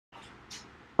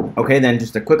Okay, then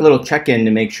just a quick little check-in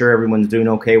to make sure everyone's doing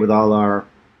okay with all our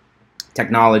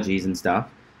technologies and stuff.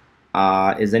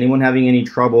 Is anyone having any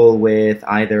trouble with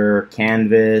either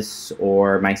Canvas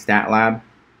or my Stat Lab?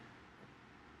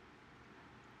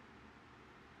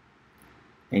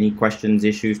 Any questions,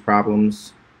 issues,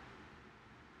 problems?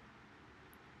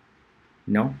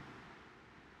 No?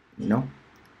 No?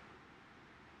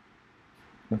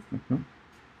 No?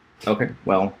 Okay,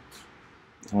 well,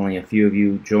 only a few of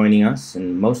you joining us,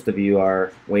 and most of you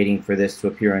are waiting for this to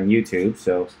appear on YouTube,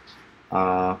 so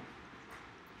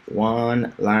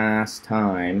one last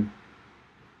time,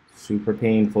 super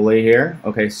painfully here.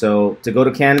 Okay, so to go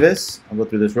to Canvas, I'll go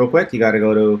through this real quick. You got to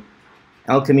go to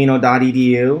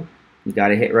elcamino.edu. You got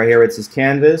to hit right here where it says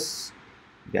Canvas.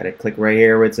 You got to click right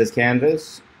here where it says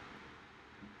Canvas.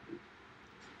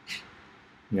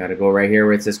 You got to go right here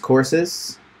where it says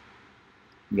Courses.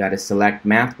 You got to select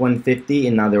Math 150,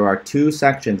 and now there are two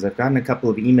sections. I've gotten a couple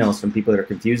of emails from people that are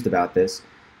confused about this.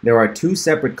 There are two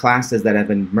separate classes that have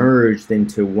been merged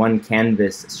into one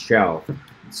Canvas shell.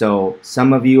 So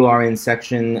some of you are in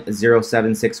section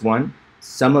 0761,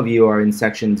 some of you are in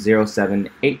section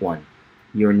 0781.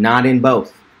 You're not in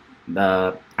both.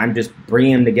 I'm just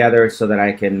bringing them together so that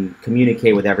I can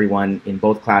communicate with everyone in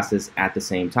both classes at the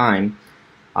same time.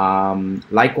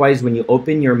 Likewise, when you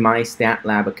open your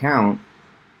MyStatLab account,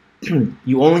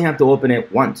 you only have to open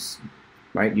it once,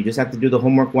 right? You just have to do the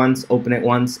homework once, open it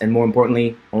once, and more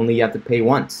importantly, only you have to pay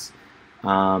once.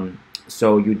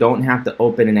 So you don't have to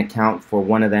open an account for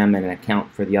one of them and an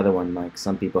account for the other one, like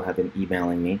some people have been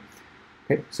emailing me.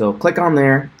 Okay, so click on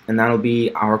there, and that'll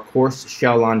be our course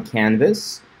shell on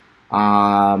Canvas.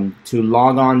 To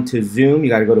log on to Zoom, you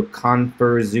got to go to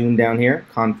Confer Zoom down here,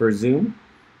 Confer Zoom.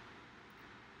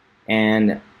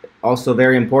 And also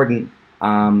very important,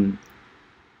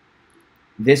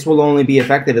 this will only be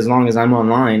effective as long as I'm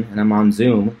online and I'm on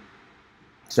Zoom.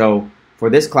 So for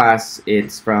this class,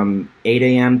 it's from 8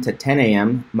 a.m. to 10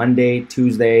 a.m. Monday,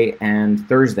 Tuesday, and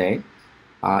Thursday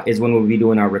is when we'll be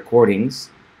doing our recordings,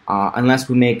 unless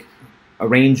we make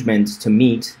arrangements to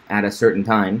meet at a certain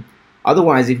time.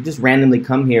 Otherwise, if you just randomly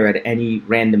come here at any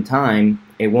random time,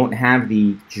 it won't have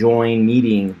the join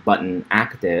meeting button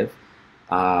active.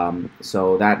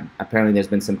 So that apparently there's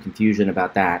been some confusion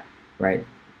about that, right?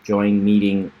 Join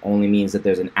meeting only means that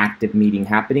there's an active meeting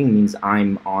happening. It means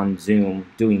I'm on Zoom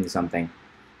doing something.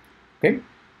 Okay.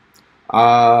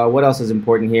 What else is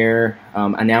important here?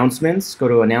 Announcements. Go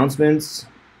to announcements,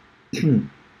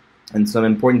 and some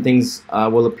important things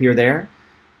will appear there.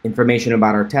 Information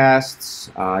about our tests.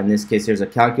 In this case, there's a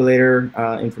calculator.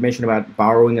 Information about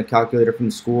borrowing a calculator from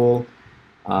the school.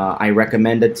 I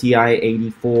recommend a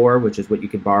TI-84, which is what you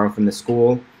could borrow from the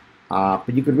school. But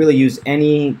you could really use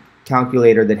any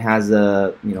calculator that has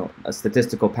a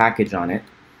statistical package on it.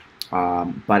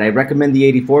 But I recommend the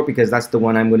 84 because that's the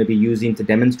one I'm going to be using to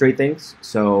demonstrate things.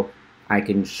 So I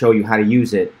can show you how to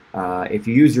use it. If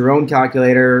you use your own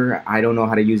calculator, I don't know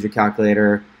how to use your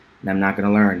calculator, and I'm not going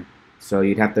to learn. So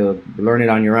you'd have to learn it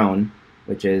on your own,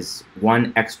 which is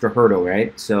one extra hurdle,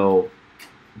 right? So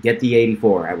get the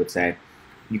 84, I would say.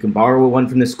 You can borrow one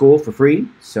from the school for free,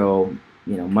 so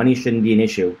money shouldn't be an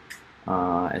issue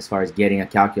as far as getting a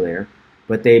calculator.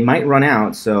 But they might run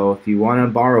out, so if you want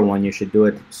to borrow one, you should do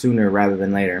it sooner rather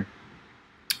than later.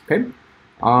 Okay.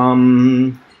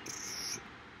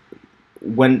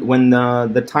 When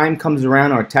the time comes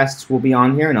around, our tests will be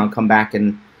on here, and I'll come back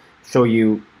and show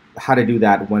you how to do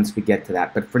that once we get to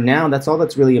that. But for now, that's all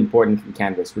that's really important in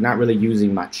Canvas. We're not really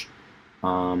using much.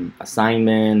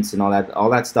 Assignments and all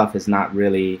that stuff is not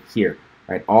really here,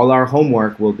 right? All our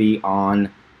homework will be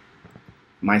on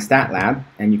MyStatLab,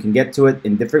 and you can get to it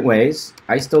in different ways.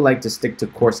 I still like to stick to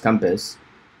Course Compass,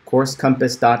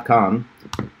 coursecompass.com.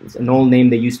 It's an old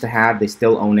name they used to have. They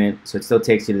still own it, so it still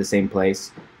takes you to the same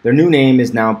place. Their new name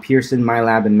is now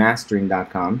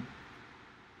pearsonmylabandmastering.com.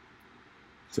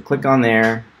 So click on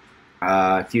there.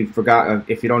 If you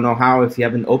don't know how, if you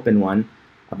haven't opened one,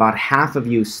 about half of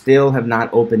you still have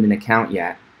not opened an account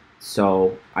yet.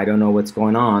 So I don't know what's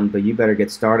going on, but you better get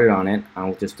started on it.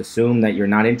 I'll just assume that you're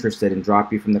not interested and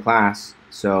drop you from the class.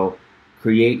 So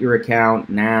create your account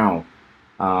now.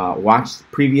 Watch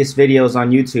previous videos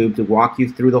on YouTube to walk you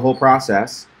through the whole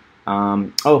process.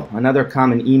 Oh, another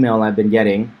common email I've been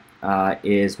getting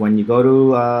is when you go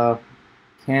to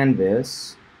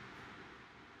Canvas.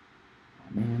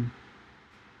 Oh, man.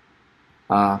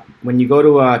 When you go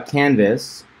to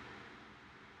Canvas,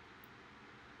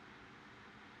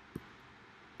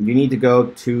 you need to go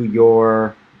to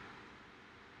your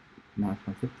Math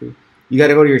 150. You got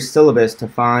to go to your syllabus to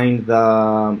find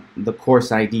the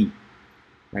course ID,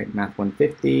 right? Math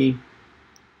 150.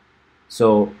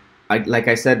 So like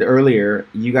I said earlier,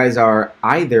 you guys are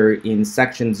either in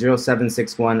section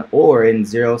 0761 or in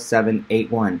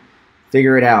 0781.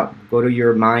 Figure it out. Go to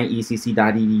your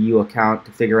myecc.edu account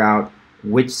to figure out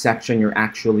which section you're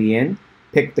actually in.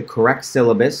 Pick the correct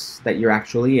syllabus that you're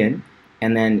actually in,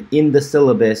 and then in the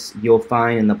syllabus you'll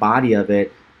find in the body of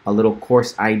it a little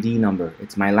course ID number.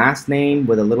 It's my last name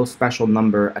with a little special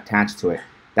number attached to it.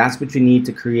 That's what you need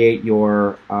to create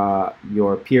your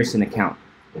Pearson account.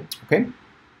 Okay?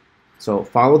 So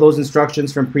follow those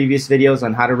instructions from previous videos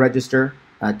on how to register.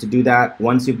 To do that,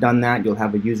 once you've done that, you'll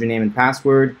have a username and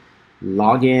password.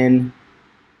 Log in.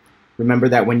 Remember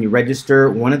that when you register,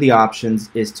 one of the options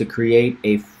is to create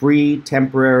a free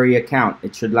temporary account.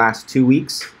 It should last 2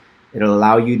 weeks. It'll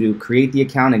allow you to create the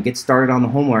account and get started on the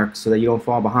homework so that you don't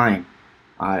fall behind.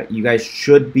 You guys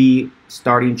should be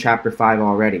starting Chapter 5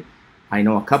 already. I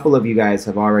know a couple of you guys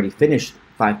have already finished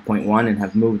 5.1 and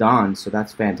have moved on, so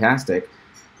that's fantastic.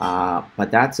 But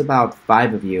that's about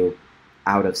 5 of you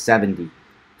out of 70.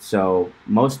 So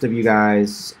most of you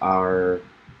guys are,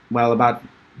 well, about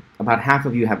half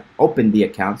of you have opened the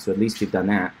account, so at least you've done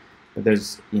that. But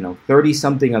there's,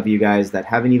 30-something of you guys that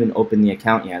haven't even opened the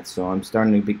account yet, so I'm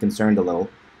starting to be concerned a little.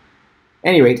 At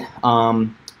any rate,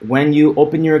 when you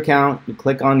open your account, you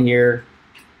click on here.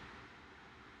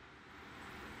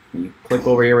 You click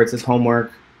over here where it says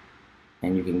homework,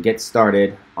 and you can get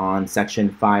started on section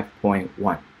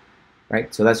 5.1.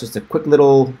 Right? So that's just a quick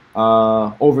little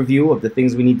overview of the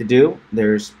things we need to do.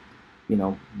 There's,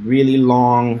 really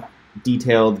long,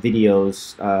 detailed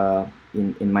videos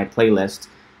in my playlist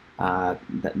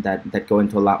that go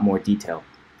into a lot more detail.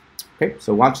 Okay,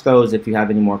 so watch those if you have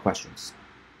any more questions.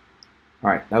 All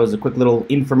right, that was a quick little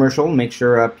infomercial. Make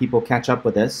sure people catch up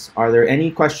with this. Are there any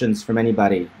questions from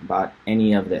anybody about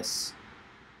any of this?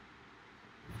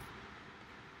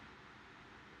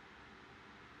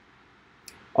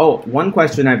 Oh, one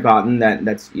question I've gotten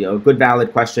that's a good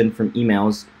valid question from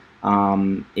emails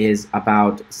is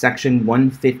about section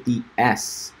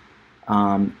 150S.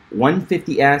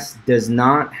 150S does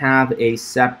not have a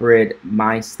separate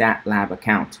MyStatLab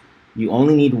account. You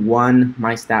only need one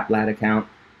MyStatLab account,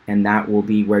 and that will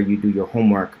be where you do your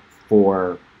homework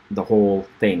for the whole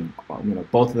thing,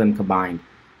 both of them combined.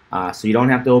 So you don't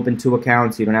have to open 2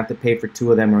 accounts, you don't have to pay for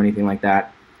 2 of them or anything like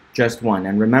that, just one.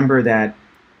 And remember that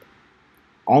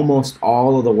almost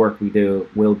all of the work we do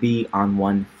will be on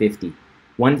 150.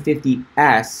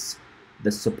 150S,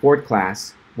 the support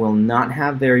class, will not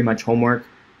have very much homework.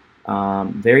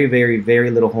 Very, very, very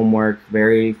little homework,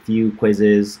 very few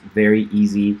quizzes, very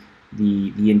easy.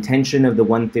 The intention of the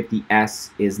 150S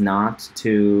is not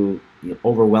to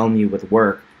overwhelm you with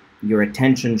work. Your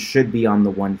attention should be on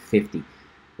the 150,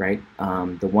 right?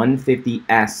 The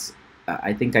 150S,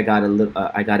 I think I got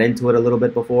into it a little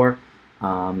bit before.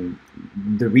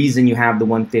 The reason you have the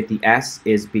 150S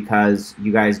is because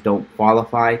you guys don't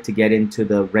qualify to get into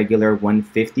the regular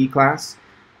 150 class.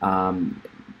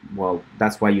 Well,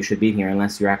 that's why you should be here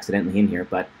unless you're accidentally in here.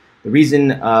 But the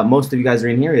reason most of you guys are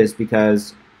in here is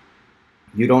because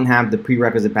you don't have the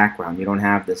prerequisite background. You don't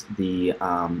have the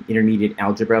intermediate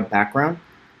algebra background.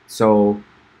 So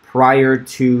prior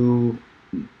to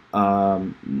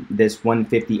this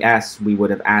 150S, we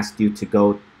would have asked you to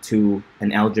go to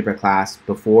an algebra class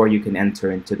before you can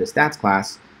enter into the stats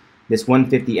class. This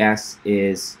 150S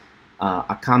is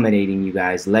accommodating you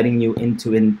guys, letting you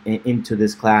into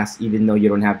this class even though you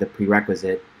don't have the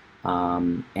prerequisite,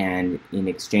 and in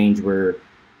exchange we're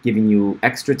giving you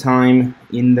extra time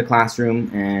in the classroom,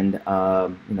 and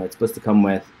it's supposed to come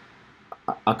with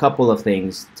a couple of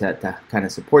things to kind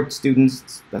of support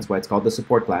students. That's why it's called the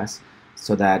support class,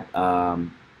 so that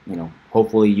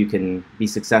hopefully you can be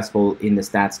successful in the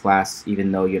stats class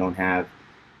even though you don't have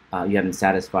you haven't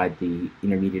satisfied the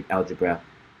intermediate algebra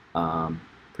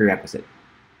prerequisite.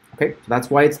 Okay, so that's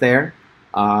why it's there.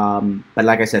 But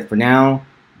like I said, for now,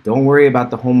 don't worry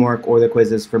about the homework or the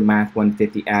quizzes for Math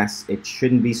 150S. It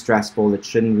shouldn't be stressful. It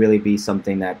shouldn't really be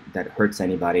something that hurts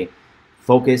anybody.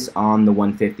 Focus on the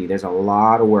 150. There's a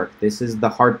lot of work. This is the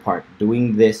hard part,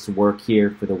 doing this work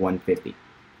here for the 150.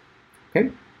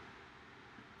 Okay?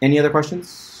 Any other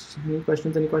questions? Any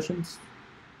questions? Any questions?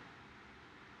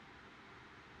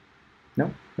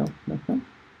 No? No? No? No?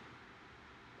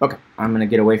 Okay, I'm going to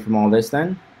get away from all this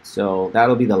then. So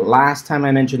that'll be the last time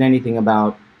I mention anything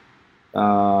about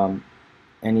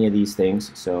any of these things.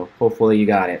 So hopefully you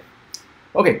got it.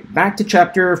 Okay, back to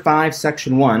Chapter 5,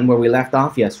 Section 1, where we left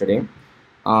off yesterday.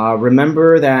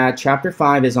 Remember that Chapter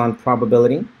 5 is on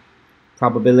probability.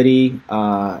 Probability,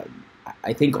 I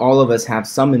think all of us have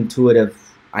some intuitive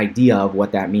idea of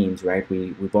what that means, right?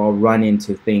 We've all run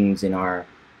into things in our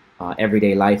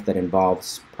everyday life that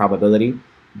involves probability,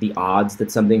 the odds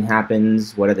that something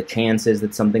happens, what are the chances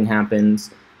that something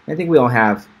happens. I think we all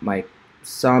have like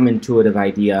some intuitive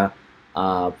idea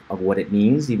of what it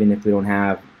means, even if we don't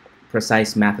have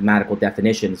precise mathematical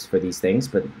definitions for these things,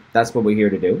 but that's what we're here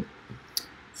to do.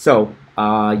 So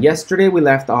yesterday we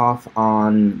left off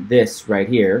on this right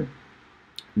here.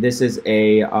 This is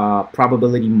a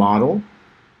probability model.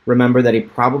 Remember that a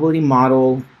probability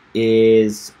model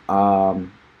is a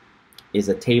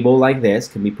table like this,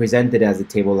 can be presented as a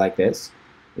table like this,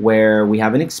 where we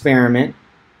have an experiment,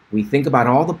 we think about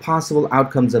all the possible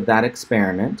outcomes of that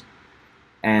experiment,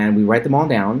 and we write them all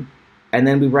down, and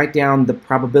then we write down the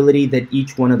probability that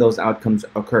each one of those outcomes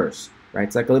occurs. Right?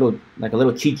 It's like a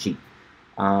little cheat sheet.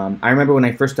 I remember when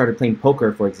I first started playing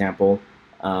poker, for example,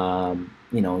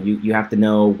 you have to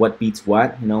know what beats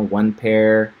what. One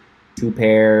pair, two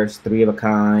pairs, three of a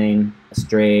kind, a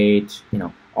straight.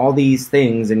 All these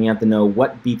things, and you have to know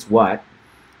what beats what.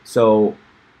 So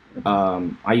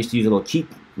I used to use a little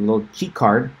cheat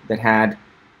card that had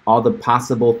all the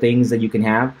possible things that you can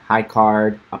have: high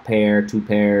card, a pair, two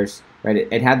pairs. Right?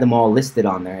 It had them all listed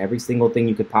on there, every single thing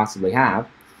you could possibly have.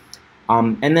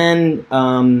 And then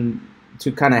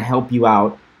to kind of help you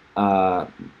out,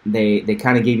 they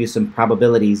kind of gave you some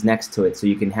probabilities next to it, so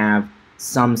you can have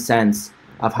some sense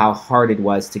of how hard it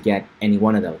was to get any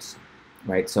one of those.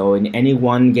 Right? So in any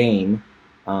one game,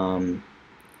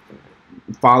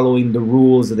 following the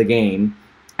rules of the game,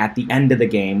 at the end of the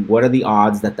game, what are the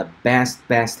odds that the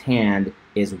best hand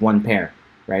is one pair?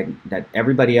 Right? That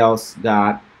everybody else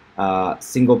got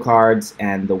single cards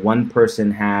and the one person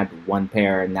had one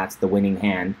pair, and that's the winning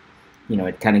hand.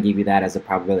 It kind of gave you that as a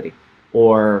probability.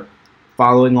 Or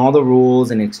following all the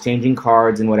rules and exchanging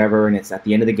cards and whatever, and it's at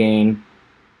the end of the game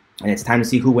and it's time to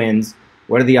see who wins.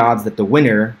 What are the odds that the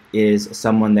winner is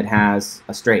someone that has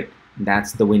a straight?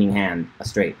 That's the winning hand, a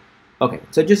straight. Okay,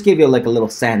 so just give you like a little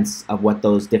sense of what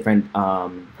those different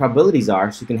probabilities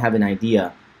are, so you can have an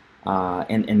idea,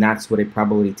 and that's what a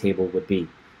probability table would be,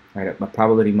 right? A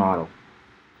probability model.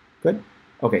 Good.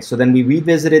 Okay, so then we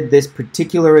revisited this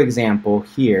particular example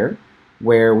here,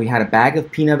 where we had a bag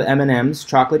of peanut M&Ms,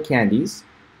 chocolate candies,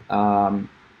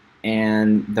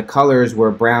 and the colors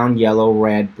were brown, yellow,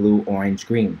 red, blue, orange,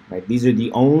 green. Right? These are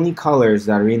the only colors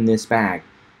that are in this bag.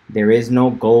 There is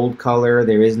no gold color.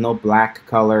 There is no black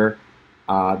color.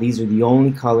 These are the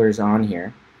only colors on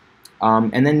here.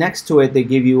 And then next to it, they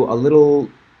give you a little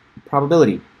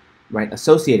probability, right,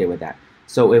 associated with that.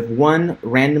 So if one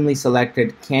randomly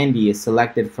selected candy is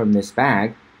selected from this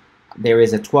bag, there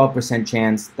is a 12%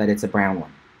 chance that it's a brown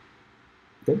one.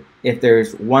 Good. If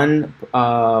there's one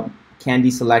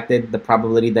candy selected, the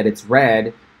probability that it's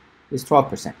red is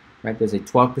 12%. Right? There's a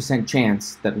 12%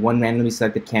 chance that one randomly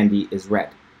selected candy is red.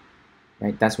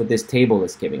 Right? That's what this table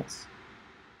is giving us.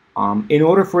 In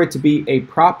order for it to be a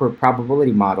proper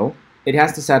probability model, it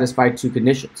has to satisfy two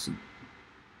conditions.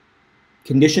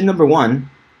 Condition number one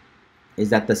is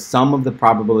that the sum of the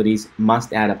probabilities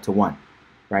must add up to 1.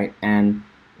 Right? And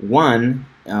 1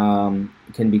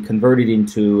 can be converted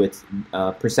into its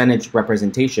percentage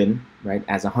representation, right,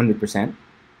 as 100%.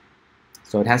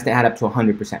 So it has to add up to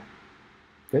 100%.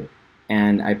 Good.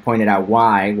 And I pointed out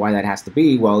why that has to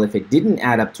be. Well, if it didn't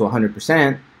add up to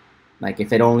 100%, like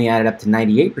if it only added up to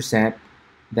 98%,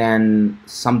 then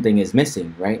something is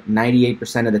missing, right?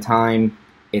 98% of the time,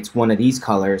 it's one of these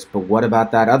colors, but what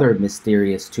about that other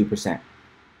mysterious 2%?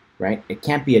 Right? It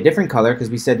can't be a different color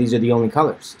because we said these are the only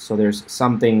colors. So there's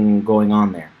something going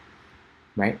on there.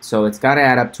 Right? So it's got to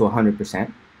add up to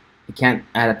 100%. It can't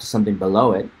add up to something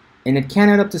below it. And it can't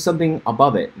add up to something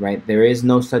above it. Right? There is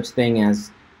no such thing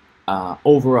as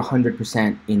over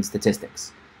 100% in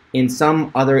statistics. In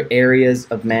some other areas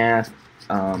of math,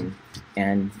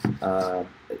 in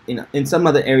some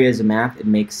other areas of math, it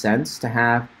makes sense to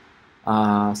have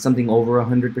something over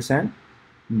 100%.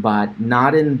 But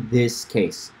not in this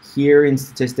case. Here in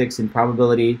statistics and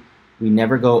probability, we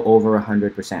never go over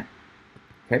 100%.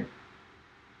 Okay?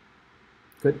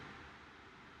 Good?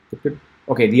 Good, good.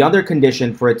 Okay, the other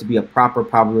condition for it to be a proper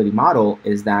probability model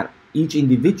is that each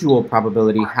individual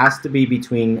probability has to be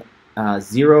between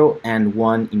 0 and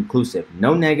 1 inclusive.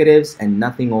 No negatives and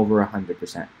nothing over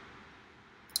 100%.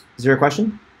 Is there a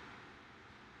question?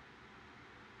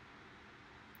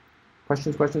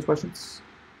 Questions, questions, questions?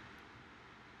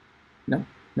 No?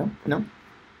 No? No?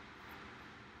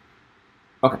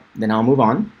 Okay, then I'll move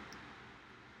on.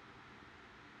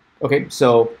 Okay,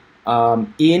 so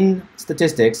in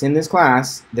statistics, in this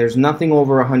class, there's nothing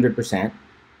over 100%.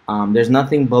 There's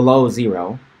nothing below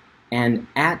 0. And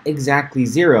at exactly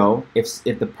 0, if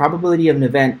the probability of an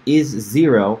event is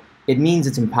 0, it means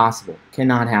it's impossible,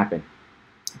 cannot happen.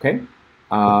 Okay?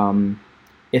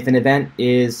 If an event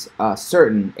is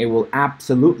certain, it will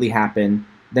absolutely happen,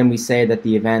 then we say that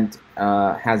the event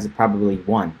has probably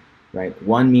 1, right?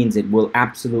 1 means it will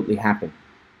absolutely happen,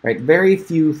 right? Very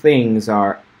few things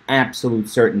are absolute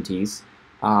certainties.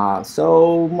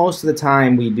 So most of the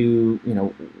time we do,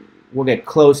 we'll get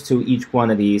close to each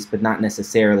one of these, but not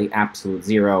necessarily absolute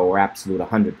 0 or absolute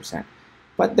 100%.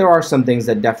 But there are some things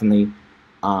that definitely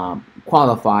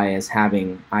qualify as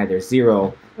having either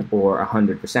 0 or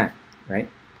 100%, right?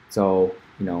 So,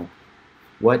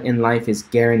 what in life is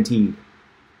guaranteed?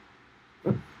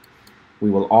 We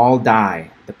will all die.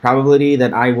 The probability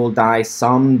that I will die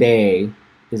someday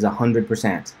is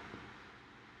 100%.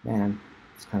 Man,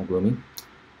 it's kind of gloomy.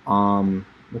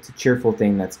 What's a cheerful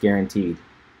thing that's guaranteed?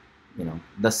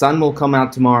 The sun will come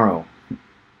out tomorrow.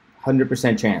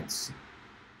 100% chance.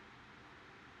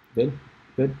 Good,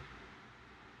 good.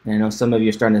 And I know some of you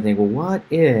are starting to think, well, what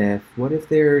if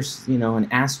there's, an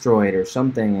asteroid or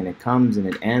something and it comes and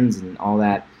it ends and all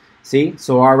that. See?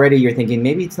 So already you're thinking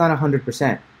maybe it's not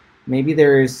 100%. Maybe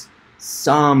there's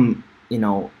some,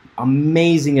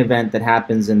 amazing event that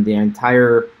happens and the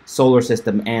entire solar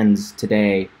system ends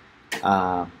today.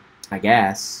 I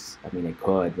guess. I mean, it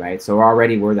could, right? So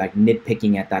already we're like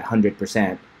nitpicking at that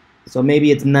 100%. So maybe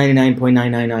it's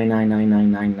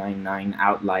 99.999999999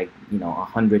 out like,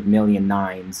 100 million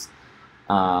nines.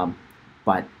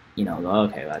 But,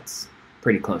 okay, that's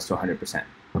pretty close to 100%.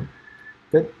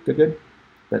 Good, good, good.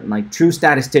 But like true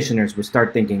statisticians would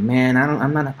start thinking, man,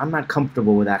 I'm not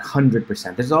comfortable with that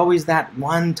 100%. There's always that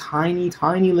one tiny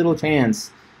little chance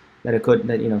that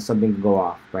something could go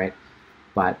off, right?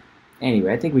 But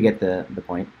anyway, I think we get the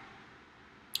point.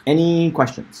 Any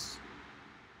questions?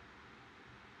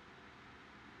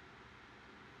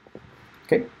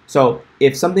 Okay, so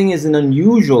if something is an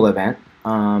unusual event,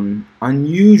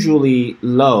 unusually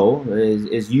low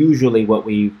is usually what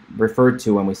we refer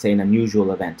to when we say an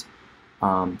unusual event.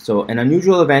 So an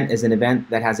unusual event is an event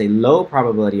that has a low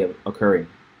probability of occurring.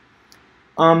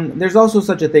 There's also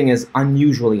such a thing as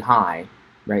unusually high,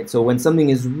 right? So when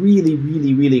something is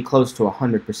really close to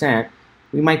 100%,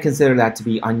 we might consider that to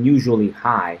be unusually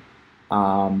high.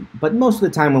 But most of the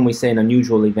time when we say an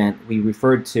unusual event, we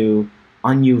refer to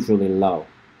unusually low.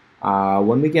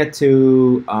 When we get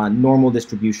to normal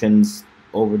distributions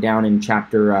down in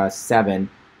chapter 7,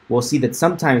 we'll see that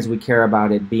sometimes we care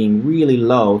about it being really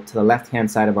low to the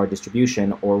left-hand side of our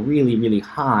distribution or really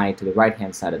high to the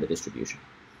right-hand side of the distribution.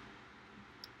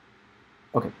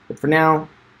 Okay, but for now,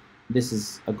 this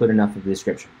is a good enough of a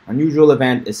description. Unusual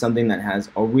event is something that has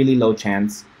a really low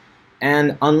chance,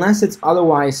 and unless it's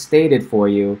otherwise stated for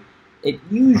you, it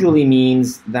usually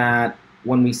means that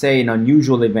when we say an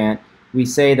unusual event, we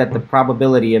say that the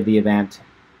probability of the event,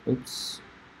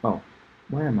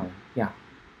 where am I? Yeah.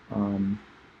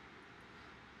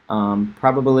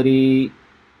 Probability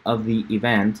of the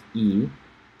event, E,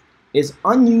 is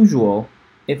unusual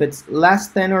if it's less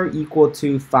than or equal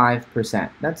to 5%.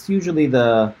 That's usually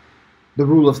the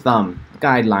rule of thumb,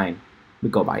 guideline we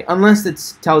go by, unless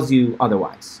it tells you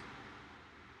otherwise.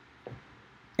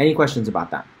 Any questions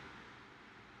about that?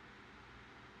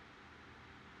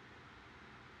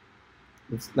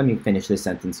 Let me finish this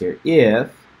sentence here.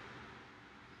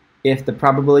 If the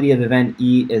probability of event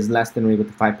E is less than or equal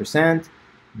to 5%,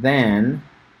 then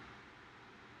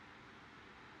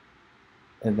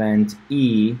event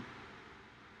E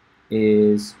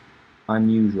is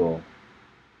unusual.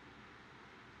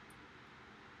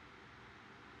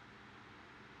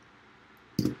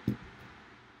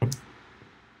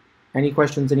 Any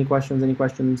questions? Any questions? Any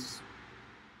questions?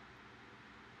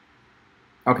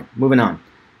 Okay, moving on.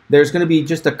 There's going to be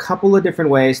just a couple of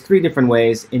different ways, 3 different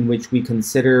ways in which we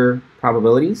consider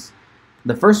probabilities.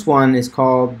 The first one is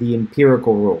called the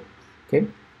empirical rule. Okay,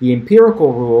 the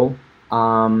empirical rule,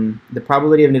 the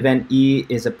probability of an event E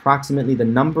is approximately the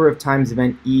number of times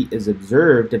event E is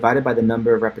observed divided by the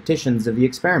number of repetitions of the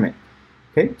experiment.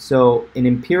 Okay, so an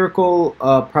empirical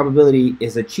probability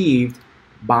is achieved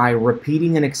by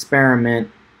repeating an experiment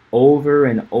over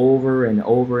and over and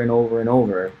over and over and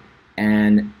over,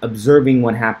 and observing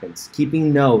what happens,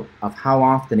 keeping note of how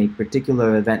often a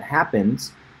particular event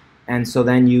happens, and so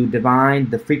then you divide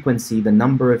the frequency, the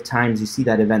number of times you see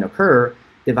that event occur,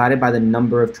 divided by the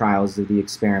number of trials of the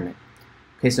experiment.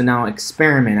 Okay, so now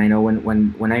experiment, I know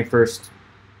when I first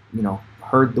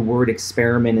heard the word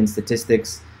experiment in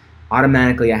statistics,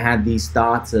 automatically I had these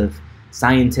thoughts of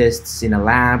scientists in a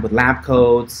lab with lab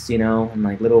coats, and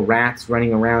like little rats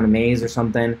running around a maze or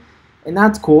something. And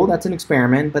that's cool, that's an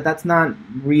experiment, but that's not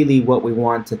really what we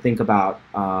want to think about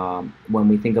when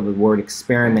we think of the word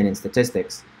experiment in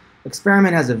statistics.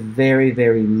 Experiment has a very,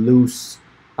 very loose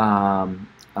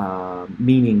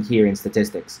meaning here in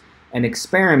statistics. An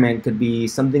experiment could be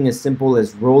something as simple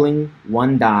as rolling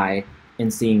one die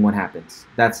and seeing what happens.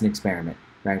 That's an experiment,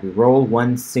 right? We roll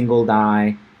one single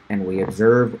die and we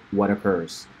observe what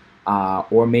occurs.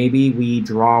 Or maybe we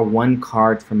draw one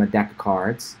card from a deck of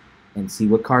cards and see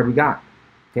what card we got.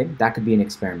 Okay, that could be an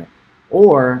experiment.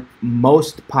 Or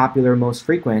most popular, most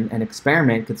frequent, an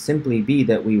experiment could simply be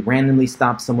that we randomly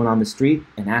stop someone on the street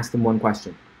and ask them one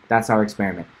question. That's our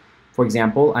experiment. For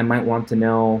example, I might want to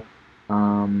know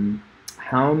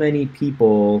how many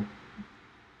people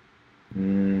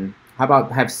how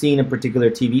about have seen a particular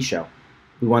TV show.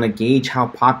 We want to gauge how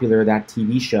popular that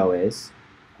TV show is.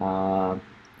 I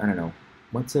don't know.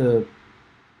 What's a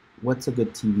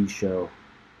good TV show?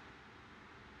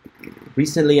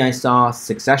 Recently, I saw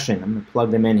Succession. I'm going to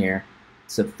plug them in here.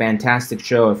 It's a fantastic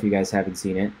show if you guys haven't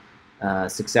seen it.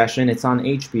 Succession, it's on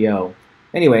HBO.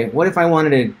 Anyway, what if I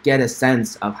wanted to get a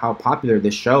sense of how popular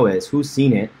this show is? Who's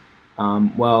seen it?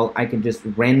 Well, I can just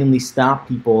randomly stop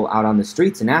people out on the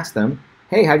streets and ask them,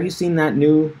 hey, have you seen that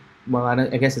new, well,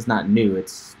 I guess it's not new.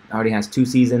 It already has 2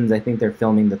 seasons. I think they're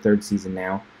filming the 3rd season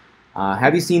now.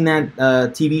 Have you seen that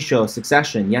TV show,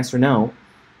 Succession? Yes or no?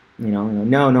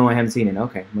 No, I haven't seen it.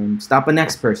 Okay, stop the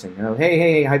next person.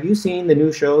 Hey, have you seen the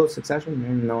new show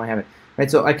Succession? No, I haven't. Right,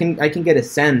 so I can get a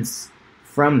sense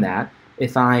from that.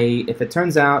 If it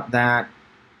turns out that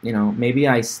maybe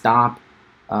I stop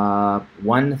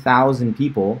 1,000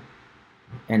 people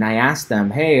and I ask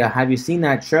them, hey, have you seen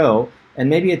that show? And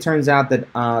maybe it turns out that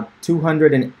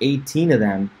 218 of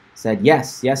them said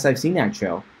yes, I've seen that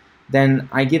show. Then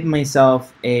I give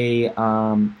myself a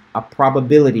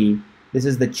probability. This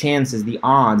is the chances, the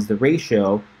odds, the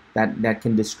ratio that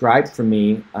can describe for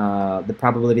me the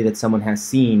probability that someone has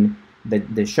seen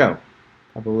the show.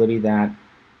 Probability that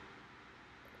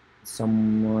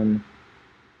someone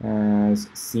has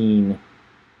seen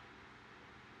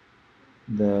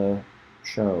the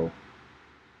show.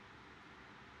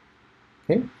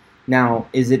 Okay. Now,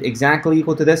 is it exactly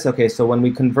equal to this? Okay, so when we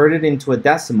convert it into a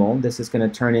decimal, this is going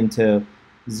to turn into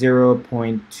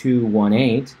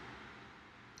 0.218.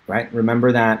 Right?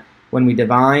 Remember that when we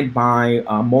divide by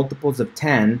multiples of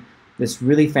 10, this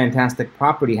really fantastic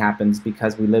property happens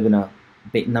because we live in a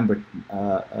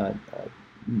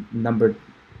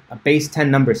base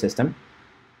 10 number system.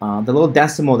 The little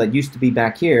decimal that used to be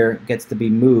back here gets to be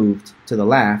moved to the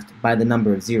left by the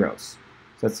number of zeros.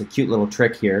 So that's a cute little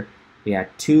trick here. We had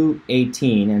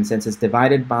 218, and since it's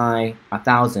divided by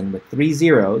 1,000 with 3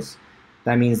 zeros,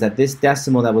 that means that this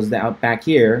decimal that was out back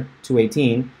here,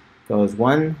 218, goes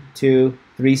 1, 2,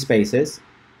 3 spaces,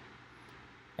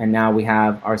 and now we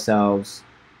have ourselves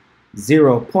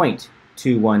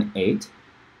 0.218,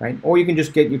 right? Or you can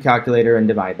just get your calculator and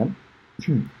divide them.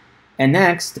 And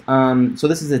next, so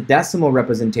this is a decimal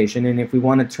representation, and if we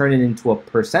want to turn it into a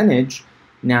percentage,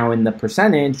 now in the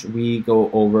percentage we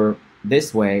go over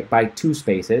this way by 2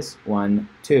 spaces, 1,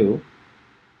 2.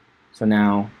 So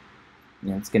now,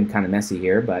 it's getting kind of messy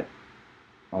here, but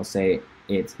I'll say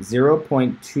it's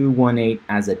 0.218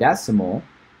 as a decimal,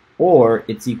 or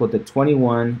it's equal to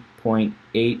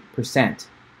 21.8%.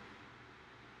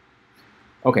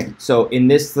 Okay, so in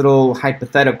this little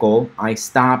hypothetical, I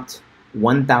stopped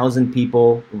 1,000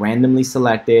 people, randomly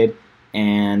selected,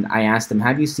 and I asked them,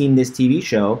 have you seen this TV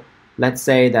show? Let's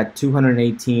say that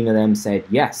 218 of them said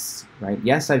yes, right?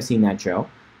 Yes, I've seen that show.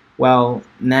 Well,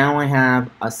 now I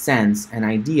have a sense, an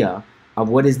idea of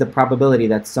what is the probability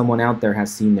that someone out there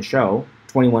has seen the show,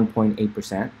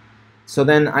 21.8%. So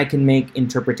then I can make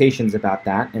interpretations about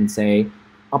that and say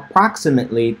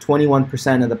approximately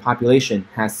 21% of the population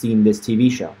has seen this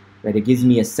TV show. Right? It gives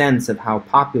me a sense of how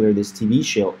popular this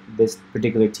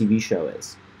particular TV show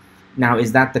is. Now,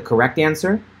 is that the correct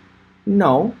answer?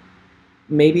 No.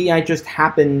 Maybe I just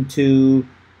happen to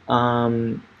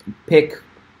pick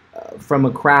from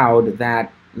a crowd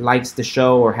that likes the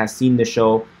show or has seen the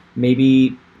show.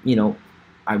 Maybe,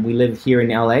 we live here in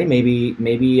LA. Maybe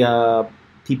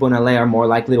people in LA are more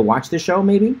likely to watch the show,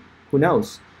 maybe. Who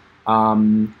knows?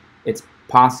 It's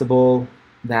possible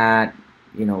that,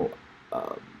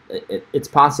 it's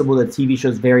possible that TV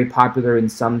shows very popular in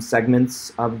some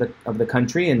segments of the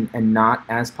country and not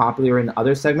as popular in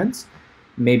other segments.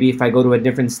 Maybe if I go to a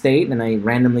different state and I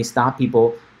randomly stop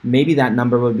people, maybe that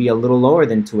number would be a little lower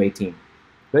than 218.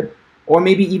 Good. Or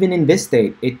maybe even in this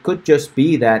state, it could just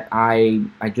be that I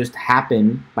just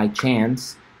happen by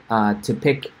chance to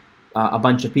pick a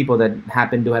bunch of people that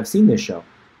happen to have seen this show.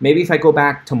 Maybe if I go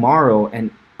back tomorrow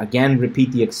and again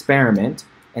repeat the experiment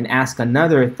and ask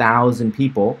another 1,000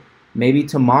 people, maybe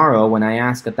tomorrow when I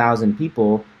ask 1,000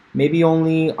 people, maybe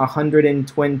only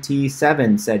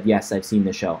 127 said, yes, I've seen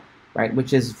the show, right?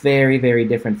 Which is very, very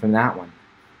different from that one,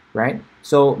 right?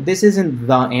 So this isn't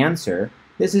the answer.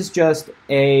 This is just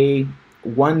a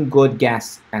one good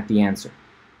guess at the answer,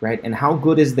 right? And how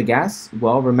good is the guess?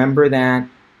 Well, remember that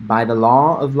by the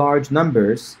law of large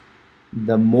numbers,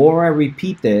 the more I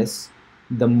repeat this,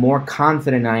 the more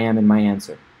confident I am in my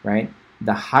answer, right?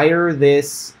 The higher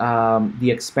this,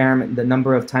 the experiment, the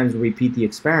number of times we repeat the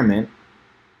experiment,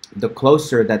 the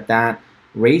closer that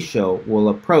ratio will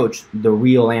approach the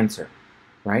real answer,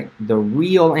 right? The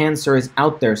real answer is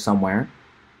out there somewhere,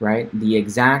 right? The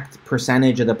exact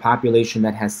percentage of the population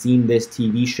that has seen this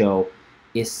TV show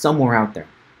is somewhere out there.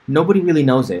 Nobody really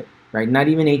knows it, right? Not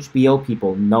even HBO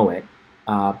people know it,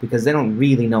 because they don't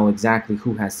really know exactly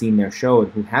who has seen their show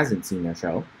and who hasn't seen their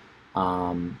show.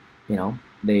 You know,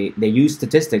 they use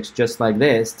statistics just like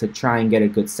this to try and get a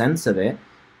good sense of it,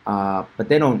 but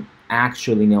they don't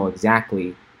actually know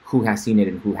exactly who has seen it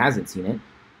and who hasn't seen it.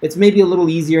 It's maybe a little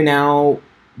easier now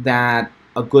that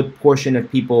a good portion of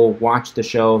people watch the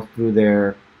show through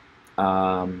their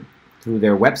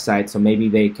website, so maybe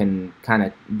they can kind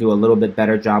of do a little bit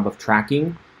better job of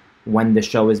tracking when the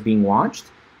show is being watched.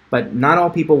 But not all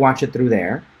people watch it through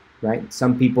there, right?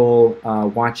 Some people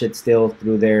watch it still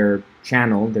through their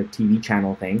channel, their TV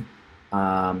channel thing.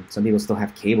 Some people still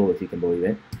have cable, if you can believe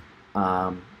it.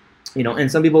 You know,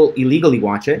 and some people illegally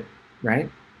watch it,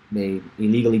 right? They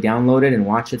illegally download it and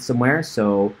watch it somewhere.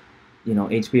 So, you know,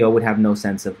 HBO would have no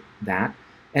sense of that.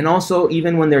 And also,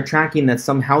 even when they're tracking that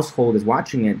some household is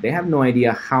watching it, they have no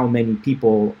idea how many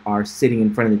people are sitting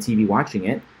in front of the TV watching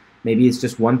it. Maybe it's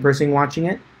just one person watching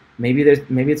it. Maybe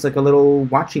it's like a little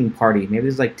watching party. Maybe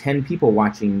there's like 10 people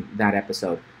watching that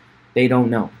episode. They don't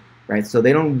know, right? So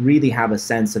they don't really have a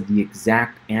sense of the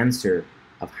exact answer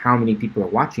of how many people are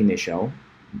watching this show.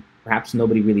 Perhaps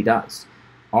nobody really does.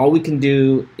 All we can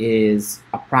do is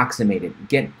approximate it,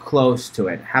 get close to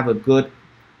it, have a good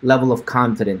level of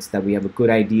confidence that we have a good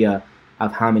idea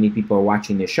of how many people are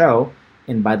watching the show.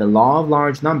 And by the law of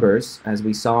large numbers, as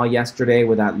we saw yesterday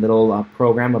with that little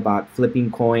program about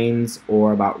flipping coins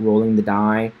or about rolling the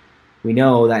die, we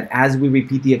know that as we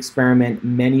repeat the experiment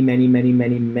many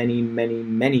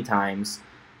times,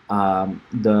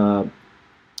 the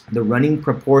running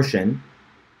proportion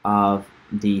of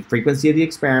the frequency of the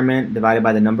experiment divided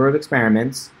by the number of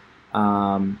experiments,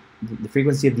 the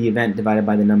frequency of the event divided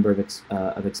by the number of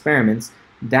experiments,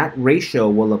 that ratio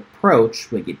will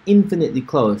approach, will get infinitely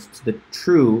close to the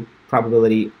true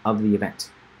probability of the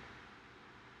event.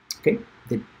 Okay,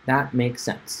 did that make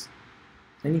sense?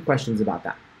 Any questions about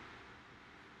that?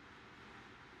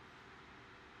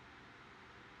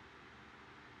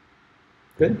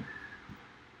 Good?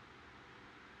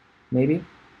 Maybe?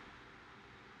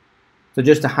 So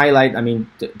just to highlight, I mean,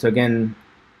 to again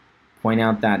point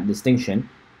out that distinction,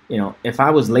 you know, if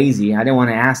I was lazy, I didn't want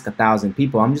to ask 1,000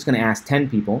 people, I'm just going to ask 10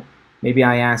 people. Maybe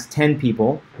I asked 10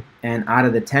 people, and out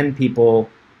of the 10 people,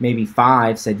 maybe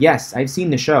 5 said, yes, I've seen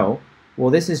the show. Well,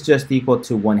 this is just equal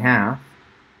to 1/2,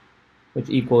 which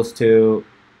equals to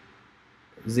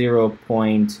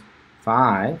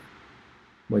 0.5,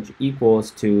 which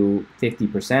equals to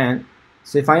 50%.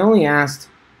 So if I only asked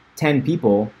 10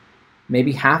 people,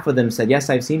 maybe half of them said, yes,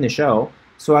 I've seen the show.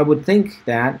 So I would think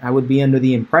that I would be under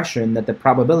the impression that the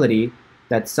probability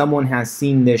that someone has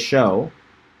seen this show,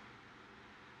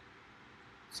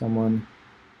 someone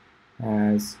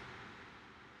has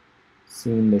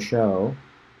seen the show,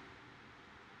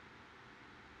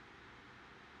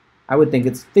 I would think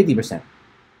it's 50%.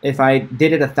 If I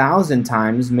did it 1,000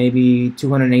 times, maybe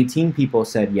 218 people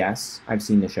said, yes, I've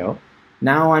seen the show.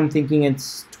 Now I'm thinking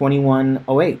it's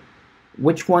 2108.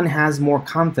 Which one has more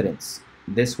confidence?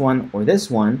 This one or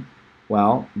this one?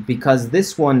 Well, because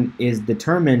this one is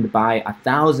determined by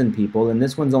 1,000 people and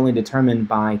this one's only determined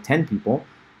by 10 people,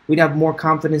 we'd have more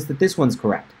confidence that this one's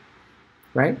correct,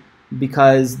 right?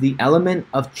 Because the element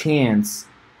of chance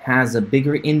has a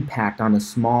bigger impact on a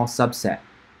small subset,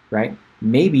 right?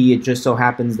 Maybe it just so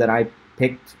happens that I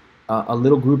picked a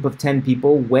little group of 10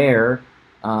 people where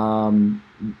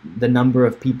the number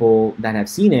of people that have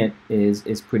seen it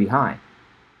is pretty high,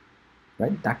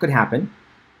 right? That could happen.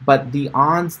 But the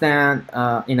odds that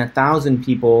in 1,000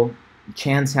 people,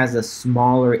 chance has a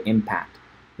smaller impact.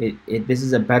 This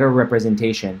is a better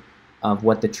representation of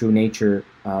what the true nature,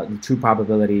 the true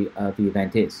probability of the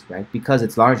event is, right? Because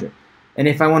it's larger. And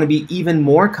if I want to be even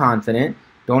more confident,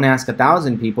 don't ask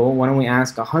 1,000 people. Why don't we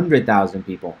ask 100,000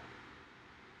 people,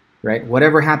 right?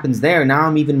 Whatever happens there, now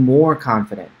I'm even more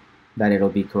confident that it'll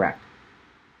be correct.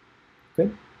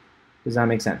 Good? Does that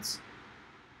make sense?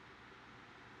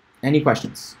 Any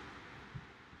questions?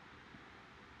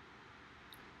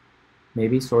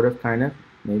 Maybe, sort of, kind of.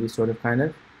 Maybe, sort of, kind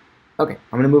of. Okay,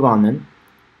 I'm going to move on then.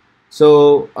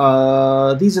 So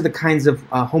these are the kinds of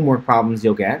homework problems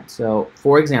you'll get. So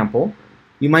for example,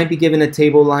 you might be given a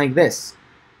table like this.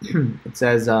 It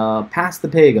says, Pass the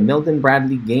Pig, a Milton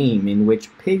Bradley game in which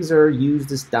pigs are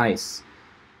used as dice.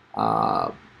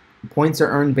 Points are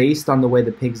earned based on the way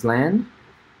the pigs land.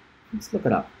 Let's look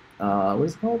it up. What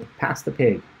is it called? Pass the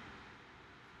Pig.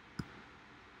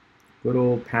 Good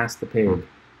old Pass the Pig.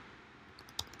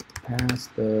 Pass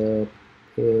the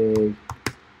Pig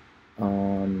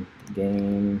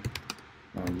game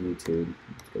on YouTube.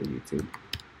 Let's go to YouTube.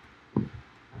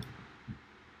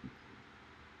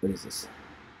 What is this?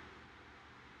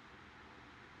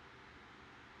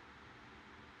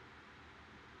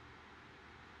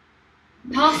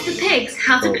 Pass the Pigs,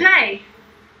 how to play.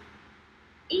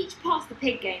 Each Pass the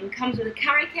Pig game comes with a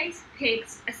carry case,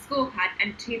 pigs, a score pad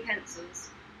and 2 pencils.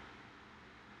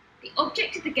 The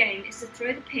object of the game is to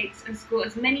throw the pigs and score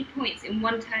as many points in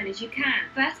one turn as you can.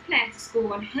 First player to score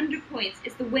 100 points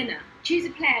is the winner. Choose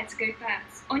a player to go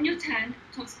first. On your turn,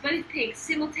 toss both pigs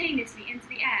simultaneously into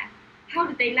the air. How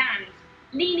did they land?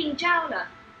 Leaning Jowler,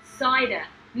 Cider,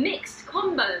 Mixed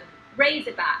Combo,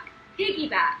 Razorback,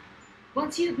 Piggyback.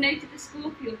 Once you have noted the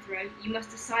score for your throw, you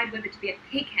must decide whether to be a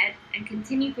pig head and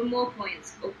continue for more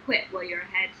points or quit while you're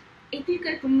ahead. If you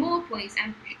go for more points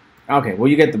and Okay, well,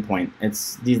 you get the point.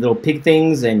 It's these little pig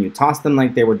things, and you toss them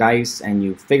like they were dice, and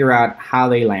you figure out how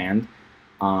they land.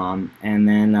 And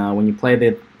then when you play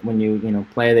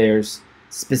play, there's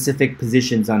specific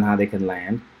positions on how they can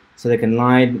land. So they can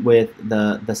land with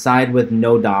the side with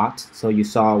no dot. So you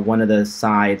saw one of the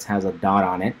sides has a dot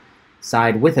on it.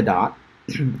 Side with a dot,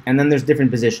 and then there's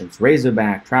different positions: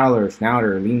 Razorback, Trowler,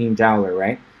 Snouter, Leaning Jowler,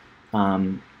 right?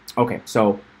 Okay,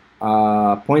 so.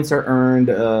 Points are earned.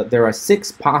 There are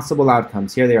 6 possible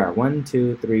outcomes. Here they are. 1,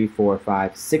 2, 3, 4,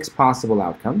 5, 6 possible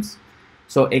outcomes.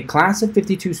 So a class of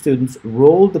 52 students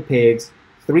rolled the pigs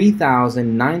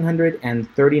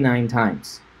 3,939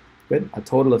 times. Good. A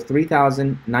total of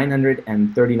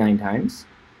 3,939 times.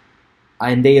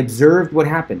 And they observed what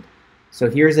happened. So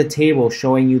here's a table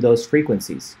showing you those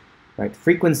frequencies. Right?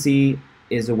 Frequency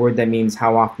is a word that means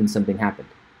how often something happened.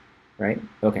 Right?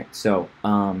 Okay, so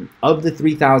of the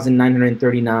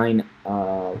 3,939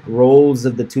 rolls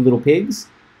of the 2 little pigs,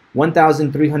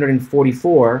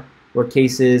 1,344 were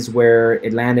cases where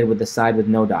it landed with the side with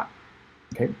no dot.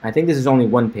 Okay, I think this is only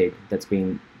one pig that's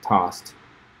being tossed.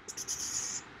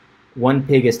 One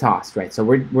pig is tossed, right? So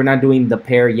we're not doing the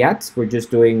pair yet. We're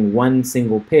just doing one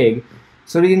single pig,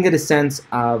 so we can get a sense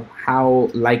of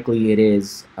how likely it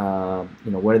is.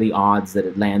 What are the odds that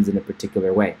it lands in a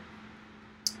particular way?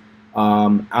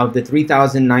 Out of the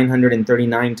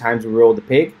 3,939 times we rolled the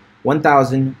pig,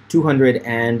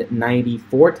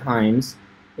 1,294 times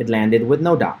it landed with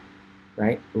no dot,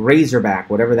 right? Razorback,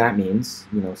 whatever that means,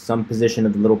 some position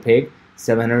of the little pig,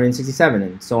 767,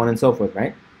 and so on and so forth,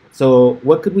 right? So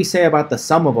what could we say about the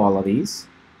sum of all of these?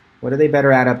 What do they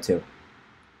better add up to?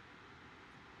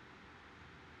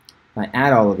 If I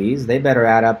add all of these, they better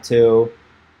add up to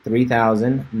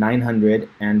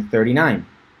 3,939.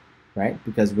 Right?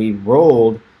 Because we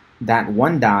rolled that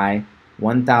one die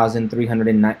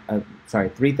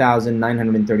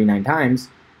 3,939 times,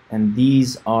 and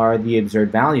these are the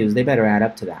observed values. They better add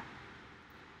up to that.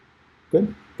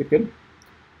 Good, good, good.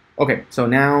 Okay, so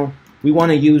now we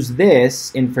want to use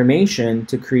this information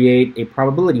to create a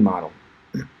probability model.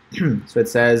 So it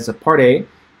says, part A,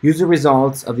 use the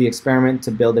results of the experiment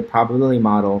to build a probability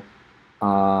model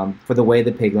for the way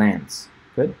the pig lands.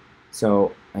 Good.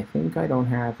 So I think I don't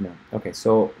have, no. Okay,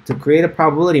 so to create a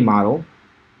probability model,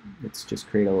 let's just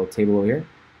create a little table over here.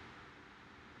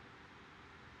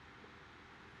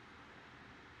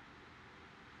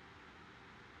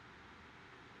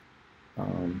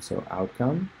 So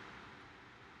outcome,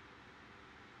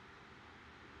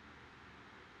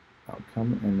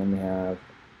 and then we have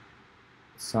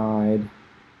side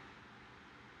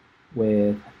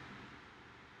with,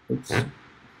 oops,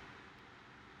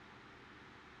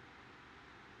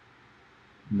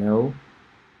 no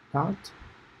dot,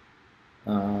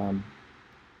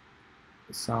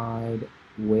 side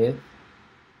with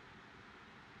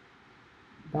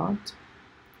dot,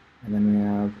 and then we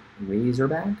have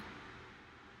Razorback,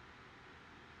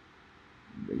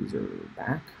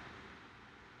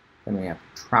 then we have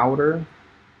Trotter,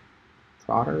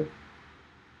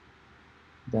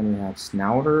 then we have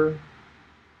Snouter,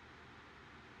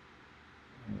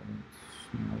 and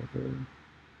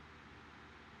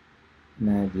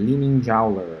then Leaning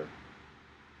Jowler.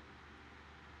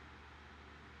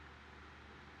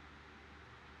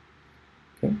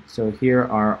 Okay, So here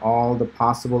are all the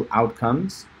possible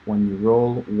outcomes when you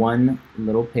roll one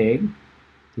little pig.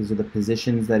 These are the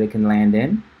positions that it can land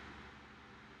in.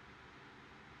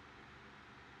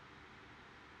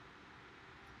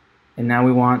 And now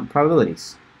we want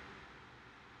probabilities.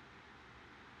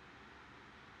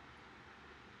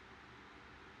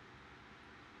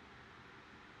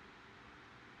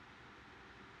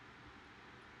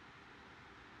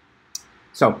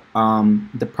 So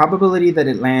the probability that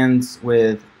it lands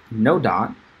with no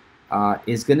dot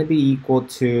is going to be equal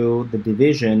to the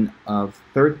division of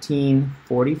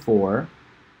 1344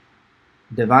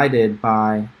 divided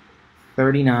by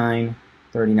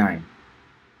 3939.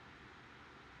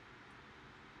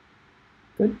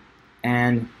 Good.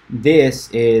 And this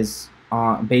is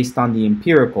based on the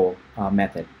empirical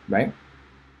method, right?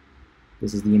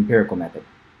 This is the empirical method.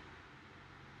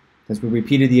 Because we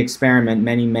repeated the experiment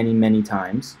many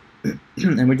times,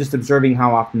 and we're just observing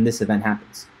how often this event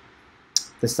happens.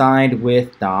 The side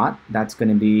with dot, that's going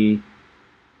to be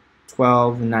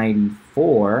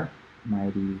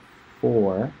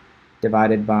 1294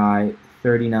 divided by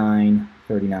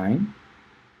 3939.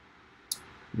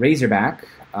 Razorback,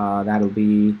 that'll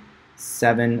be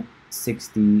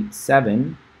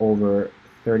 767 over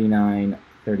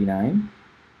 3939.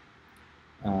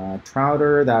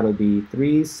 Trouter, that'll be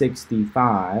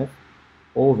 365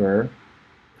 over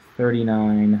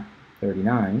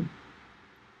 3939.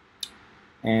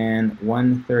 And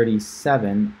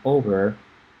 137 over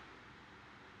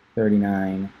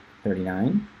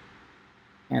 3939.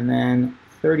 And then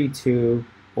 32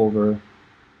 over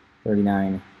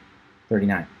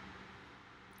 3939.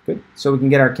 Good. So we can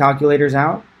get our calculators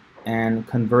out and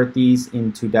convert these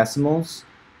into decimals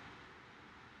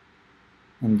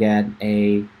and get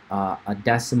a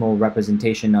decimal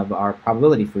representation of our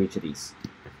probability for each of these.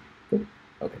 Good.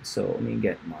 Okay, so let me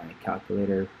get my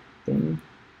calculator thing.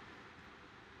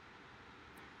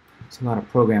 It's a lot of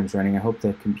programs running. I hope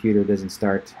the computer doesn't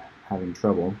start having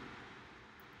trouble.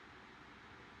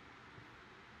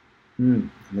 And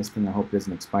this thing I hope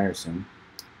doesn't expire soon.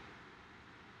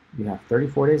 We have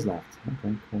 34 days left.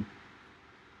 Okay, cool.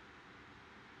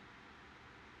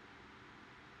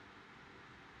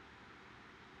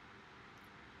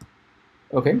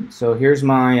 Okay, so here's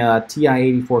my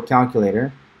TI-84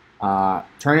 calculator.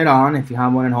 Turn it on if you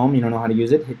have one at home. You don't know how to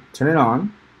use it. Turn it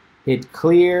on. Hit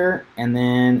clear, and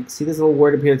then see this little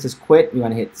word up here that says quit. We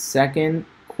want to hit second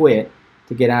quit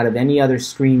to get out of any other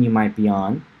screen you might be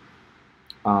on.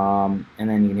 And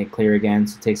then you can hit clear again,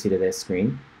 so it takes you to this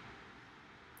screen.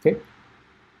 Okay.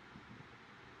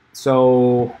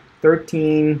 So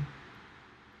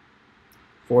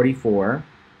 1344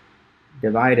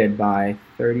 divided by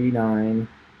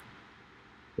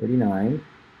 3939.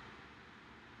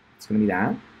 It's going to be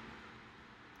that.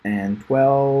 And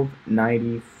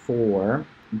 1294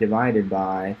 divided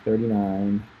by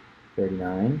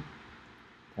 3939.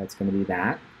 That's going to be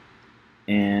that.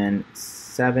 And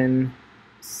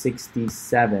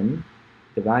 767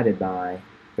 divided by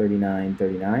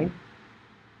 3939.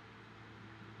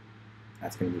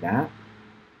 That's going to be that.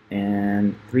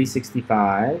 And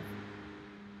 365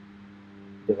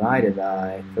 divided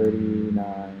by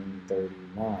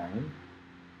 3939.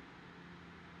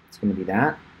 It's going to be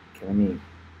that. Okay, let me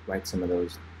write some of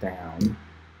those down.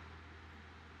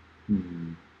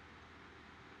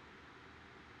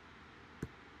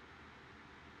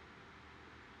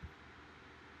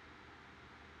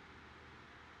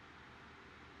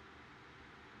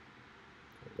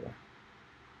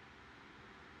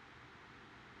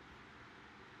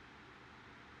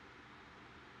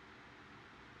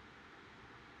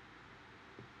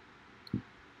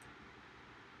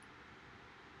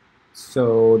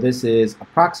 So this is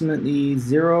approximately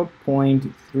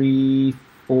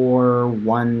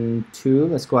 0.3412.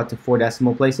 Let's go out to 4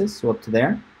 decimal places, so up to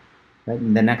there. Right?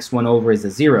 And the next one over is a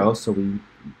 0, so we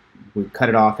cut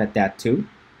it off at that too.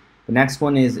 The next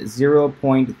one is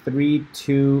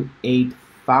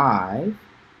 0.3285,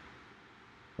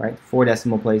 right? 4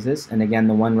 decimal places, and again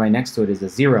the one right next to it is a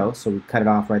 0, so we cut it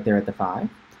off right there at the 5.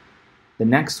 The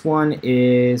next one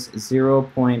is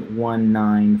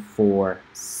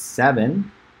 0.1947,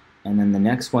 and then the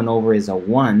next one over is a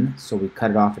 1, so we cut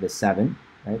it off at a 7,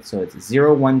 right? So it's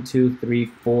 0, 1, 2, 3,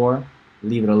 4,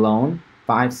 leave it alone.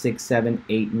 5, 6, 7,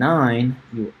 8, 9,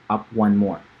 you up 1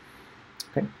 more.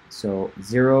 Okay, so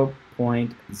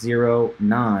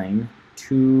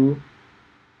 0.092.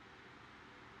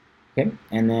 Okay,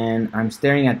 and then I'm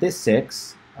staring at this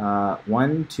 6.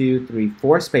 1, 2, 3,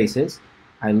 4 spaces.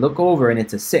 I look over and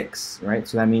it's a 6, right?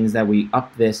 So that means that we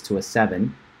up this to a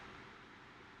 7.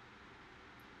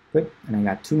 Good, and I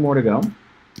got 2 more to go.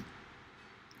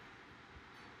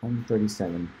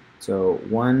 137. So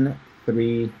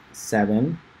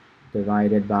 137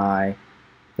 divided by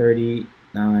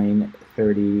 39,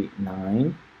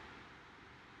 39,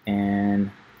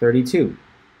 and 32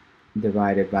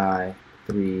 divided by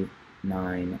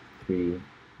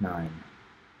 3939.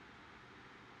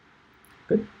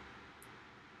 Good.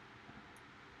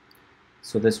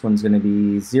 So this one's going to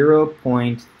be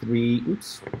 0.3,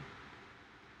 oops,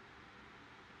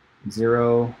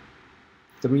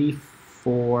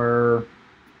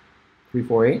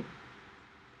 0.348,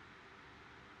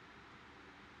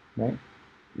 right?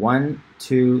 1,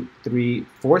 2, 3,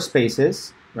 4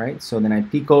 spaces, right? So then I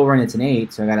peek over and it's an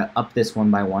 8, so I got to up this one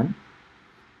by 1.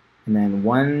 And then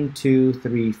 1, 2,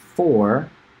 3, 4,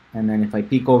 and then if I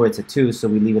peek over it's a 2, so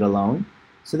we leave it alone.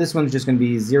 So this one's just going to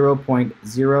be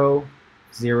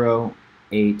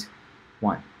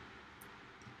 0.0081.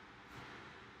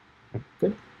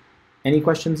 Good. Any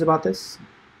questions about this?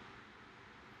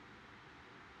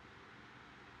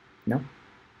 No?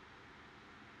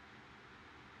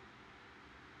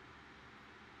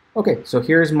 Okay, so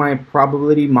here's my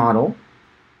probability model.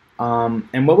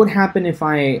 And what would happen if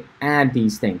I add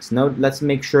these things? Let's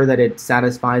make sure that it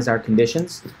satisfies our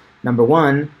conditions. Number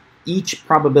one, each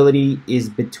probability is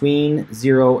between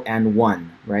 0 and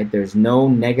 1, right? There's no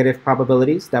negative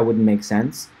probabilities. That wouldn't make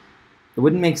sense. It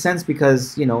wouldn't make sense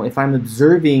because, you know, if I'm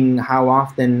observing how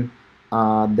often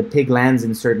the pig lands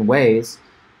in certain ways,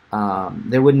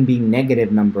 there wouldn't be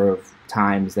negative number of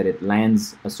times that it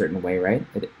lands a certain way, right?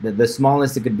 The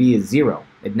smallest it could be is 0.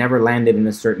 It never landed in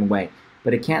a certain way.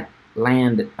 But it can't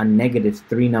land a negative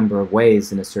 3 number of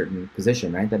ways in a certain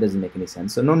position, right? That doesn't make any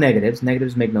sense. So no negatives.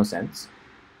 Negatives make no sense.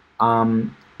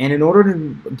 And in order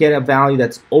to get a value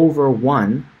that's over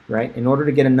 1, right, in order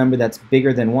to get a number that's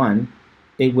bigger than 1,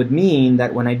 it would mean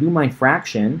that when I do my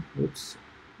fraction, it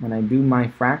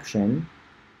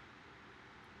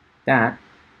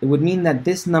would mean that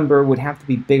this number would have to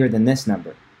be bigger than this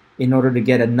number in order to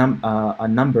get a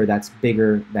number that's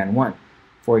bigger than 1.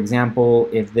 For example,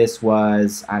 if this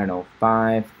was, I don't know,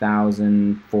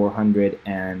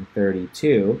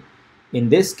 5,432, in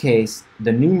this case,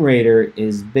 the numerator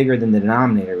is bigger than the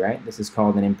denominator, right? This is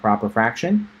called an improper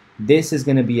fraction. This is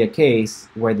going to be a case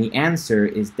where the answer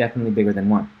is definitely bigger than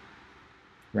 1,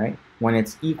 right? When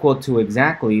it's equal to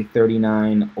exactly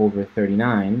 39 over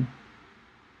 39,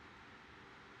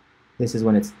 this is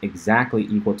when it's exactly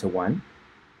equal to 1.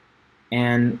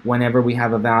 And whenever we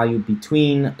have a value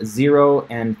between 0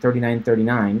 and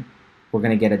 3939, we're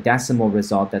going to get a decimal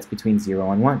result that's between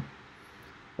 0 and 1.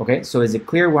 Okay, so is it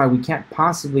clear why we can't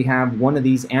possibly have one of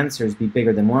these answers be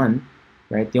bigger than 1,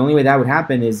 right? The only way that would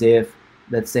happen is if,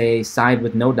 let's say, side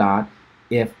with no dot,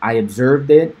 if I observed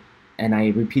it and I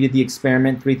repeated the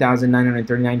experiment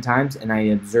 3,939 times and I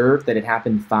observed that it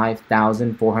happened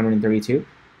 5,432,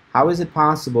 how is it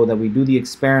possible that we do the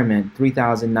experiment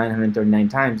 3,939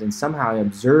 times and somehow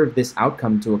observe this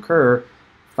outcome to occur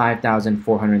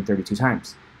 5,432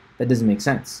 times? That doesn't make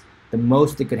sense. The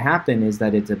most it could happen is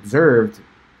that it's observed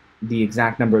the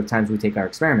exact number of times we take our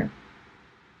experiment,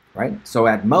 right? So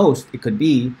at most, it could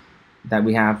be that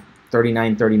we have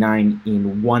 3939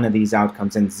 in one of these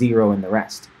outcomes and 0 in the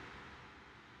rest.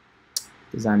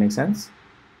 Does that make sense?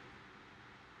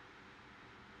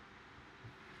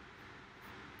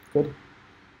 Good.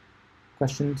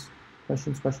 Questions?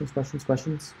 Questions?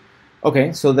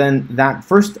 Okay, so then that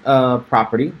first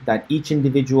property, that each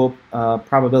individual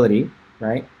probability,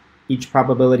 right? Each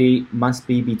probability must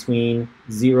be between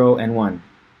 0 and 1.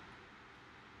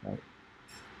 Right?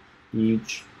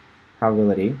 Each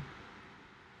probability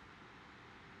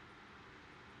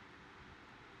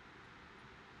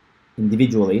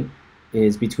individually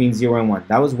is between 0 and 1.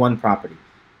 That was one property.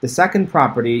 The second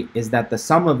property is that the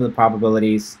sum of the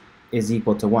probabilities is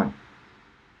equal to 1.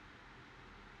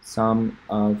 Sum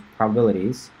of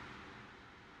probabilities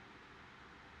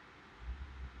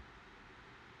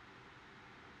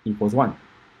equals 1.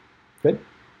 Good.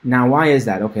 Now, why is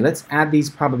that? Okay, let's add these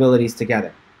probabilities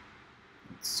together.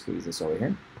 Let's squeeze this over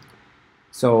here.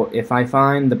 So if I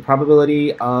find the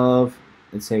probability of,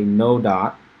 let's say, no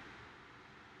dot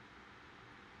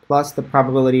plus the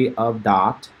probability of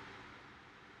dot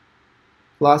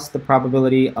plus the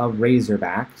probability of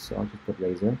razorback, so I'll just put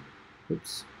razor,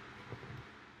 oops,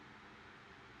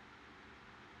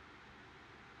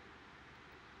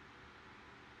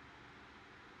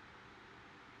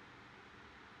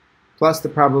 plus the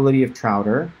probability of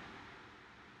trouter,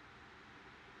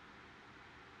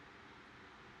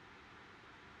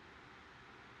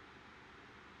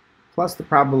 plus the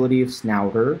probability of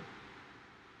snouter,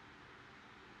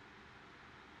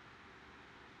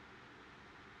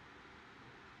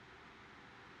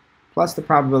 plus the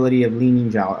probability of leaning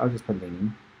Jowl. I'll just put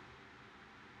leaning.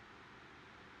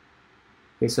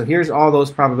 Okay, so here's all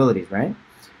those probabilities, right?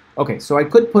 Okay, so I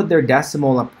could put their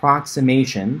decimal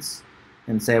approximations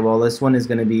and say, well, this one is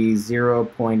going to be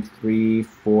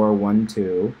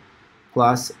 0.3412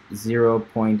 plus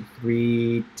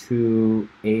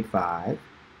 0.3285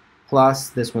 plus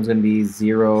this one's going to be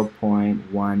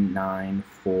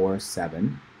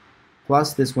 0.1947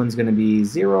 plus this one's going to be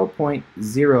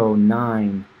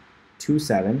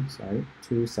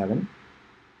 0.0927,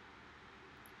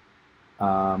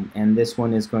 and this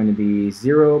one is going to be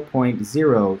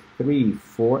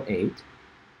 0.0348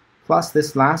 plus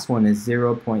this last one is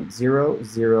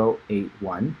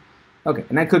 0.0081. Okay,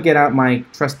 and I could get out my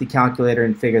trusty calculator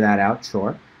and figure that out,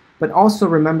 sure. But also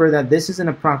remember that this is an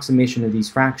approximation of these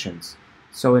fractions.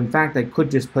 So in fact, I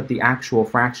could just put the actual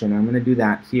fraction. I'm going to do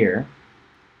that here.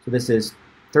 So this is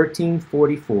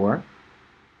 1344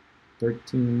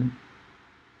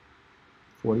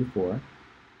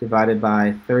 divided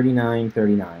by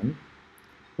 3939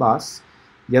 plus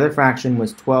the other fraction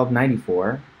was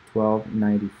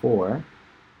 1294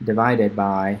 divided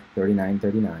by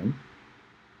 3939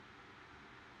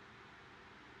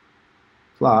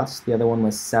 plus the other one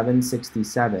was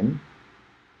 767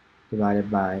 divided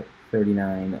by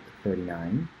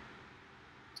 3939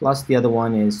 plus the other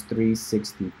one is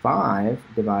 365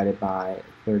 divided by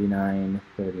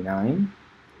 3939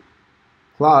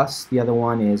 plus the other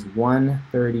one is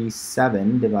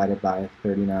 137 divided by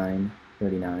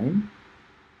 3939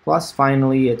 plus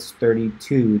finally it's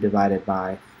 32 divided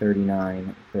by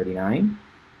 3939.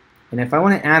 And if I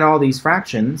want to add all these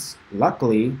fractions,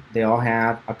 luckily they all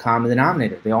have a common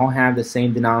denominator. They all have the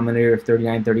same denominator of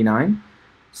 3939.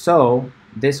 So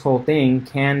this whole thing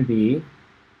can be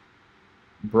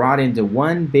brought into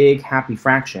one big happy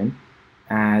fraction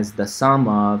as the sum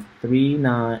of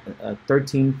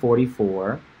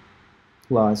 1344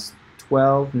 plus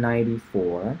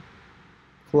 1294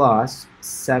 plus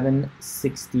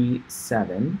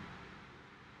 767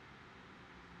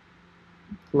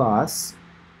 plus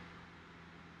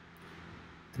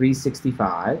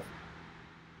 365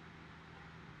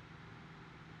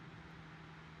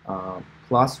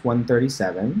 plus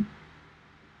 137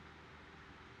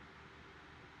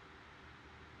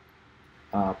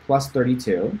 plus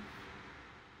 32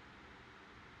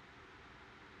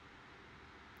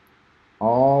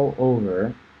 all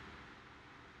over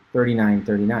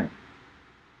 3939.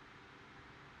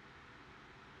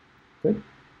 Good.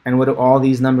 And what do all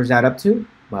these numbers add up to?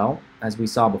 Well, as we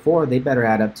saw before, they better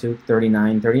add up to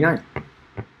 3939.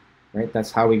 Right?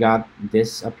 That's how we got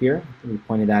this up here. We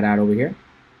pointed that out over here.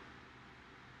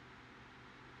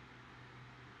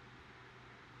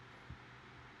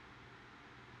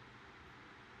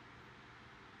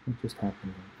 What just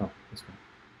happened? Oh, this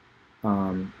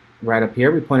one. Right up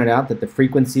here, we pointed out that the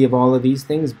frequency of all of these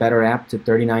things better apt to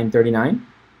 3939.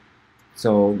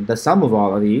 So the sum of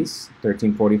all of these,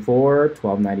 1344,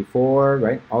 1294,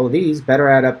 right? All of these better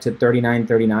add up to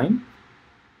 3939.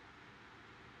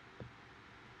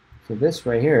 So this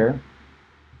right here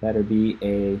better be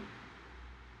a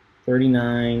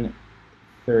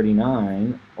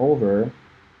 3939 over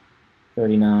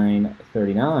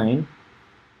 3939.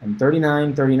 And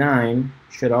 3939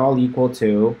 should all equal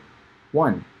to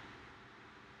 1.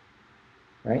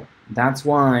 Right? That's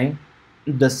why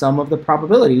the sum of the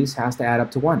probabilities has to add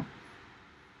up to 1.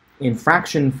 In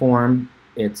fraction form,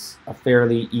 it's a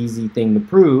fairly easy thing to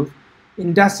prove.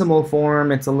 In decimal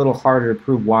form, it's a little harder to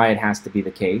prove why it has to be the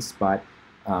case, but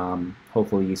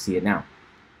hopefully you see it now.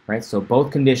 Right? So both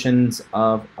conditions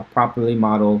of a probability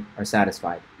model are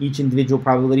satisfied. Each individual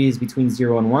probability is between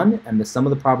 0 and 1, and the sum of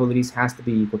the probabilities has to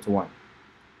be equal to 1.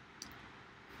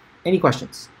 Any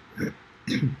questions?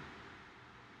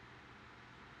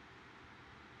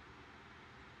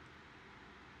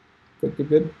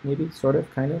 Good, maybe, sort of,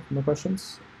 kind of, no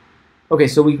questions? Okay,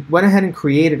 so we went ahead and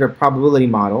created a probability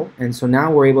model, and so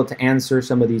now we're able to answer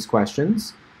some of these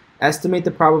questions. Estimate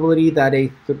the probability that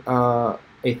a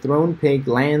thrown pig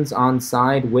lands on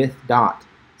side with dot.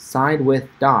 Side with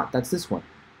dot, that's this one.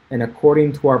 And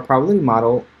according to our probability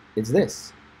model, it's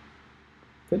this.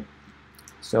 Good.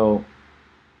 So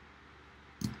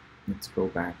let's go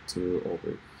back to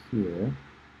over here.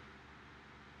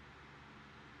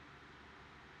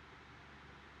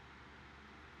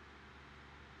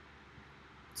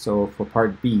 So for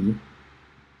part B,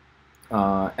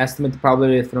 estimate the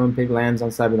probability a thrown pig lands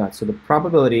on side with dot. So the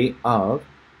probability of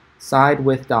side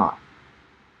with dot.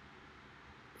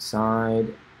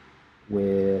 Side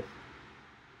with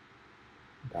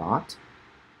dot.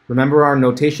 Remember our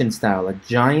notation style. A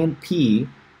giant P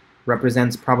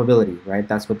represents probability, right?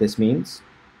 That's what this means.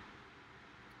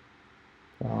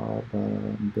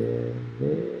 Probability.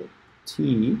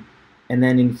 And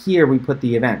then in here we put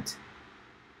the event.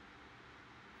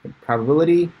 The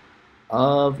probability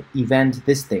of event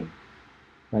this thing.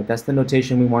 Right, that's the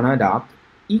notation we want to adopt.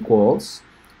 Equals.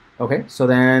 Okay, so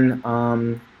then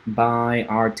by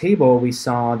our table we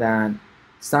saw that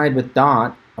side with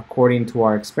dot, according to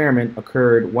our experiment,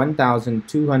 occurred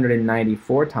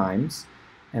 1,294 times,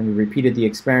 and we repeated the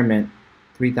experiment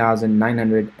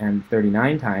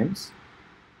 3,939 times.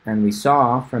 And we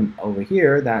saw from over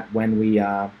here that when we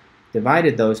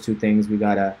divided those two things, we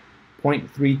got a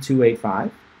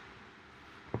 0.3285,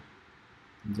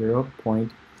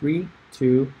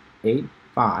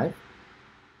 0.3285,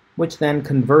 which then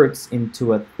converts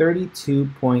into a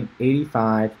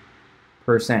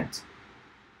 32.85%.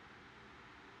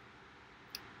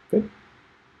 Good.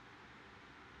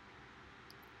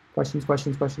 Questions,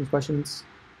 questions, questions, questions?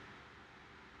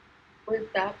 Would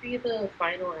that be the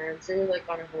final answer, like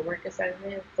on a homework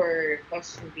assignment for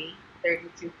question B,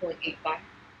 32.85?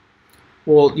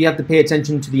 Well, you have to pay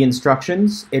attention to the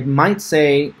instructions. It might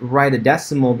say write a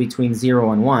decimal between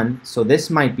 0 and 1, so this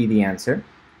might be the answer,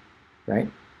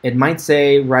 right? It might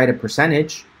say write a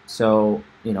percentage, so,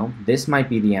 you know, this might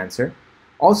be the answer.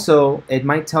 Also, it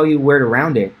might tell you where to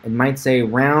round it. It might say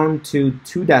round to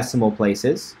 2 decimal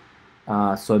places,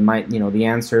 so it might, you know, the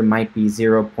answer might be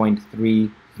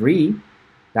 0.33.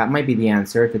 That might be the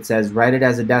answer if it says write it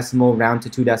as a decimal, round to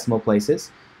 2 decimal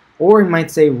places. Or it might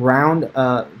say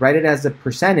write it as a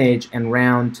percentage and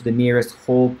round to the nearest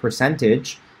whole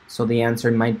percentage, so the answer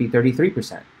might be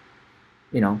 33%.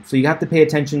 You know, so you have to pay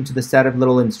attention to the set of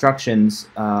little instructions,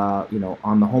 you know,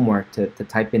 on the homework to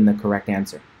type in the correct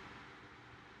answer.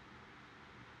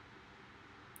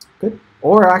 Good.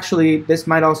 Or actually, this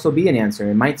might also be an answer.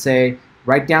 It might say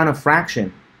write down a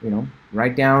fraction. You know,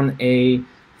 write down a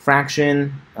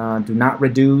fraction, do not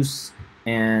reduce,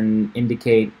 and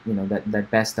indicate, you know,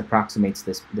 that best approximates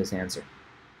this answer.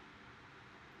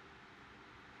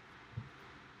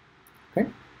 Okay.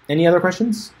 Any other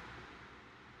questions?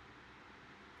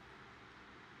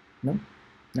 No.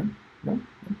 No. No.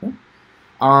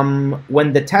 No.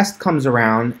 When the test comes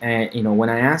around, and you know, when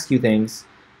I ask you things,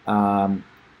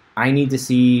 I need to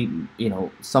see, you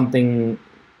know, something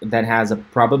that has a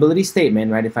probability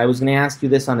statement, right? If I was going to ask you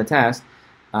this on a test,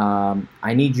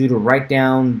 I need you to write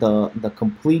down the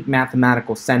complete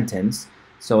mathematical sentence.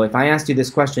 So if I asked you this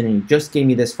question and you just gave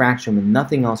me this fraction with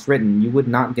nothing else written, you would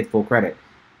not get full credit.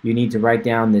 You need to write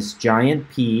down this giant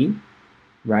P,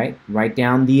 right? Write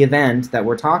down the event that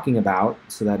we're talking about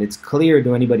so that it's clear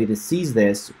to anybody that sees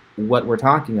this what we're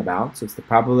talking about. So it's the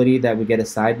probability that we get a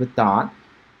side with dot,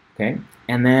 okay?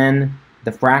 And then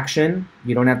the fraction,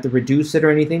 you don't have to reduce it or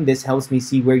anything. This helps me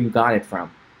see where you got it from.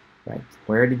 Right?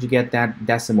 Where did you get that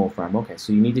decimal from? Okay,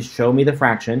 so you need to show me the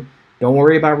fraction. Don't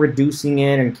worry about reducing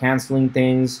it and canceling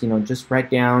things. You know, just write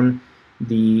down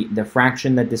the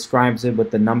fraction that describes it with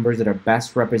the numbers that are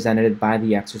best represented by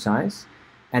the exercise.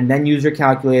 And then use your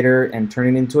calculator and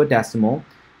turn it into a decimal.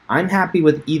 I'm happy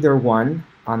with either one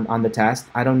on the test.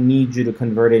 I don't need you to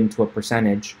convert it into a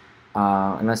percentage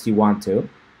unless you want to.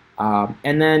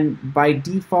 And then by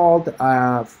default,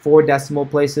 4 decimal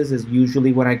places is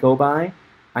usually what I go by.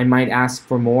 I might ask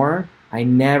for more. I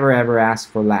never ever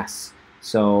ask for less.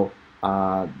 So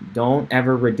don't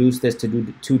ever reduce this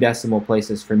to 2 decimal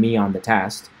places for me on the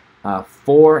test.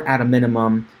 4 at a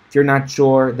minimum. If you're not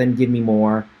sure, then give me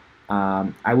more.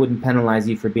 I wouldn't penalize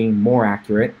you for being more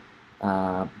accurate,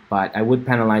 but I would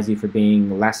penalize you for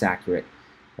being less accurate,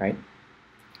 right?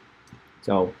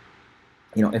 So,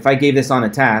 you know, if I gave this on a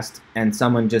test and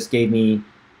someone just gave me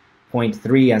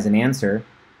 0.3 as an answer,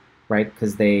 right,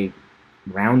 because they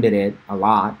rounded it a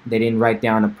lot. They didn't write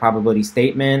down a probability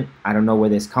statement. I don't know where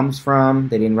this comes from.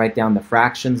 They didn't write down the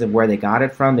fractions of where they got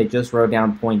it from. They just wrote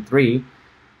down 0.3.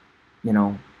 You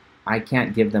know, I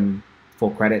can't give them full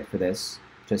credit for this,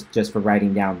 just for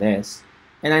writing down this.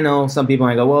 And I know some people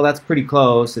might go, well, that's pretty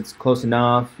close. It's close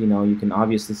enough. You know, you can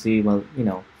obviously see, well, you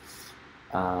know,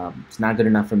 it's not good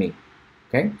enough for me.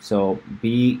 Okay, so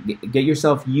get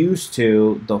yourself used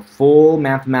to the full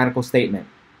mathematical statement.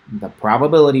 The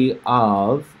probability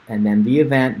of, and then the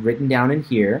event written down in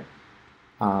here,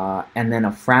 and then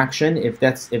a fraction if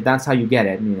that's how you get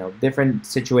it. You know, different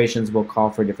situations will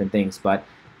call for different things, but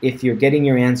if you're getting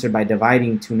your answer by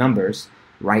dividing 2 numbers,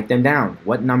 write them down.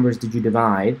 What numbers did you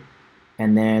divide?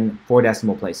 And then 4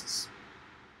 decimal places.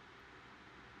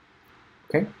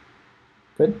 Okay,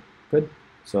 good, good.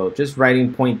 So just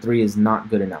writing 0.3 is not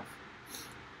good enough.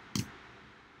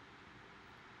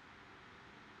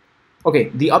 Okay,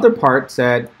 the other part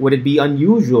said, would it be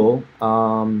unusual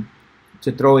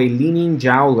to throw a leaning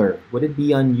jowler? Would it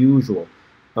be unusual?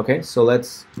 Okay, so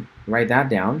let's write that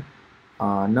down.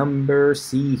 Number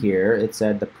C here, it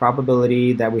said the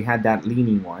probability that we had that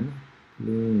leaning one,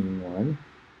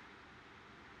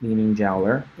 leaning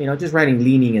Jowler. Just writing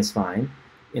leaning is fine.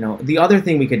 The other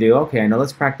thing we could do, okay, I know,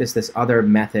 let's practice this other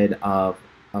method of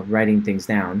writing things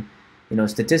down.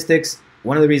 Statistics,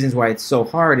 one of the reasons why it's so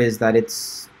hard is that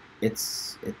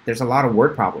there's a lot of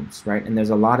word problems, right? And there's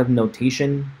a lot of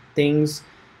notation things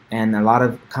and a lot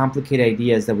of complicated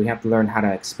ideas that we have to learn how to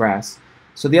express.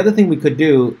 So the other thing we could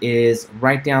do is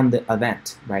write down the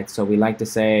event, right? So we like to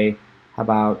say, how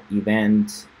about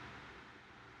event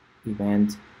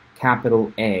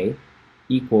capital A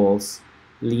equals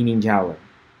leaning Jowler.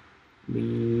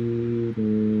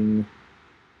 Leaning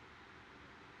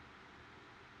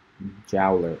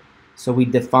Jowler. So we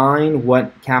define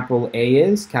what capital A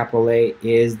is. Capital A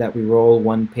is that we roll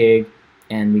one pig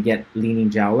and we get leaning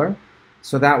Jowler.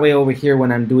 So that way over here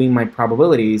when I'm doing my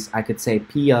probabilities, I could say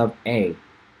P of A,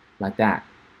 like that,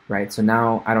 right? So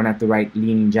now I don't have to write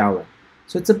leaning Jowler.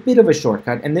 So it's a bit of a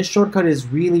shortcut, and this shortcut is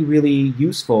really, really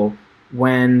useful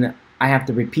when I have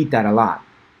to repeat that a lot,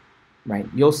 right?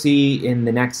 You'll see in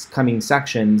the next coming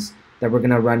sections that we're going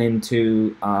to run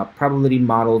into probability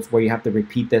models where you have to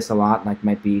repeat this a lot, like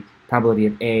might be probability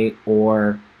of A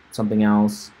or something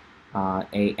else,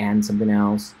 A and something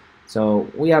else. So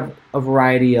we have a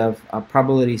variety of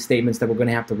probability statements that we're going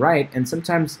to have to write, and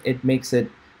sometimes it makes it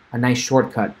a nice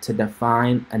shortcut to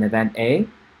define an event A,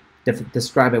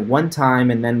 describe it one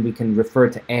time, and then we can refer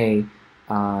to A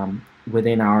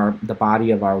within the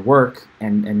body of our work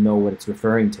and know what it's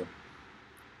referring to.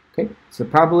 Okay, so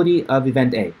probability of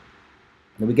event A.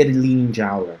 And we get a leaning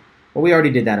Jowler. Well, we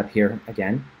already did that up here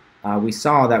again. We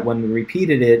saw that when we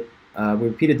repeated it, we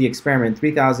repeated the experiment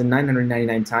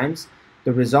 3,999 times.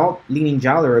 The result, leaning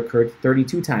Jowler, occurred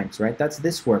 32 times, right? That's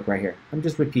this work right here. I'm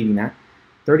just repeating that.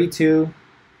 32,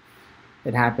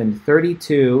 it happened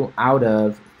 32 out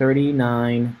of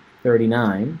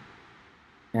 3939.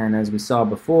 And as we saw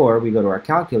before, we go to our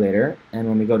calculator, and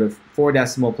when we go to 4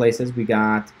 decimal places, we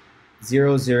got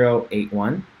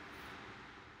 0081.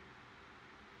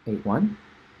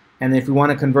 And if we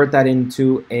want to convert that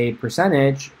into a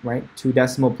percentage, right, 2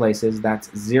 decimal places, that's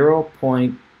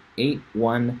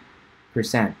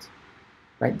 0.81%,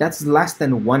 right? That's less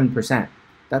than 1%.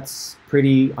 That's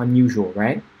pretty unusual,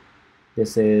 right?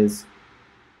 This is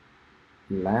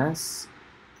less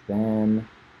than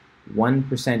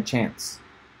 1% chance.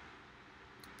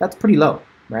 That's pretty low,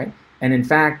 right? And in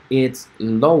fact, it's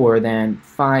lower than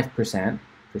 5%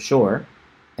 for sure,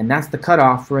 and that's the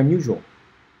cutoff for unusual.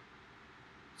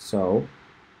 So,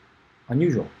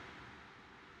 unusual.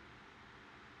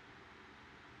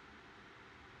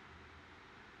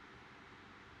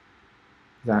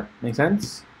 Does that make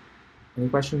sense? Any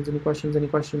questions, any questions, any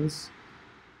questions?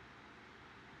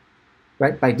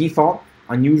 Right, by default,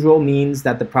 unusual means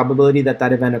that the probability that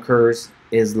that event occurs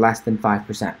is less than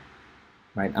 5%,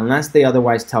 right? Unless they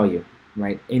otherwise tell you,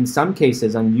 right? In some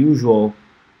cases, unusual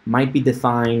might be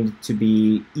defined to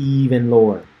be even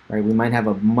lower, right? We might have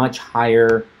a much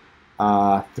higher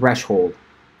threshold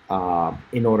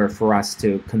in order for us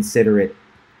to consider it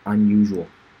unusual.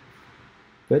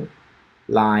 Good.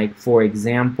 Like, for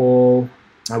example,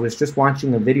 I was just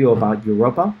watching a video about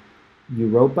Europa,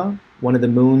 one of the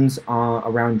moons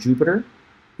around Jupiter.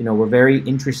 We're very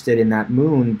interested in that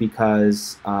moon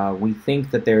because we think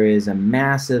that there is a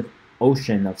massive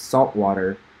ocean of salt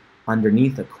water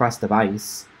underneath a crust of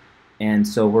ice. And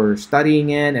so we're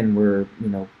studying it, and we're,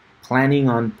 planning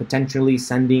on potentially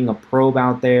sending a probe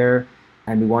out there,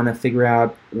 and we want to figure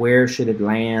out where should it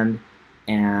land,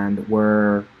 and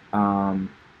we're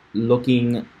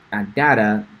looking at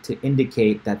data to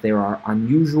indicate that there are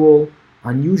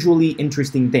unusually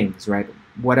interesting things, right?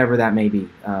 Whatever that may be.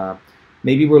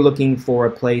 Maybe we're looking for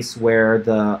a place where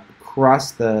the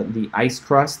crust, the ice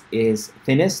crust, is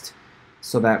thinnest,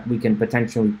 so that we can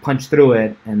potentially punch through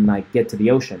it and get to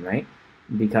the ocean, right?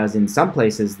 Because in some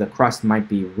places the crust might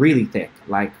be really thick,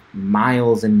 like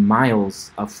miles and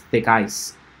miles of thick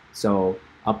ice. So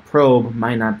a probe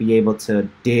might not be able to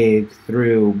dig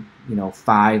through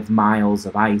 5 miles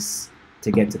of ice to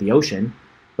get to the ocean.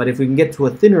 But if we can get to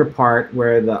a thinner part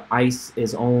where the ice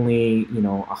is only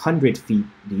 100 feet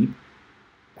deep,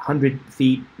 100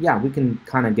 feet, yeah, we can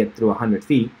kind of get through 100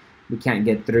 feet. We can't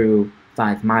get through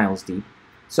 5 miles deep.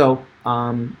 So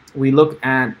we look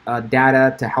at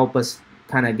data to help us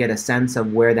kind of get a sense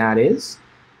of where that is,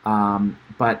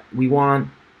 but we want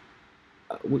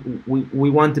to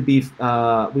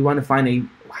find a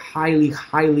highly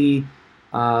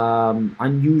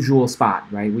unusual spot,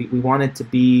 right? We want it to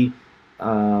be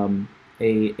a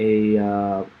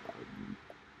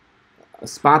a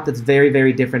spot that's very,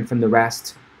 very different from the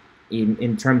rest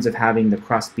in terms of having the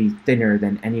crust be thinner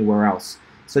than anywhere else.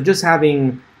 So just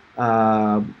having,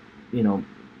 you know,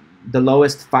 the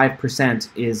lowest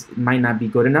 5% might not be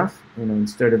good enough, you know,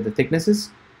 instead of the thicknesses.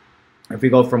 If we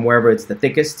go from wherever it's the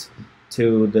thickest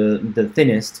to the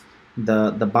thinnest,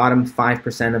 the bottom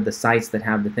 5% of the sites that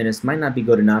have the thinnest might not be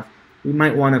good enough. We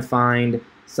might want to find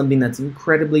something that's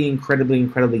incredibly, incredibly,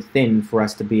 incredibly thin for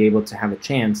us to be able to have a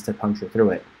chance to puncture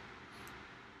through it.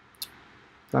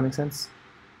 Does that make sense?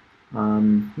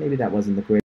 Maybe that wasn't the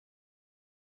great.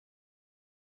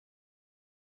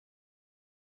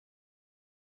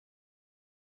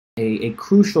 A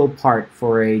crucial part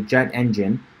for a jet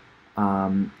engine,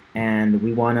 and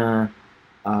we want to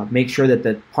make sure that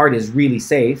the part is really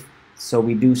safe. So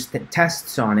we do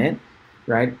tests on it,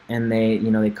 right? And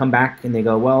they come back and they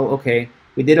go, well, okay,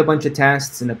 we did a bunch of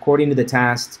tests, and according to the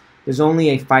test, there's only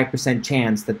a 5%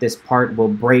 chance that this part will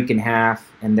break in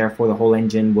half, and therefore the whole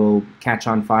engine will catch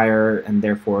on fire, and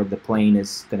therefore the plane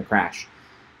is going to crash.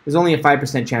 There's only a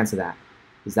 5% chance of that.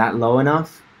 Is that low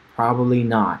enough? Probably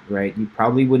not, right? You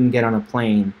probably wouldn't get on a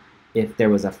plane if there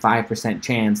was a 5%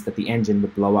 chance that the engine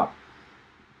would blow up.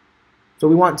 So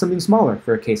we want something smaller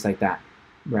for a case like that,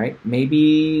 right?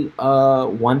 Maybe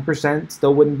 1%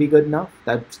 still wouldn't be good enough.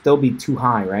 That'd still be too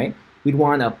high, right? We'd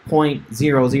want a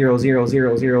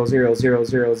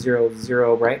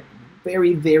 0.000000000, right?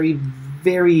 Very, very,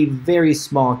 very, very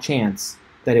small chance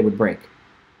that it would break,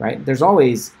 right? There's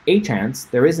always a chance.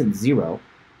 There isn't zero.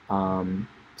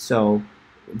 So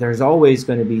there's always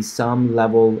going to be some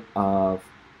level of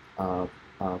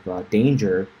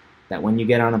danger that when you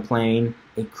get on a plane,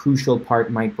 a crucial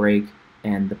part might break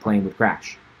and the plane would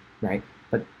crash, right?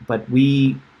 But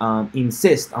we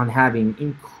insist on having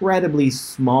incredibly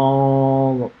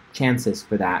small chances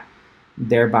for that,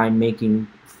 thereby making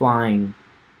flying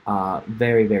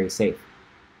very, very safe,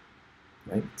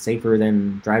 right? Safer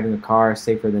than driving a car,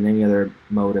 safer than any other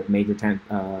mode of major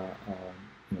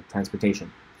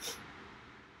transportation.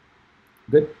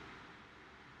 Good?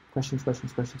 Questions,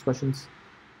 questions, questions, questions?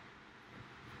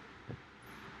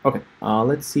 Okay,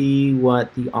 let's see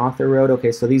what the author wrote.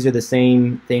 Okay, so these are the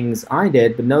same things I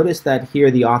did, but notice that here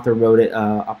the author wrote it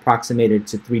approximated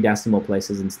to 3 decimal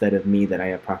places instead of me that I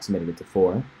approximated it to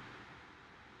 4.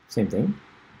 Same thing.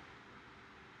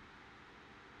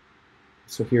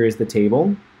 So here is the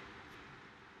table.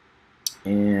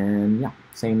 And yeah,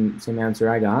 same answer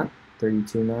I got.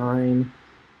 32.9,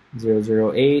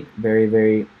 008,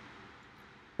 very,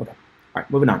 okay. All right,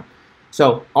 moving on.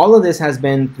 So all of this has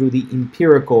been through the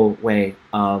empirical way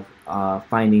of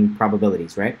finding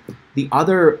probabilities, right? The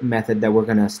other method that we're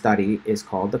going to study is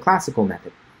called the classical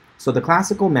method. So the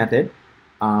classical method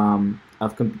for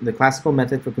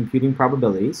computing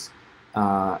probabilities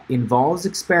involves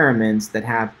experiments that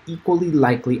have equally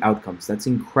likely outcomes. That's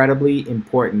incredibly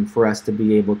important for us to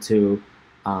be able to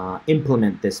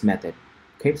implement this method.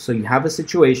 Okay, so you have a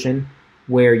situation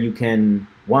where you can,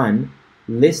 1,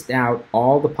 list out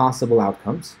all the possible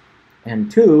outcomes,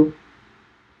 and 2,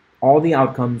 all the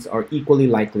outcomes are equally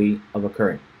likely of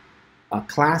occurring. A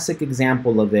classic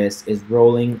example of this is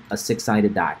rolling a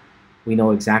 6-sided die. We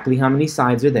know exactly how many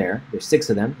sides are there. There's 6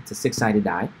 of them. It's a 6-sided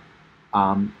die.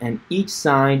 And each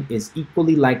side is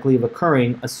equally likely of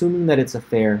occurring, assuming that it's a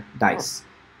fair dice,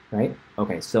 right?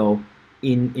 Okay, so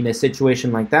in a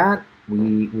situation like that,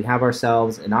 we have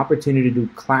ourselves an opportunity to do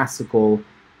the classical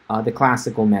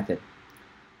method.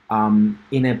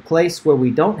 In a place where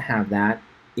we don't have that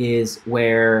is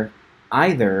where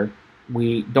either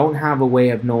we don't have a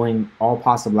way of knowing all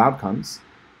possible outcomes.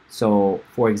 So,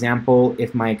 for example,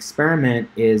 if my experiment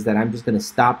is that I'm just going to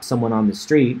stop someone on the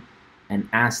street and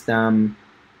ask them,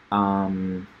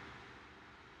 name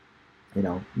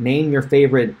your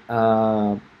favorite,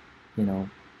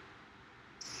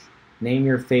 name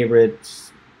your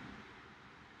favorite,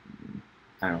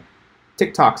 I don't know,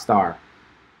 TikTok star.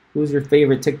 Who's your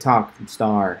favorite TikTok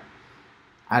star?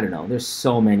 I don't know. There's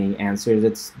so many answers.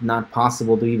 It's not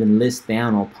possible to even list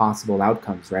down all possible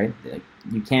outcomes, right? Like,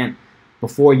 you can't,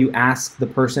 before you ask the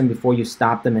person, before you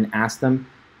stop them and ask them,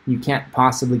 you can't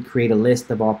possibly create a list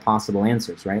of all possible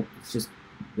answers, right? It's just,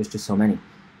 there's just so many,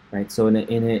 right? So in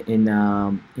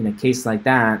a case like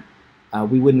that,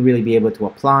 we wouldn't really be able to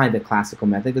apply the classical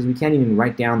method because we can't even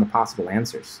write down the possible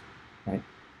answers, right?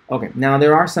 Okay, now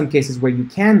there are some cases where you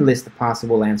can list the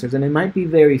possible answers, and it might be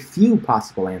very few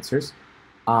possible answers,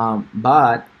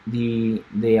 but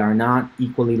they are not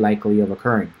equally likely of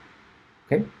occurring.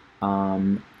 Okay,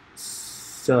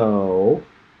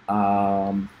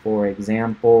 for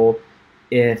example,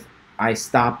 if I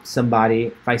stopped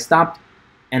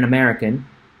an American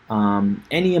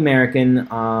any American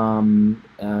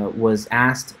was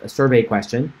asked a survey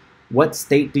question, what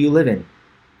state do you live in?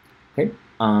 Okay.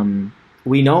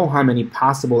 We know how many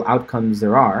possible outcomes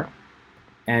there are,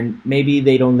 and maybe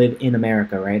they don't live in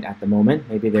America, right, at the moment.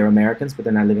 Maybe they're Americans, but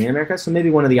they're not living in America. So maybe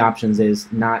one of the options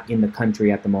is not in the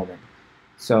country at the moment.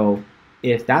 So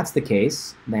if that's the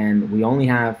case, then we only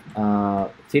have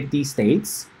 50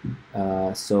 states.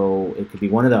 So it could be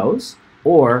one of those,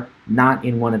 or not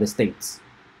in one of the states,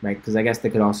 right? Because I guess they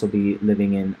could also be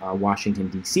living in Washington,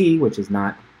 D.C., which is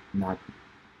not,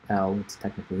 well, it's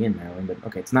technically in Maryland, but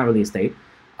okay, it's not really a state.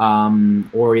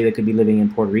 Or they could be living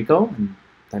in Puerto Rico, and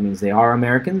that means they are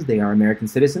Americans, they are American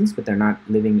citizens, but they're not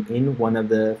living in one of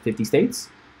the 50 states.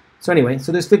 So anyway,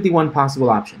 so there's 51 possible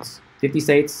options. 50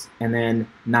 states, and then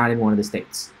not in one of the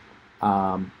states.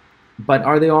 But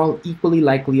are they all equally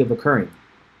likely of occurring?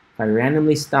 If I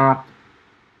randomly stopped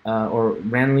or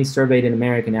randomly surveyed an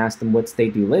American and asked them, what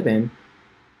state do you live in?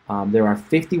 There are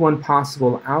 51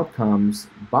 possible outcomes,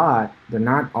 but they're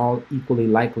not all equally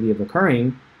likely of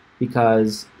occurring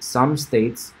because some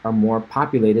states are more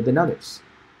populated than others,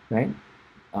 right?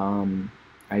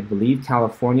 I believe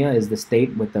California is the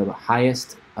state with the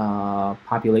highest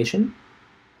population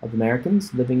of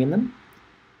Americans living in them,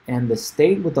 and the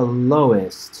state with the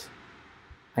lowest,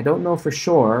 I don't know for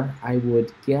sure. I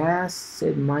would guess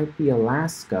it might be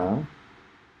Alaska.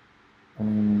 That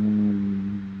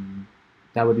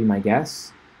would be my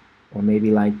guess. Or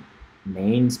maybe like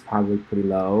Maine's probably pretty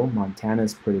low.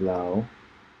 Montana's pretty low.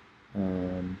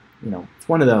 You know, it's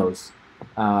one of those.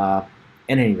 At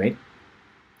any rate.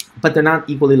 But they're not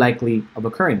equally likely of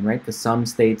occurring, right? Because some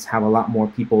states have a lot more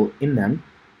people in them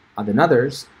than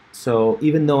others. So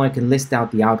even though I can list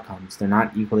out the outcomes, they're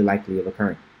not equally likely of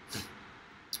occurring.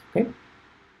 Okay?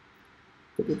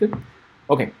 Good.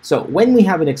 Okay, so when we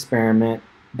have an experiment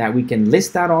that we can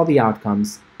list out all the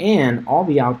outcomes and all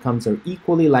the outcomes are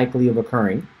equally likely of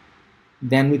occurring,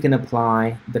 then we can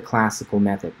apply the classical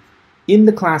method. In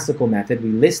the classical method, we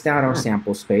list out our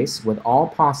sample space with all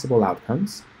possible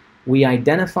outcomes. We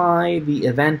identify the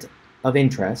event of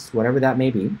interest, whatever that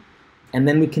may be, and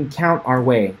then we can count our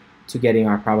way to getting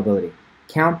our probability.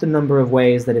 Count the number of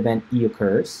ways that event E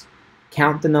occurs,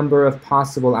 count the number of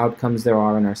possible outcomes there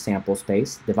are in our sample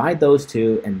space, divide those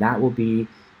two, and that will be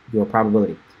your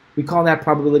probability. We call that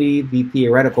probability the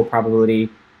theoretical probability.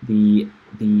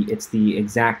 It's the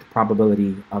exact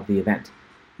probability of the event.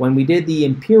 When we did the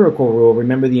empirical rule,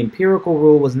 remember the empirical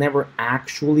rule was never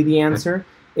actually the answer.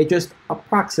 It just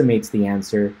approximates the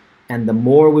answer, and the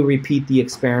more we repeat the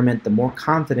experiment, the more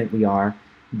confident we are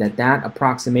that that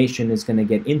approximation is going to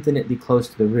get infinitely close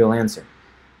to the real answer.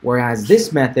 Whereas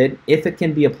this method, if it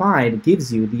can be applied,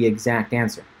 gives you the exact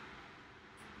answer.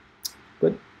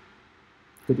 Good?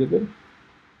 Good.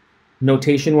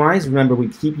 Notation-wise, remember we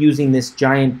keep using this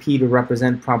giant P to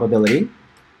represent probability,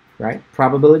 right?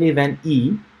 Probability event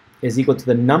E is equal to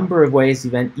the number of ways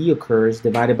event E occurs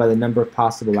divided by the number of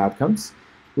possible outcomes.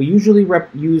 We usually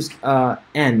use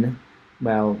N,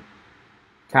 well,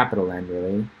 capital N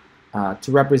really,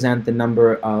 to represent the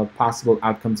number of possible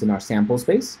outcomes in our sample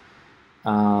space.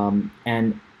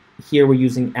 And here we're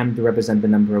using M to represent the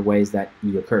number of ways that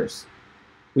E occurs.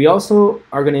 We also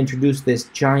are going to introduce this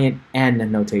giant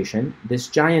N notation. This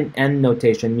giant N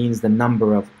notation means the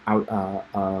number of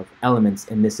elements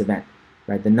in this event,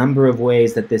 right? The number of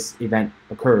ways that this event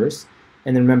occurs.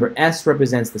 And then remember, S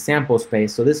represents the sample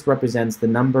space, so this represents the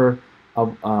number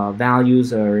of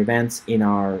values or events in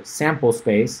our sample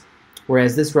space,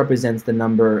 whereas this represents the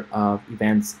number of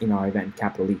events in our event,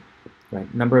 capital E,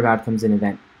 right? Number of outcomes in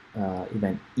event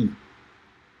E.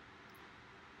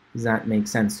 Does that make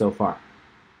sense so far?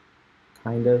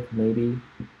 Kind of, maybe.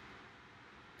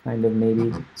 Kind of,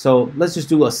 maybe. So let's just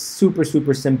do a super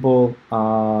simple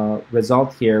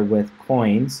result here with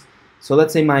coins. So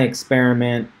let's say my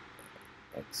experiment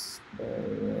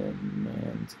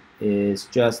is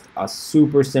just a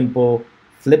super simple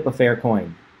flip a fair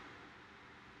coin.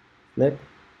 Flip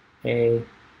a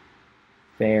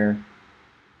fair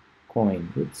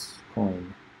coin. Oops,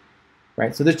 coin.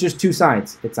 Right? So there's just two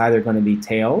sides. It's either going to be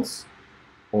tails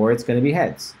or it's going to be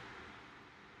heads.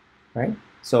 Right?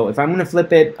 So if I'm going to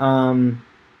flip it,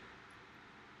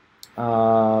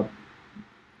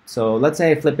 so let's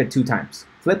say I flip it 2 times.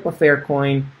 Flip a fair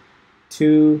coin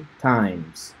 2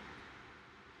 times.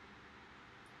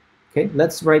 Okay,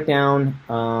 let's write down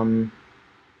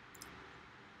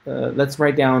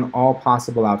all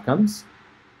possible outcomes.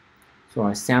 So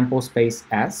our sample space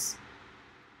S.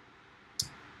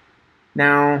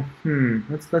 Now,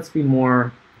 let's be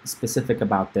more specific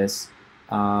about this.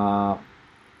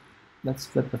 Let's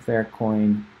flip a fair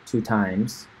coin 2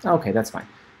 times. Okay, that's fine.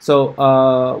 So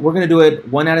we're going to do it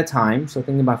one at a time. So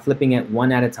thinking about flipping it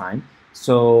one at a time.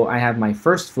 So I have my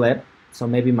first flip. So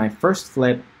maybe my first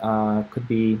flip could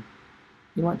be,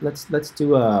 you know what, let's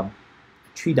do a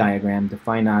tree diagram to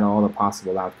find out all the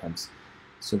possible outcomes.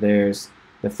 So there's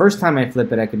the first time I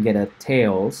flip it, I could get a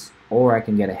tails or I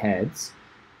can get a heads.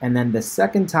 And then the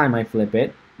second time I flip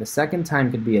it, the second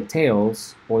time could be a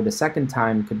tails or the second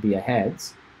time could be a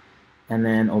heads. And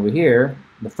then over here,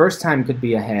 the first time could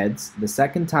be a heads, the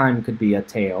second time could be a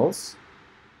tails.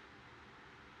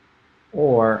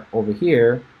 Or over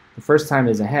here, the first time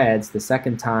is a heads, the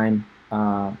second time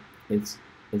is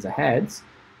a heads.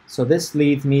 So this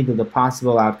leads me to the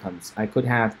possible outcomes. I could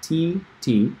have T,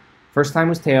 T. First time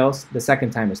was tails, the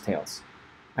second time was tails.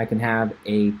 I can have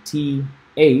a T,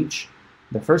 H.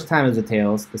 The first time was a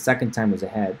tails, the second time was a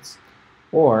heads.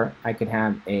 Or I could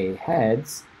have a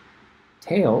heads,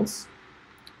 tails.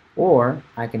 Or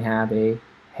I can have a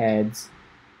heads,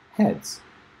 heads.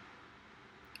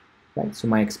 Right, so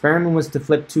my experiment was to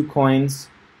flip 2 coins.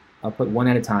 I'll put one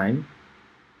at a time.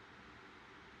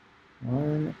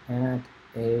 One at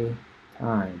a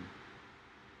time.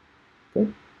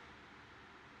 Good.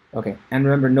 Okay, and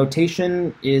remember,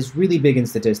 notation is really big in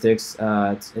statistics.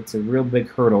 It's a real big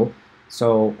hurdle.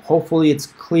 So hopefully it's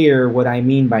clear what I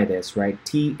mean by this, right?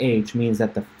 TH means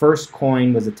that the first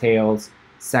coin was a tails,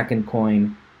 second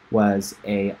coin was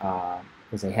a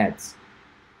heads.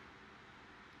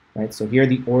 Right? So here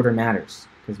the order matters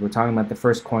because we're talking about the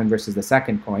first coin versus the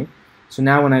second coin. So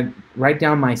now when I write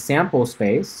down my sample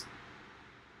space,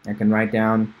 I can write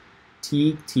down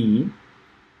TT,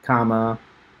 comma,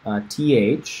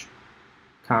 TH,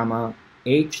 comma,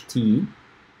 HT,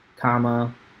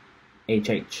 comma,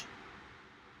 HH.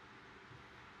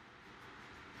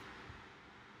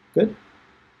 Good?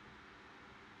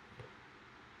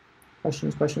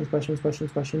 Questions, questions, questions,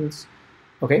 questions, questions?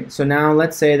 Okay, so now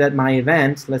let's say that my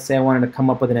event, let's say I wanted to come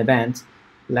up with an event.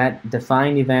 Let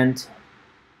define event,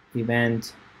 I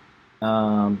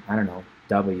don't know,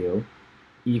 W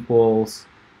equals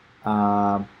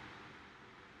at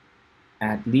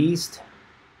least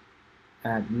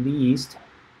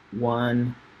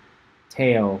one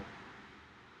tail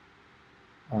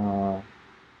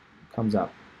comes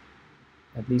up.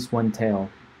 At least one tail.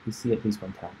 You see at least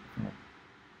one tail.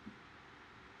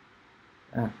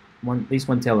 Yeah. At least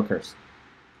one tail occurs.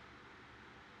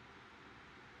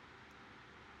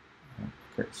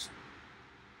 Okay.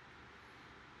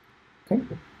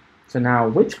 So now,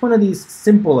 which one of these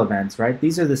simple events, right?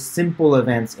 These are the simple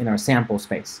events in our sample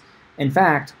space. In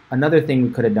fact, another thing we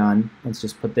could have done, let's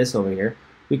just put this over here.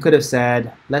 We could have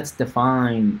said, let's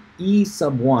define E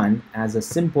sub 1 as a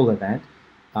simple event.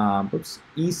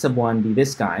 E sub 1 be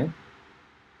this guy.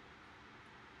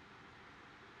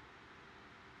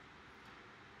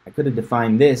 I could have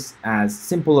defined this as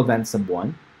simple event sub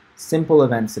 1, simple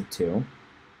event sub 2,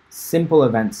 simple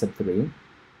event sub 3,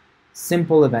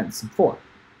 simple event sub 4,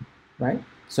 right?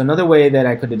 So another way that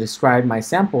I could have described my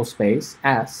sample space,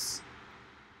 S,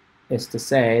 is to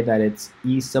say that it's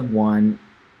E sub 1,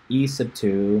 E sub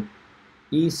 2,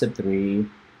 E sub 3,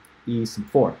 E sub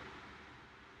 4.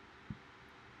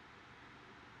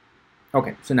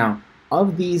 Okay, so now,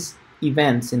 of these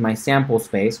events in my sample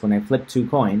space, when I flip 2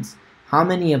 coins, how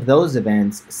many of those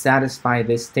events satisfy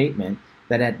this statement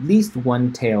that at least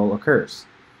one tail occurs?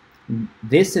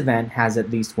 This event has at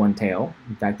least one tail.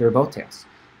 In fact, they're both tails.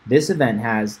 This event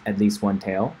has at least one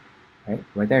tail,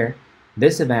 right there.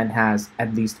 This event has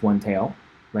at least one tail,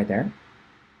 right there.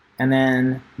 And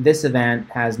then this event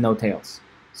has no tails.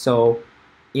 So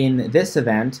in this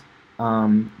event,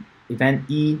 event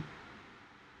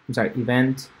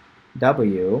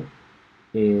W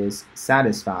is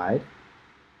satisfied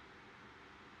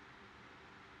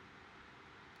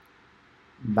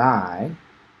by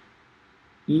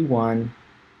E1,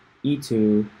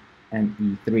 E2, and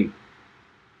E3.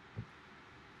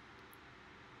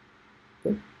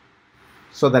 Good.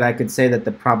 So that I could say that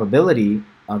the probability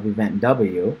of event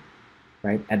W,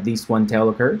 right, at least one tail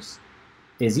occurs,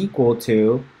 is equal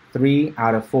to 3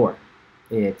 out of 4.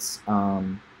 It's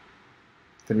 3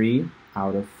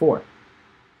 out of 4.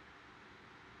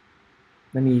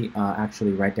 Let me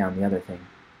actually write down the other thing.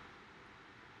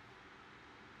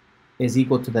 Is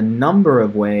equal to the number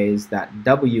of ways that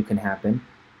W can happen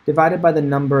divided by the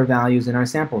number of values in our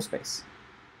sample space.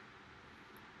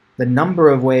 The number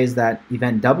of ways that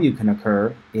event W can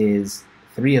occur is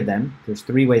 3 of them. There's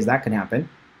 3 ways that can happen.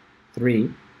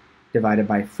 3 divided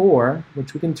by 4,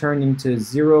 which we can turn into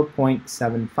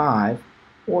 0.75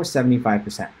 or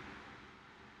 75%.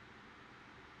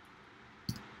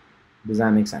 Does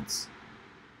that make sense?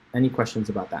 Any questions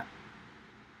about that?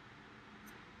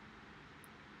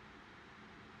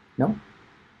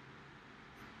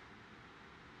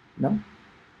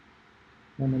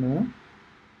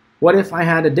 What if I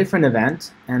had a different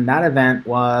event, and that event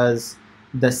was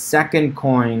the second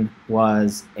coin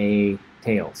was a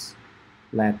tails?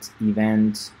 Let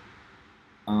event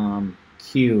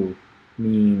Q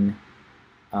mean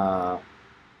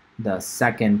the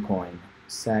second coin.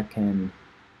 Second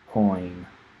coin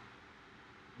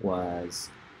was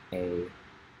a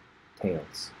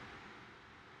tails.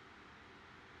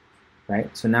 Right?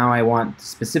 So now I want to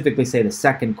specifically say the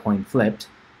second coin flipped.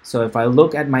 So if I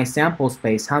look at my sample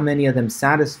space, how many of them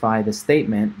satisfy the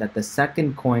statement that the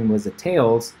second coin was a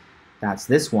tails? That's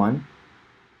this one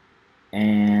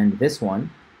and this one.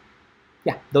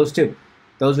 Yeah, those two.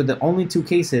 Those are the only two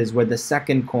cases where the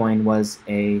second coin was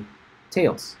a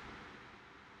tails.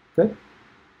 Good.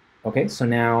 Okay, so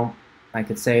now I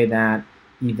could say that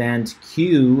event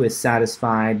Q is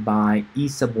satisfied by E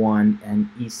sub 1 and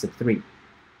E sub 3.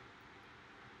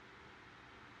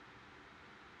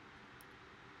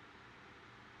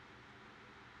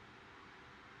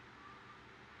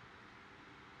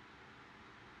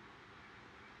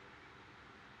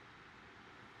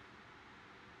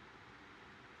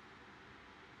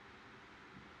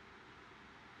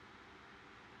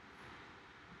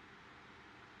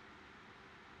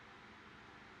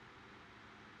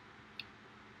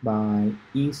 By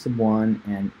E sub 1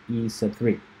 and E sub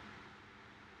 3.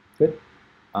 Good.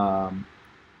 And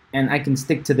I can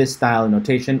stick to this style of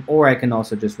notation, or I can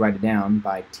also just write it down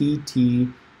by TT,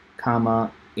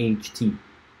 comma, HT.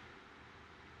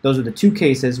 Those are the two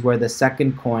cases where the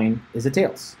second coin is a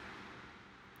tails.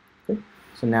 Good.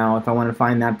 So now if I want to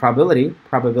find that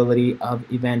probability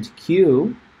of event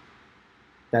Q,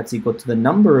 that's equal to the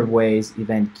number of ways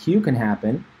event Q can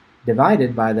happen,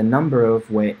 divided by the number of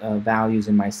values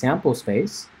in my sample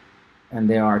space. And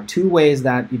there are two ways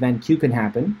that event Q can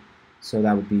happen. So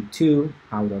that would be 2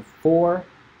 out of 4,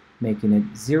 making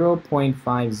it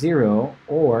 0.50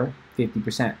 or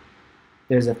 50%.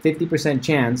 There's a 50%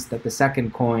 chance that the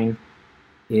second coin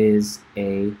is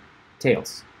a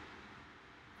tails.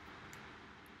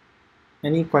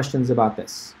 Any questions about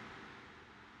this?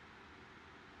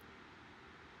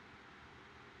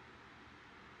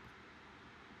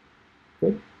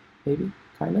 Good, maybe,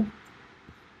 kind of.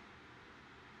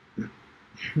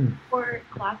 For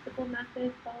classical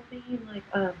method solving, like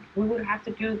we would have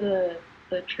to do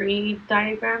the tree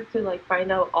diagram to like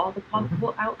find out all the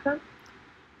possible outcomes.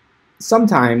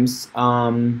 Sometimes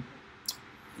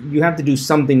you have to do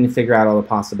something to figure out all the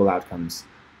possible outcomes.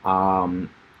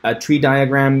 A tree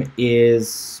diagram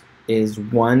is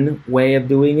one way of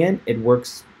doing it. It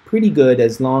works pretty good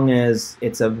as long as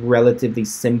it's a relatively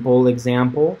simple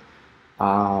example.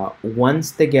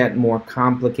 Once they get more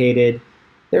complicated,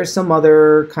 there's some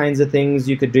other kinds of things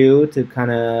you could do to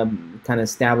kind of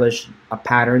establish a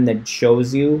pattern that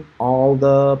shows you all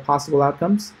the possible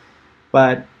outcomes.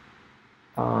 But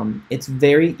it's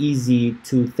very easy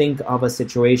to think of a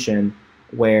situation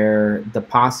where the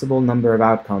possible number of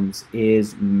outcomes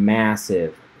is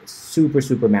massive, super,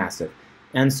 super massive.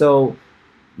 And so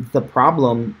the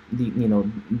problem,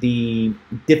 the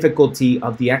difficulty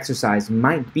of the exercise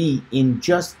might be in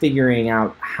just figuring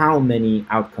out how many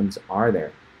outcomes are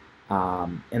there.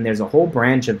 And there's a whole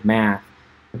branch of math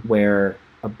where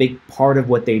a big part of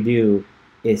what they do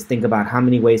is think about how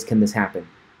many ways can this happen,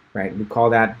 right? We call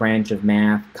that branch of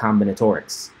math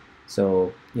combinatorics.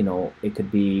 So, it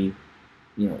could be,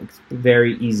 it's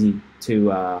very easy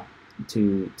to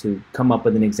come up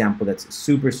with an example that's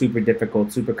super, super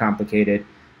difficult, super complicated,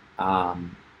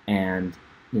 and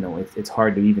it's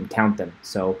hard to even count them.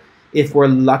 So if we're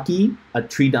lucky, a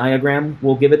tree diagram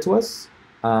will give it to us.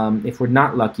 If we're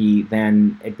not lucky,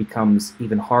 then it becomes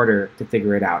even harder to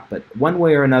figure it out. But one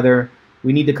way or another,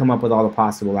 we need to come up with all the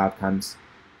possible outcomes.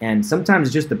 And sometimes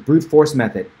it's just the brute force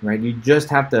method, right? You just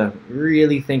have to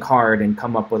really think hard and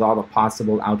come up with all the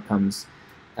possible outcomes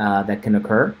that can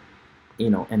occur,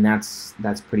 and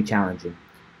that's pretty challenging.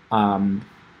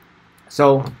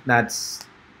 So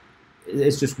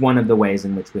it's just one of the ways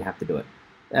in which we have to do it.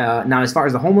 Now, as far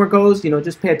as the homework goes,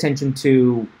 just pay attention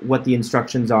to what the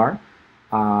instructions are.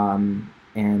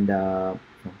 And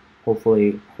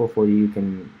hopefully you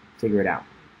can figure it out.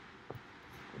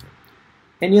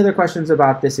 Any other questions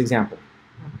about this example?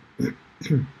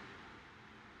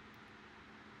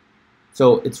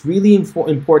 So it's really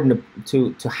important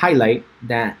to highlight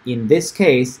that in this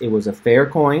case it was a fair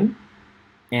coin,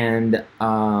 and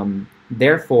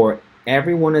therefore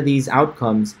every one of these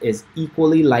outcomes is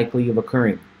equally likely of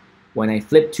occurring. When I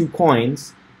flip two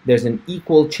coins, there's an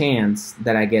equal chance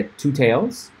that I get two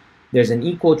tails. There's an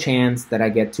equal chance that I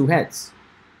get two heads.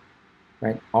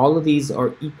 Right? All of these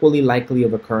are equally likely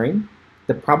of occurring.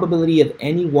 The probability of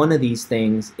any one of these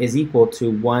things is equal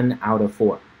to 1 out of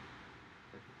 4.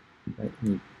 right?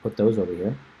 Let me put those over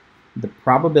here. The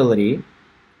probability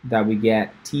that we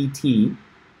get TT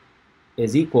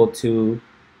is equal to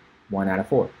 1 out of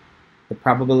 4. The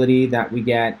probability that we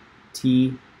get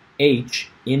TH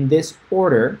in this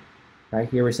order, right,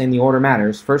 here we're saying the order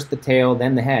matters, first the tail,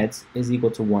 then the heads, is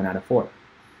equal to 1 out of 4.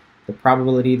 The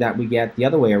probability that we get the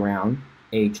other way around,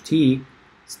 HT,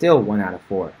 still 1 out of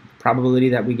 4. The probability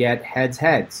that we get heads,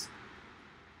 heads,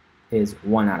 is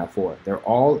 1 out of 4. They're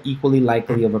all equally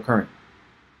likely of occurring.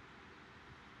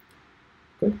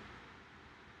 Good?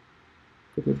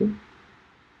 Good, good, good.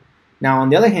 Now, on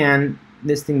the other hand,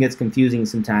 this thing gets confusing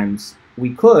sometimes.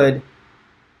 We could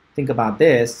think about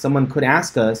this. Someone could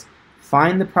ask us,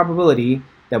 find the probability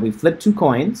that we flip 2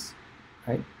 coins,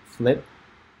 right? Flip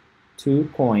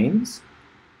 2 coins,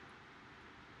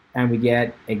 and we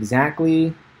get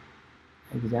exactly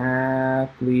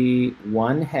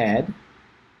 1 head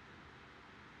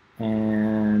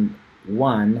and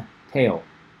 1 tail.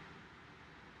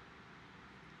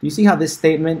 Do you see how this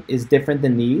statement is different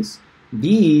than these?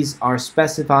 These are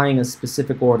specifying a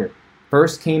specific order.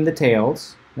 First came the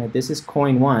tails, right? This is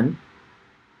coin 1.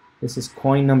 This is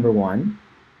coin number 1.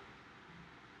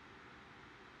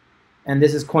 And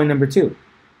this is coin number 2.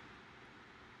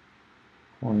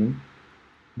 Coin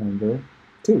number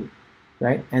 2,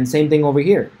 right? And same thing over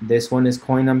here. This one is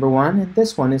coin number 1, and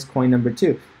this one is coin number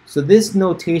 2. So this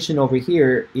notation over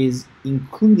here is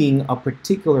including a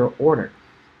particular order.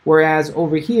 Whereas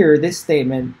over here, this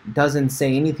statement doesn't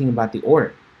say anything about the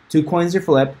order. 2 coins are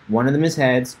flipped, one of them is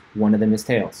heads, one of them is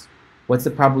tails. What's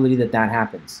the probability that that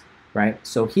happens, right?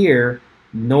 So here,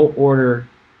 no order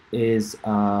is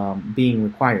being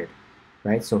required,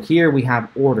 right? So here we have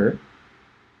order,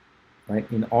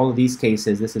 right? In all of these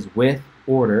cases, this is with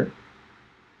order,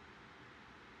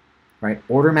 right?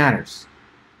 Order matters.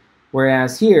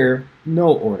 Whereas here,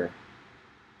 no order.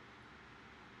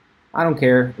 I don't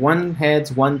care, 1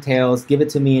 heads, 1 tails, give it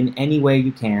to me in any way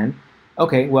you can.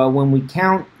 Okay, well, when we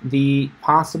count the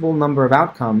possible number of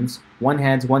outcomes, 1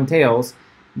 heads, 1 tails,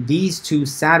 these 2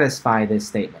 satisfy this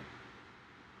statement.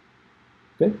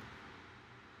 Good?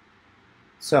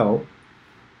 So,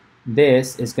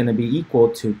 this is going to be equal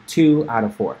to 2 out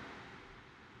of 4.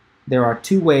 There are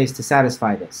 2 ways to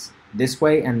satisfy this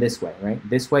way and this way, right?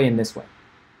 This way and this way,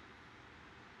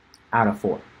 out of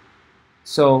 4.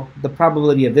 So the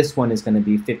probability of this one is going to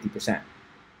be 50%.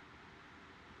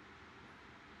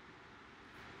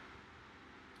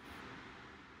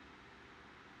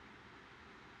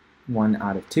 One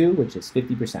out of 2, which is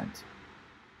 50%. Does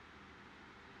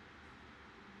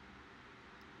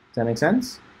that make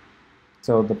sense?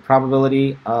 So the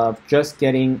probability of just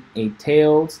getting a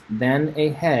tails, then a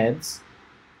heads,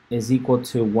 is equal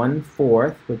to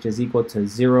 1/4, which is equal to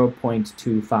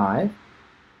 0.25.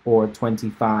 or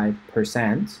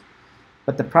 25%,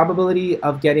 but the probability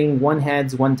of getting 1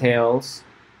 heads, 1 tails,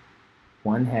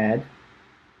 1 head,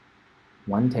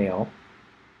 1 tail,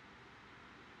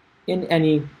 in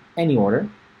any order,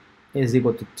 is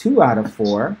equal to 2 out of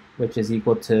 4, which is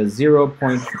equal to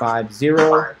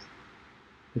 0.50,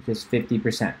 which is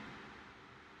 50%.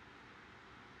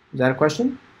 Is that a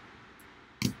question?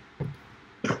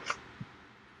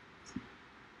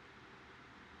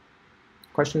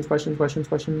 Questions, questions, questions,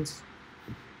 questions?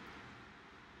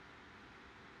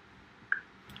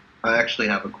 I actually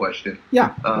have a question.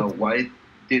 Yeah. Why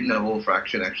didn't the whole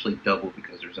fraction actually double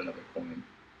because there's another coin?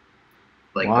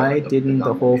 Like why didn't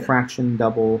the whole fraction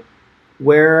double?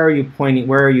 Where are you pointing?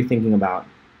 Where are you thinking about?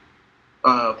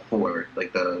 4,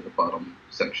 like the bottom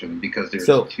section, because there's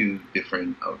 2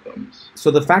 different outcomes.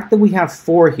 So the fact that we have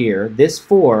 4 here, this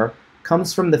 4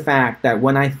 comes from the fact that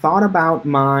when I thought about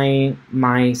my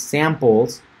sample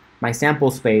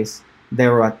space,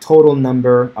 there were a total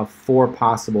number of 4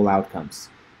 possible outcomes.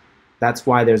 That's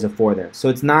why there's a 4 there. So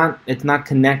it's not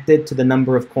connected to the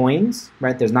number of coins,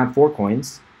 right? There's not 4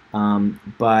 coins,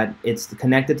 but it's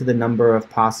connected to the number of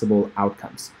possible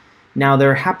outcomes. Now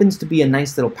there happens to be a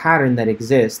nice little pattern that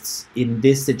exists in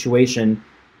this situation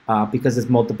because it's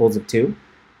multiples of 2.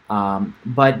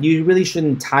 But you really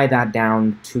shouldn't tie that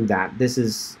down to that. This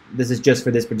is just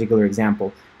for this particular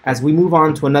example. As we move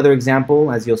on to another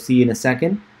example, as you'll see in a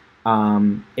second,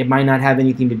 it might not have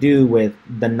anything to do with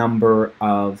the number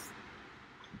of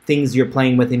things you're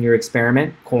playing with in your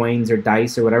experiment, coins or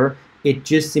dice or whatever. It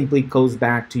just simply goes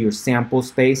back to your sample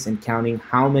space and counting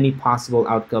how many possible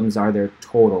outcomes are there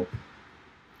total,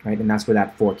 right? And that's where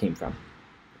that 4 came from.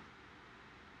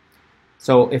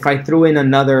 So if I threw in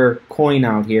another coin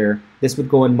out here, this would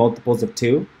go in multiples of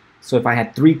 2. So if I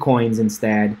had 3 coins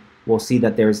instead, we'll see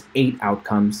that there's 8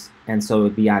 outcomes, and so it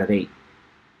would be out of 8.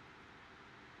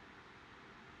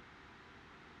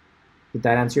 Did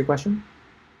that answer your question?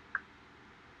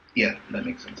 Yeah, that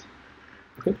makes sense.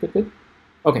 Good, good, good.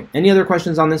 Okay, any other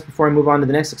questions on this before I move on to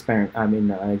the next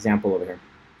example over here?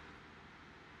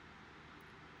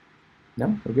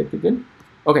 No? We're good, good, good?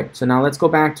 Okay, so now let's go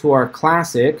back to our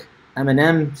classic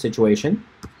M&M situation.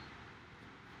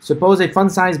 Suppose a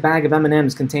fun-sized bag of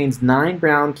M&Ms contains 9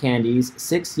 brown candies,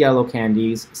 6 yellow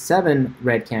candies, 7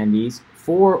 red candies,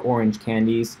 4 orange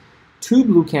candies, 2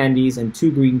 blue candies, and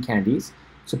 2 green candies.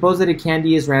 Suppose that a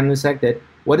candy is randomly selected.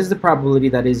 What is the probability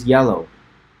that is yellow?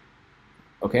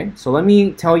 Okay, so let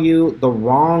me tell you the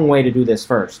wrong way to do this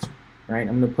first. Right?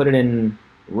 I'm going to put it in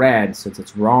red since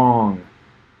it's wrong.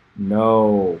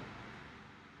 No.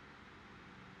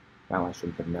 Well, I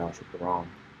shouldn't put no, I should put wrong.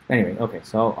 Anyway, okay,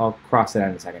 so I'll cross it out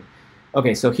in a second.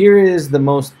 Okay, so here is the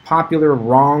most popular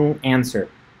wrong answer.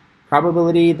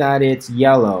 Probability that it's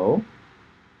yellow.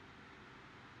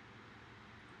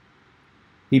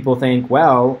 People think,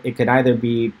 well, it could either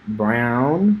be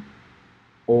brown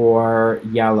or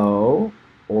yellow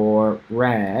or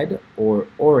red or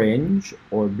orange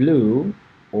or blue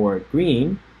or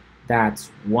green. That's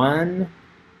 1,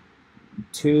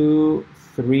 2,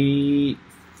 3,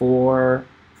 4,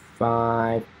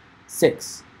 5,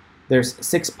 6. There's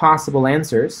 6 possible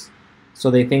answers, so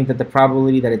they think that the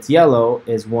probability that it's yellow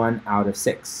is 1 out of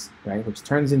 6, right? Which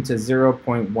turns into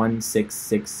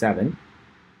 0.1667,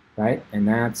 right? And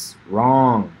that's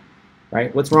wrong,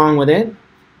 right? What's wrong with it?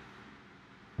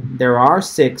 There are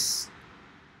 6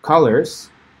 colors,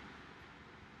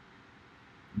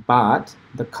 but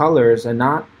the colors are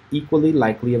not equally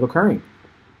likely of occurring,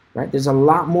 right? There's a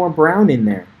lot more brown in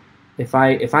there. If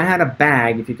I had a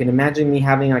bag, if you can imagine me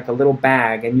having like a little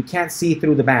bag and you can't see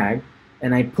through the bag,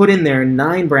 and I put in there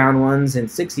 9 brown ones and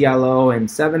 6 yellow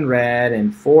and 7 red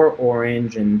and 4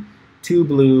 orange and 2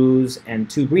 blues and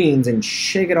 2 greens and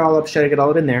shake it all up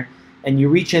in there, and you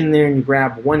reach in there and you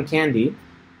grab one candy,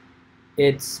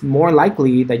 it's more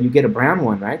likely that you get a brown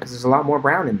one, right? Because there's a lot more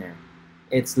brown in there.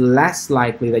 It's less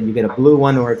likely that you get a blue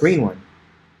one or a green one.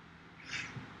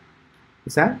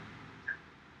 Is that?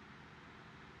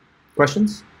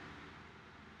 Questions?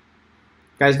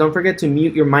 Guys, don't forget to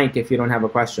mute your mic if you don't have a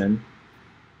question.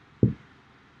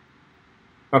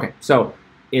 Okay, so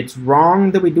it's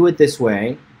wrong that we do it this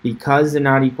way because they're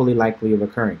not equally likely of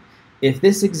occurring. If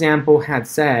this example had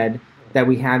said that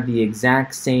we had the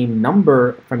exact same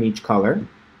number from each color,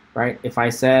 right? If I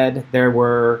said there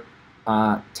were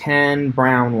 10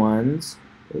 brown ones,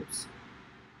 oops,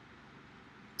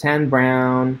 10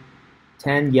 brown,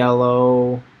 10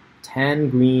 yellow, 10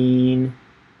 green,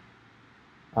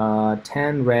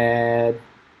 10 red,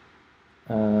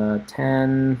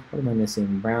 10, what am I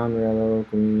missing? Brown, yellow,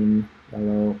 green,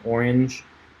 yellow, orange,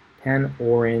 10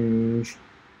 orange,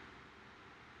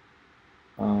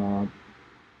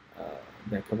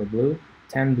 did I cover blue?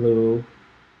 10 blue,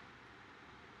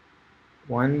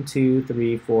 1, 2,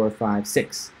 3, 4, 5,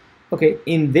 6. Okay,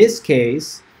 in this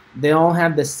case, they all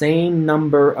have the same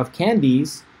number of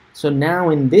candies. So now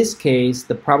in this case,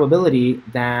 the probability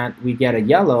that we get a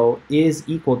yellow is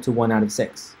equal to 1 out of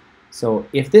 6. So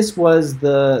if this was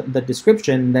the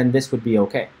description, then this would be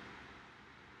okay.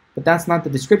 But that's not the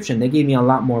description. They gave me a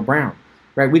lot more brown,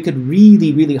 right? We could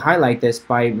really, really highlight this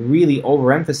by really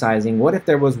overemphasizing. What if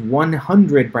there was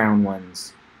 100 brown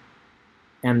ones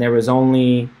and there was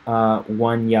only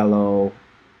 1 yellow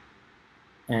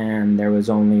and there was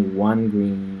only 1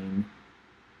 green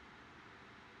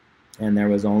and there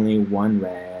was only 1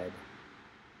 red,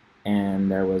 and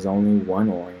there was only 1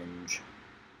 orange.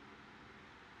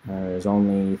 There's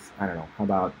only, I don't know, how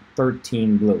about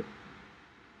 13 blue?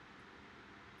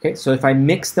 Okay, so if I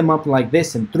mixed them up like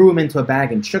this and threw them into a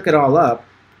bag and shook it all up,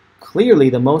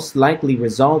 clearly the most likely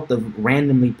result of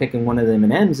randomly picking one of the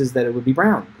M&Ms is that it would be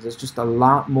brown, because there's just a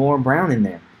lot more brown in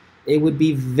there. It would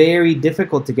be very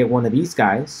difficult to get one of these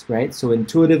guys, right? So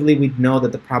intuitively we'd know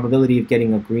that the probability of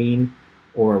getting a green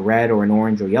or a red or an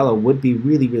orange or yellow would be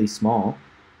really, really small.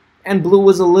 And blue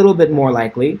was a little bit more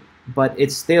likely, but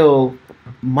it's still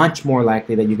much more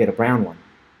likely that you get a brown one,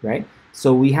 right?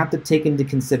 So we have to take into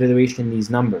consideration these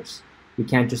numbers. We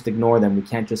can't just ignore them. We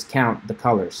can't just count the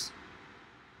colors.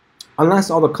 Unless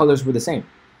all the colors were the same.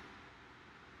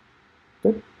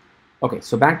 Good? Okay,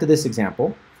 so back to this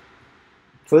example.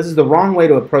 So this is the wrong way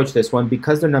to approach this one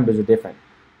because their numbers are different.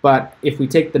 But if we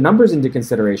take the numbers into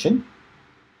consideration,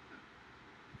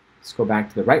 let's go back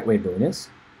to the right way of doing this.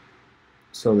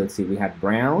 So let's see, we had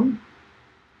brown,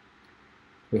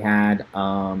 we had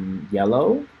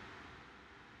yellow,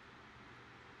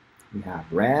 we have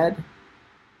red,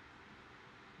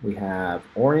 we have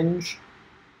orange,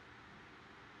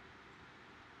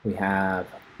 we have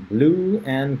blue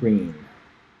and green.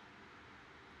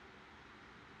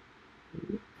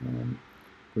 and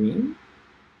green.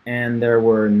 And there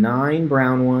were 9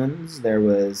 brown ones. There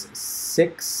was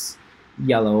 6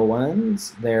 yellow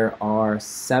ones. There are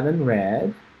 7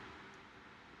 red.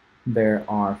 There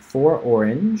are 4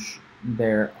 orange.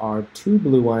 There are 2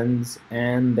 blue ones,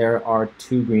 and there are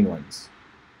 2 green ones.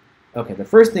 Okay, the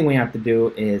first thing we have to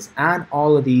do is add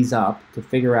all of these up to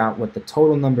figure out what the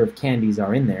total number of candies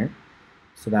are in there.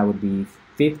 So that would be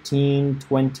 15,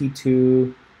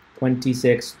 22,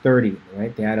 26, 30,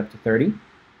 right? They add up to 30.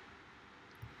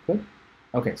 Good.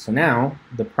 Okay, so now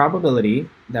the probability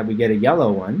that we get a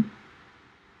yellow one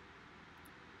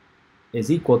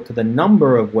is equal to the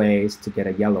number of ways to get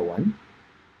a yellow one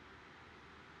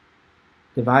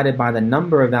divided by the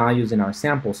number of values in our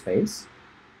sample space.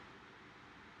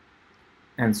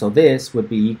 And so this would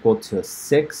be equal to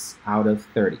 6 out of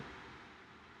 30,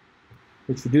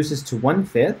 which reduces to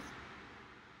 1/5,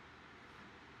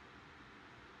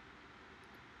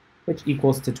 which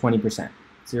equals to 20%,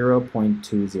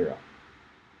 0.20,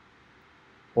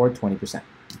 or 20%.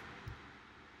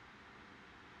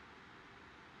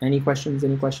 Any questions,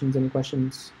 any questions, any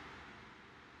questions?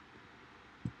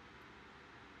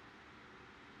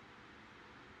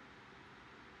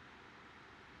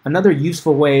 Another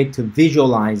useful way to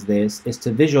visualize this is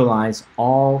to visualize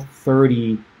all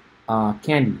 30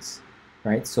 candies,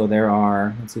 right? So there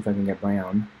are, let's see if I can get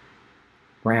brown.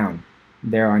 Brown.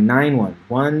 There are 9 ones.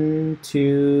 1,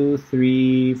 2,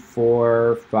 3,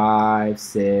 4, 5,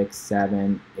 6,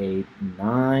 7, 8,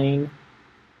 9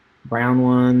 brown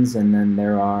ones, and then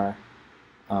there are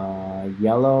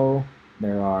yellow.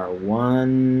 There are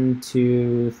 1,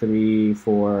 2, 3,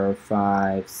 4,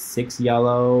 5, 6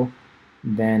 yellow.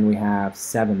 Then we have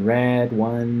 7 red.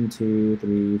 1, 2,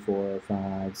 3, 4,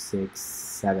 5, 6,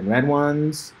 7 red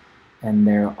ones. And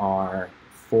there are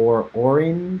 4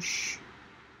 orange.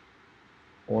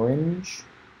 Orange.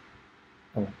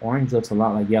 Oh, orange looks a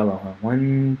lot like yellow, huh?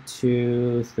 1,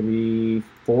 2, 3,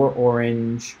 4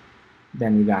 orange.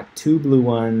 Then we got 2 blue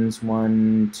ones,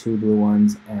 1, 2 blue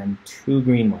ones, and 2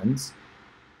 green ones.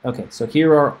 Okay, so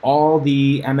here are all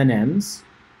the M&Ms.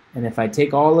 And if I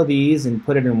take all of these and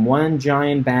put it in one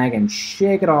giant bag and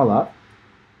shake it all up,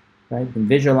 right, you can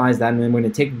visualize that, and then we're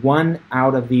going to take one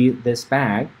out of this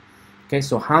bag. Okay,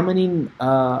 so how many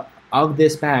of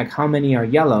this bag, how many are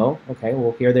yellow? Okay,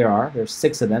 well, here they are. There's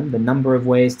 6 of them. The number of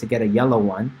ways to get a yellow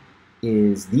one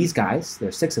is these guys.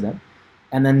 There's 6 of them.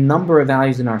 And then number of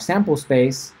values in our sample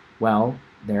space, well,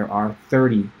 there are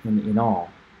 30 in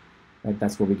all. Right,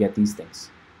 that's where we get these things.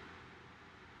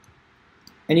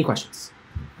 Any questions?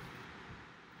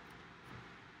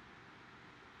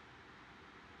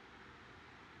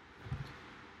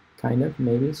 Kind of,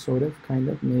 maybe, sort of, kind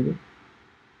of, maybe.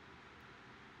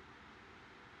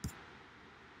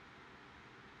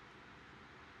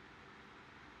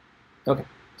 Okay,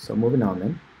 so moving on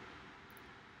then.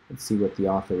 Let's see what the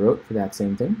author wrote for that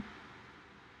same thing.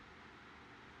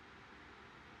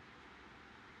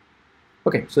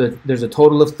 Okay, so there's a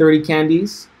total of 30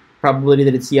 candies. Probability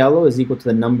that it's yellow is equal to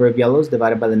the number of yellows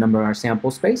divided by the number in our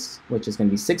sample space, which is going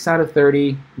to be 6 out of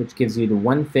 30, which gives you the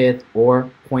 1/5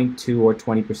 or 0.2 or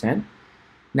 20%.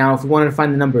 Now, if we wanted to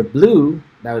find the number of blue,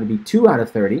 that would be 2 out of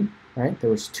 30, right?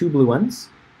 There was 2 blue ones.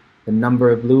 The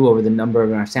number of blue over the number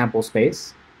in our sample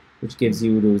space, which gives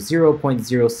you to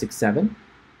 0.067.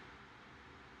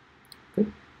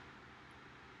 Good.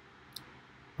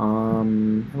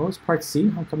 What was part C?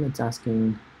 How come it's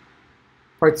asking?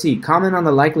 Part C, comment on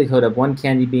the likelihood of one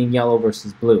candy being yellow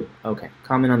versus blue. Okay,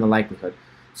 comment on the likelihood.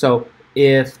 So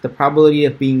if the probability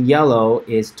of being yellow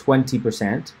is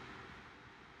 20%,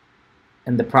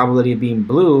 and the probability of being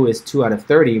blue is 2 out of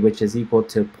 30, which is equal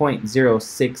to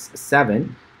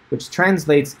 0.067, which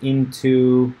translates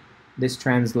into, this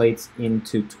translates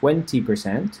into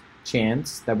 20%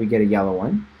 chance that we get a yellow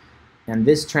one. And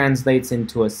this translates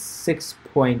into a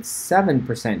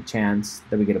 6.7% chance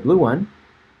that we get a blue one.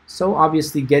 So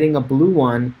obviously getting a blue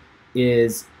one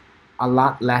is a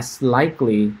lot less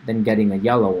likely than getting a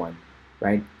yellow one,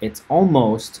 right? It's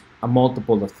almost a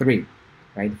multiple of 3,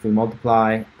 right? If we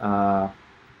multiply,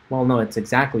 well, no, it's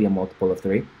exactly a multiple of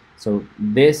 3. So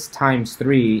this times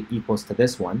 3 equals to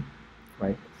this one,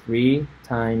 right? 3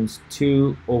 times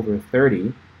 2 over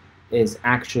 30 is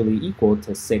actually equal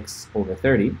to 6 over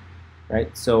 30,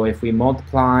 right? So if we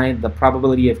multiply the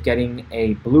probability of getting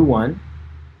a blue one,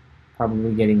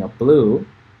 probably getting a blue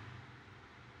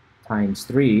times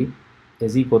 3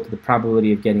 is equal to the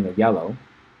probability of getting a yellow.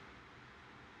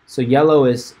 So yellow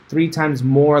is 3 times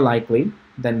more likely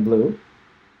than blue,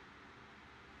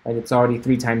 right? It's already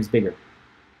 3 times bigger.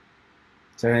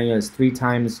 So it's 3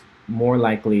 times more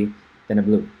likely than a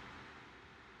blue.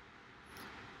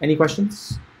 Any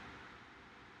questions?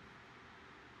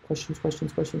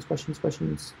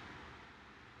 Questions?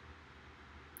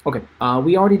 Okay,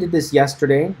 we already did this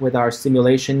yesterday with our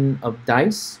simulation of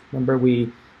dice. Remember,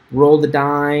 we roll the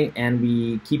die and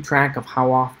we keep track of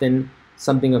how often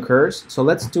something occurs. So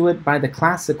let's do it by the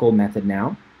classical method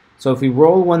now. So if we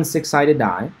roll one six-sided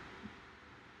die,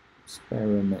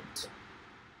 experiment,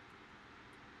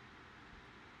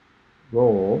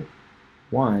 roll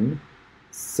one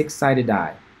six-sided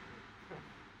die.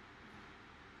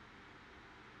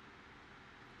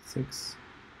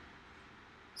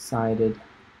 Six-sided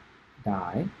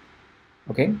die.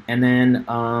 Okay, and then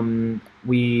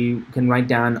we can write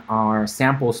down our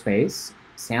sample space.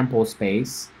 Sample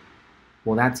space,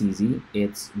 well, that's easy.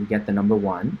 We get the number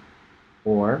 1,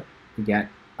 or we get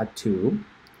a 2,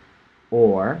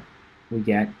 or we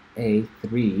get a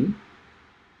 3,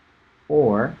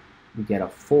 or we get a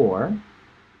 4,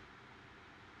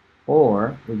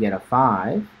 or we get a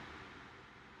 5,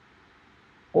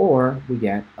 or we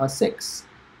get a 6.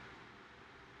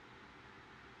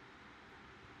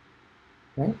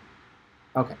 Right?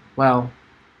 Okay, well,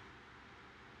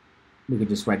 we could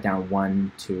just write down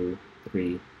 1, 2,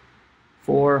 3,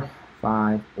 4,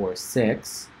 5, or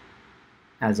 6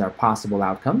 as our possible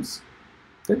outcomes.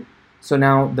 Good. So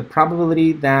now the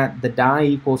probability that the die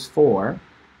equals 4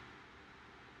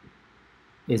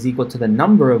 is equal to the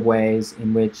number of ways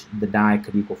in which the die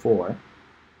could equal 4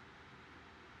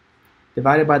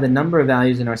 divided by the number of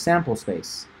values in our sample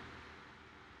space.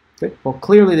 Good. Well,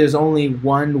 clearly there's only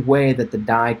one way that the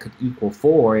die could equal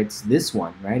 4. It's this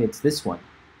one, right? It's this one.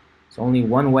 There's only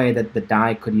one way that the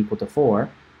die could equal to 4.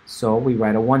 So we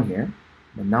write a 1 here.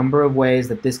 The number of ways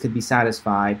that this could be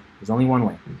satisfied, there's only one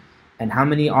way. And how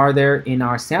many are there in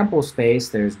our sample space?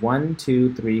 There's 1,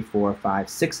 2, 3, 4, 5,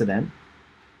 6 of them.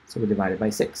 So we divide it by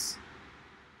 6.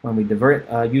 When we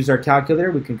use our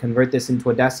calculator, we can convert this into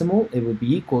a decimal. It would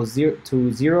be equal to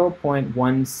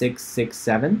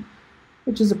 0.1667,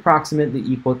 which is approximately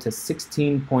equal to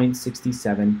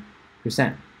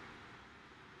 16.67%.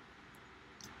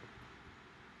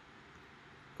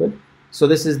 Good. So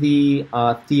this is the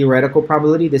theoretical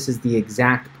probability. This is the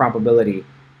exact probability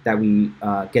that we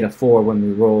get a 4 when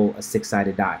we roll a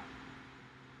six-sided die.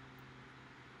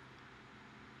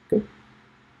 Good.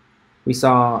 We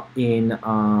saw in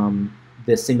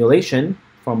the simulation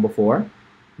from before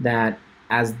that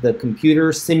as the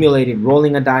computer simulated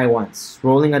rolling a die once,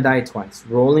 rolling a die twice,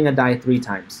 rolling a die 3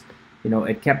 times,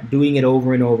 it kept doing it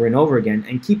over and over and over again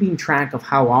and keeping track of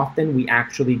how often we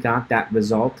actually got that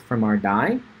result from our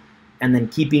die, and then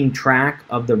keeping track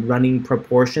of the running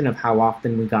proportion of how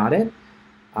often we got it.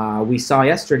 We saw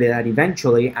yesterday that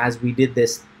eventually, as we did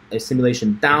this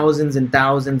simulation thousands and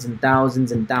thousands and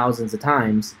thousands and thousands of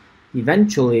times,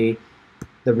 eventually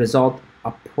the result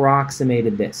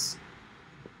approximated this.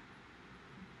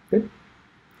 Good.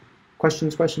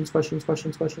 Questions?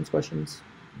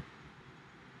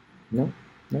 No?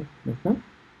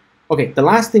 Okay, the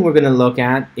last thing we're going to look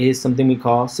at is something we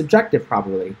call subjective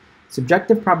probability.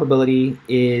 Subjective probability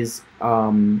is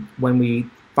when we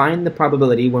find the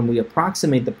probability, when we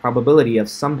approximate the probability of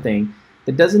something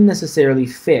that doesn't necessarily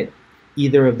fit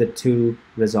either of the two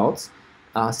results.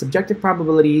 Subjective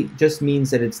probability just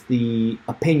means that it's the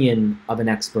opinion of an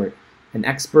expert. An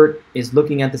expert is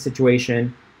looking at the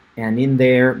situation, and in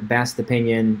their best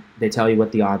opinion, they tell you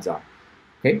what the odds are.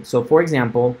 Okay, so for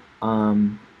example,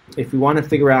 if we want to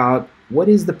figure out what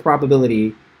is the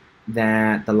probability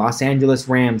that the Los Angeles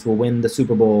Rams will win the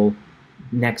Super Bowl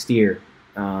next year,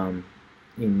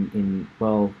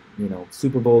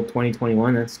 Super Bowl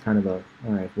 2021, that's kind of a,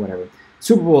 all right, whatever.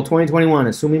 Super Bowl 2021,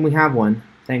 assuming we have one,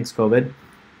 thanks COVID.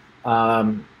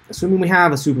 Assuming we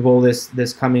have a Super Bowl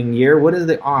this coming year, what are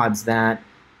the odds that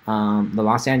the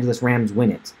Los Angeles Rams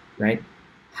win it, right?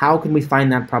 How can we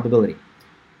find that probability?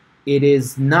 It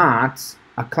is not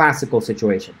a classical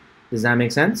situation. Does that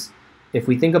make sense? If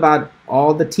we think about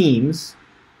all the teams,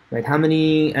 right, how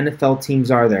many NFL teams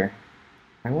are there?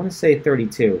 I want to say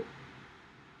 32.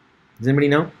 Does anybody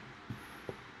know?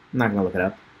 I'm not going to look it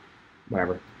up.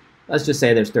 Whatever. Let's just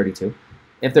say there's 32.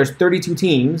 If there's 32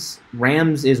 teams,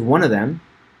 Rams is one of them.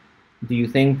 Do you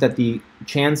think that the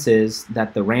chances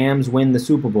that the Rams win the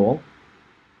Super Bowl,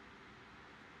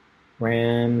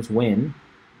 Rams win,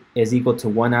 is equal to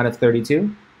 1 out of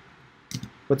 32?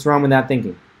 What's wrong with that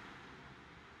thinking?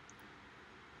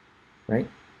 Right?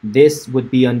 This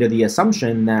would be under the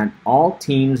assumption that all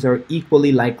teams are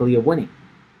equally likely of winning.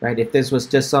 Right? If this was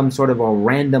just some sort of a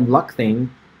random luck thing,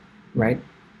 right,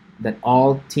 that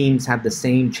all teams have the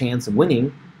same chance of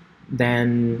winning,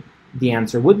 then the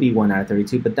answer would be 1 out of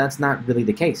 32, but that's not really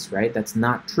the case, right? That's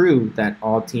not true that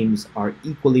all teams are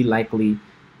equally likely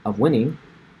of winning,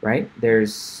 right?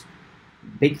 There's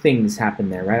big things happen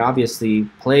there, right? Obviously,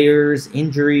 players,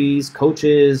 injuries,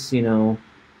 coaches, you know,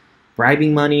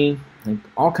 bribing money, like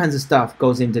all kinds of stuff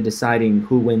goes into deciding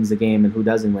who wins the game and who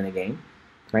doesn't win a game,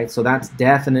 right? So that's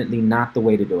definitely not the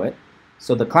way to do it.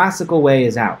 So the classical way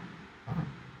is out,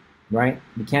 right?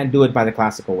 We can't do it by the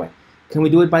classical way. Can we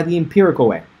do it by the empirical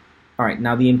way? All right,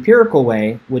 now the empirical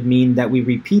way would mean that we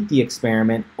repeat the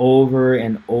experiment over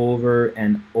and over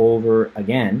and over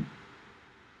again,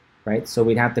 right? So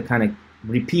we'd have to kind of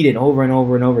repeat it over and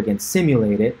over and over again,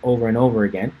 simulate it over and over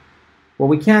again. Well,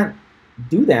 we can't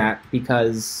do that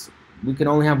because we can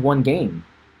only have one game,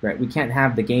 right? We can't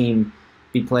have the game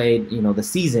be played, you know, the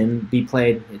season be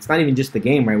played. It's not even just the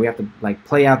game, right? We have to like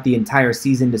play out the entire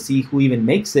season to see who even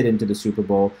makes it into the Super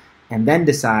Bowl and then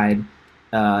decide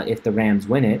if the Rams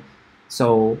win it.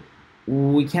 So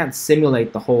we can't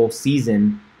simulate the whole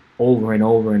season over and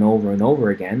over and over and over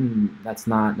again. That's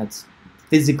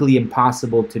physically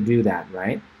impossible to do that,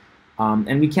 right?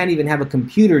 And we can't even have a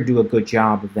computer do a good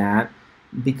job of that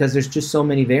because there's just so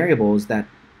many variables that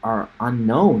are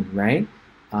unknown, right?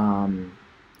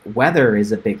 Weather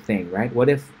is a big thing, right? What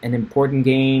if an important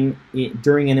game,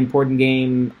 during an important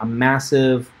game, a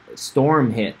massive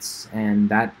storm hits and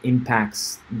that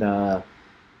impacts the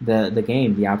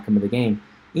game, the outcome of the game?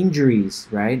 Injuries,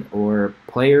 right? Or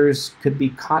players could be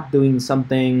caught doing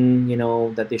something, you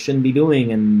know, that they shouldn't be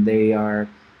doing and they are,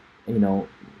 you know,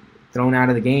 thrown out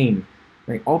of the game,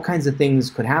 right? All kinds of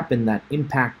things could happen that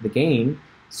impact the game,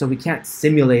 so we can't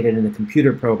simulate it in a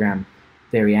computer program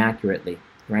very accurately,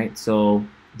 right? So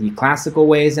the classical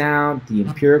way is out, the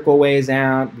empirical way is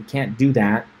out, we can't do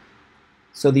that.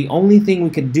 So the only thing we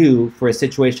could do for a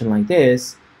situation like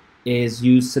this is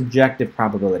use subjective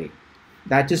probability.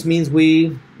 That just means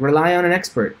we rely on an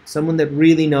expert, someone that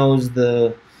really knows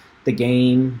the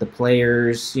game, the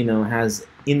players, you know, has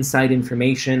inside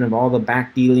information of all the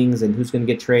back dealings and who's going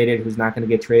to get traded, who's not going to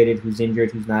get traded, who's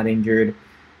injured, who's not injured,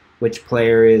 which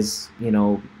player is, you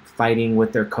know, fighting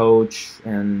with their coach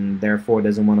and therefore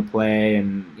doesn't want to play,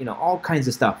 and, you know, all kinds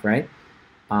of stuff, right?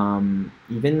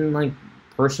 Even like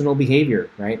personal behavior,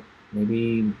 right?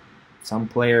 Maybe some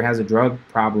player has a drug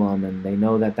problem and they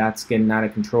know that that's getting out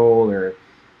of control, or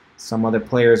some other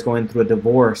player is going through a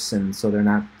divorce and so they're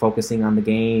not focusing on the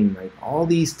game. Like all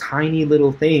these tiny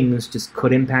little things just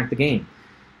could impact the game.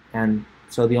 And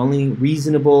so the only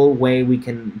reasonable way we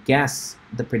can guess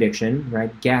the prediction,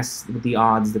 right, guess the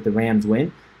odds that the Rams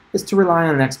win, is to rely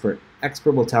on an expert.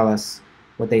 Expert will tell us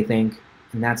what they think,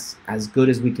 and that's as good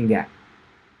as we can get,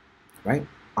 right?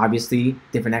 Obviously,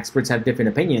 different experts have different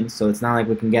opinions, so it's not like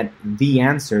we can get the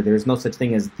answer. There's no such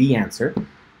thing as the answer.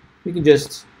 We can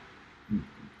just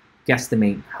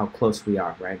guesstimate how close we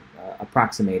are, right?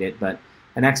 Approximate it, but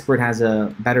an expert has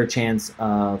a better chance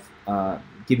of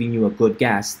giving you a good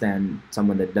guess than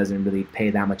someone that doesn't really pay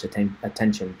that much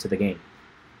attention to the game.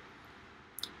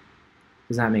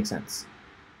 Does that make sense?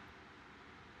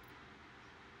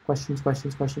 Questions,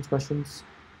 questions, questions, questions?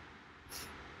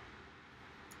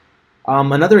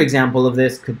 Another example of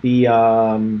this could be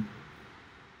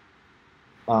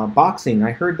boxing.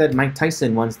 I heard that Mike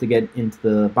Tyson wants to get into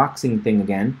the boxing thing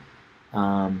again.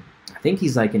 I think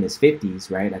he's like in his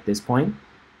 50s, right, at this point.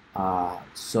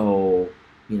 So,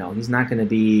 you know, he's not going to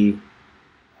be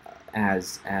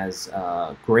as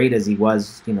great as he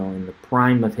was, you know, in the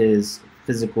prime of his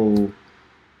physical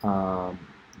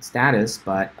status,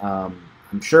 but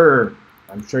I'm sure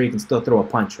he can still throw a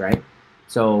punch, right?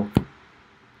 So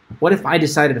what if I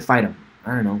decided to fight him?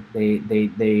 I don't know. They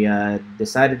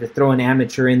decided to throw an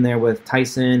amateur in there with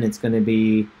Tyson. It'd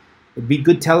be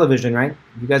good television, right?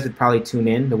 You guys would probably tune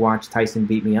in to watch Tyson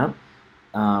beat me up.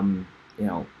 You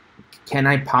know, can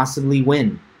I possibly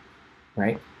win,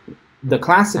 right? The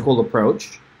classical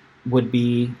approach would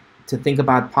be to think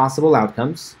about possible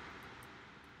outcomes.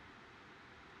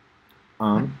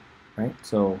 Right?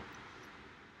 So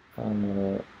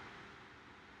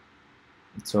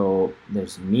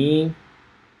there's me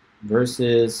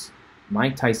versus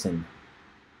Mike Tyson,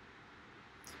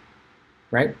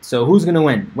 right? So who's going to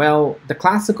win? Well, the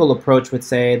classical approach would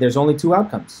say there's only two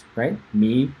outcomes, right?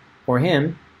 Me or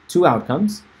him, two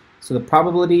outcomes. So the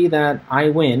probability that I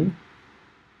win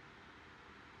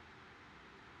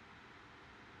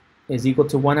is equal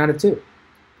to 1 out of 2.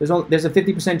 There's a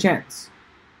 50% chance,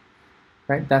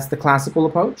 right? That's the classical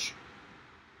approach.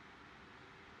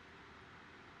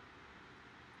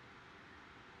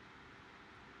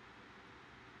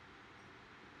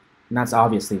 And that's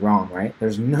obviously wrong, right?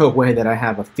 There's no way that I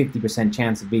have a 50%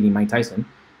 chance of beating Mike Tyson.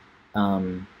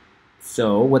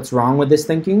 So what's wrong with this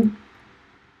thinking?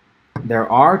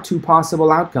 There are two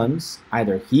possible outcomes.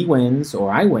 Either he wins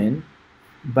or I win,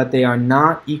 but they are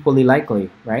not equally likely,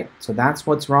 right? So that's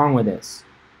what's wrong with this,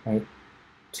 right?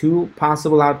 Two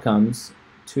possible outcomes,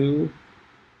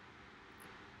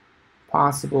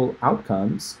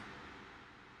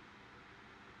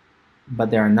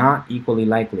 but they are not equally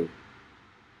likely.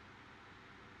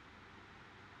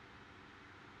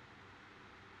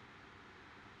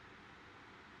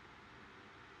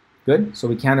 Good? So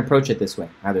we can't approach it this way.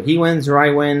 Either he wins or I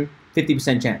win,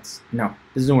 50% chance. No,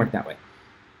 it doesn't work that way.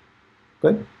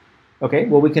 Good? Okay,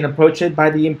 well, we can approach it by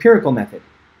the empirical method.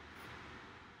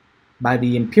 By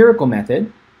the empirical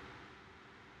method,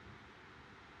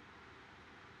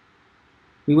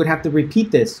 we would have to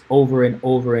repeat this over and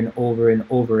over and over and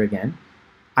over again.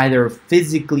 Either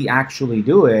physically actually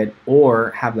do it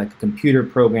or have like a computer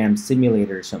program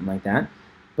simulator or something like that.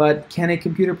 But can a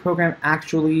computer program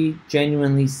actually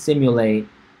genuinely simulate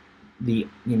the,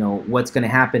 what's going to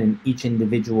happen in each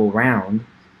individual round?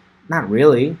 Not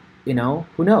really.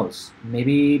 Who knows?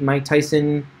 Maybe Mike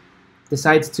Tyson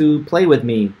decides to play with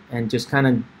me and just kind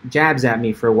of jabs at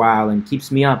me for a while and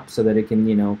keeps me up so that it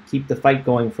can, keep the fight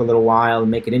going for a little while and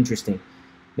make it interesting.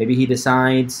 Maybe he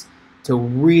decides to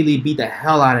really beat the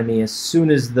hell out of me as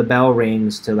soon as the bell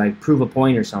rings to like prove a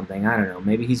point or something. I don't know.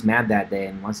 Maybe he's mad that day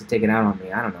and wants to take it out on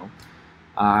me. I don't know.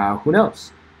 Who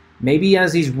knows? Maybe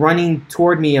as he's running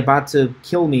toward me, about to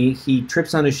kill me, he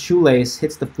trips on his shoelace,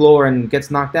 hits the floor, and gets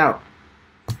knocked out.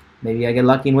 Maybe I get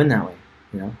lucky and win that way.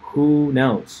 Who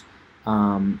knows?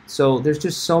 So there's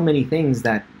just so many things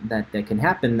that can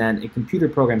happen that a computer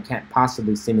program can't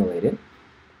possibly simulate it.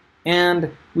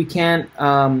 And we can't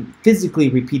physically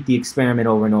repeat the experiment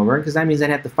over and over, because that means I'd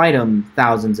have to fight him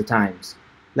thousands of times.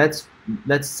 Let's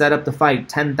set up the fight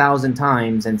 10,000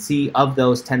 times and see of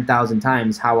those 10,000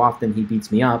 times how often he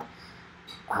beats me up.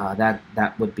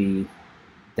 That would be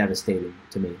devastating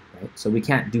to me, right? So we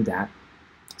can't do that.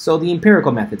 So the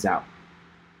empirical method's out.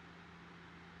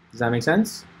 Does that make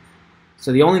sense?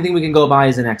 So the only thing we can go by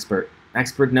is an expert.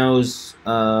 Expert knows,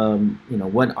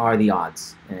 what are the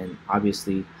odds, and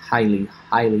obviously, highly,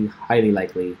 highly, highly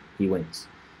likely he wins.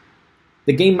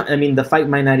 The fight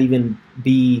might not even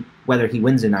be whether he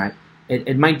wins or not.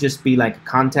 It might just be like a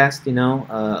contest,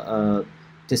 to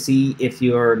see if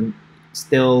you're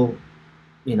still,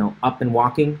 up and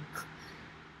walking.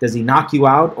 Does he knock you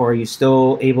out, or are you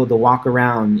still able to walk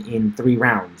around in 3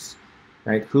 rounds?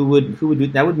 Right? Who would do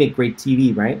that? Would make great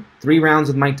TV, right? 3 rounds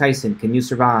with Mike Tyson. Can you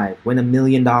survive? Win $1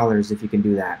 million if you can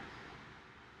do that.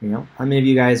 How many of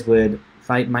you guys would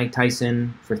fight Mike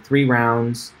Tyson for 3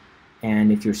 rounds,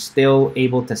 and if you're still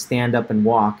able to stand up and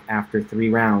walk after 3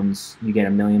 rounds, you get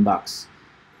 $1 million? If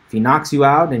he knocks you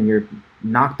out and you're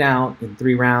knocked out in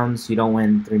 3 rounds, you don't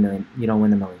win $3 million. You don't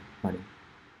win $1 million money.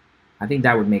 I think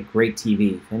that would make great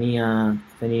TV. If any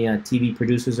TV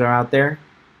producers are out there,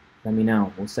 let me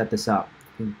know. We'll set this up.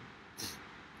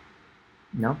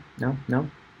 No? All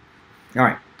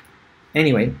right.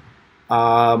 Anyway,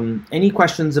 any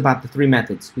questions about the 3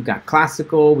 methods? We got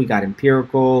classical, we got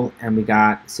empirical, and we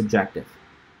got subjective.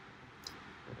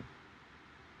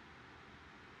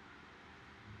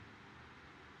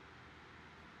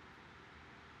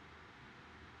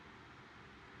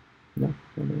 No.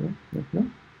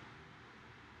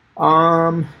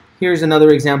 Here's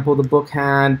another example the book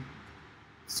had,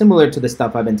 similar to the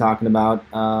stuff I've been talking about.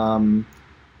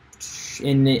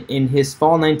 In his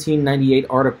fall 1998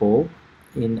 article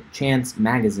in Chance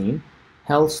magazine,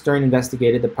 Hal Stern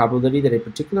investigated the probability that a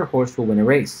particular horse will win a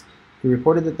race. He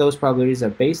reported that those probabilities are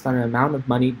based on an amount of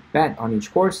money bet on each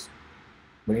horse.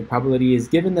 When a probability is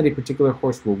given that a particular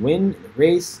horse will win the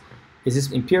race, is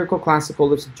this empirical,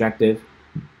 classical, or subjective?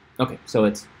 Okay, so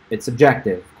it's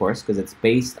subjective, of course, because it's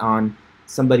based on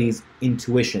somebody's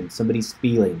intuition, somebody's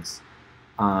feelings.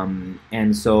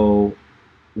 And so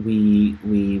we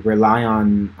rely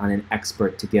on an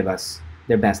expert to give us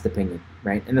their best opinion,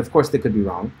 right? And of course they could be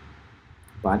wrong,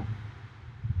 but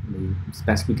it's the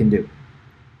best we can do.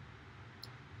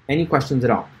 Any questions at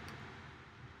all?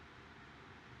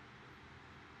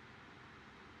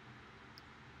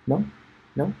 No?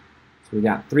 So we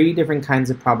got 3 different kinds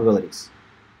of probabilities.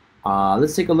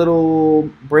 Let's take a little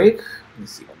break. Let me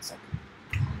see 1 second.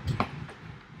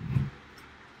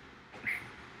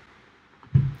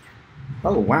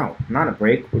 Oh, wow, not a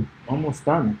break. We're almost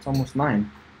done. It's almost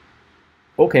 9.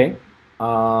 Okay.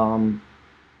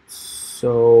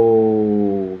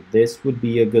 So this would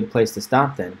be a good place to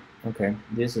stop then. Okay,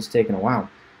 this is taking a while.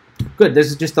 Good,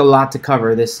 this is just a lot to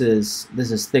cover. This is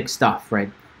thick stuff,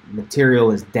 right?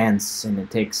 Material is dense and it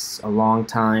takes a long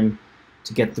time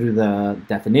to get through the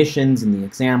definitions and the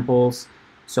examples.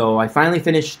 So I finally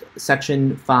finished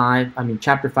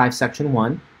chapter 5, section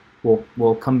 1.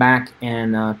 We'll come back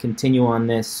and continue on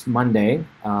this Monday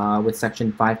with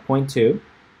section 5.2.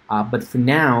 But for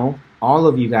now, all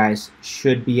of you guys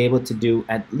should be able to do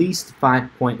at least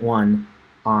 5.1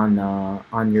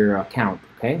 on your account.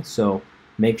 Okay, so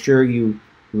make sure you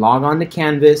log on to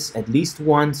Canvas at least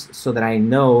once so that I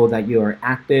know that you are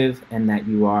active and that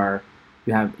you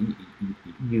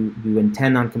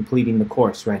intend on completing the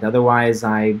course, right? Otherwise,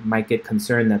 I might get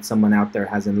concerned that someone out there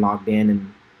hasn't logged in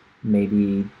and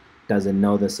maybe doesn't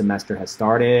know the semester has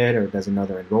started or doesn't know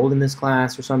they're enrolled in this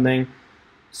class or something.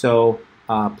 So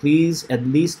please at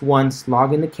least once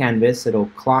log into Canvas. It'll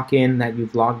clock in that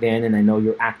you've logged in and I know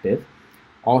you're active.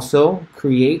 Also,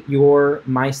 create your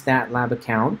MyStatLab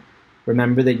account.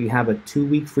 Remember that you have a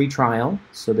 2-week free trial,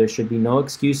 so there should be no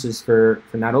excuses for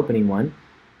not opening one.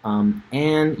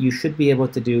 And you should be able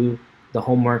to do the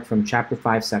homework from Chapter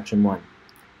 5, Section 1.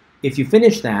 If you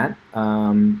finish that,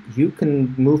 you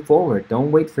can move forward.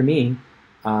 Don't wait for me.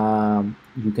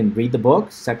 You can read the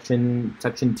book, Section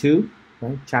 2,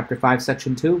 right? Chapter 5,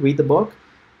 Section 2. Read the book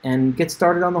and get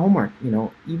started on the homework. You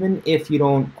know, even if you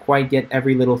don't quite get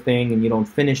every little thing and you don't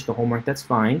finish the homework, that's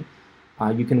fine.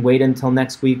 You can wait until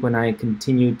next week when I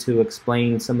continue to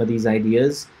explain some of these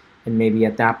ideas, and maybe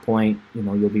at that point, you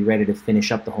know, you'll be ready to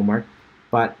finish up the homework.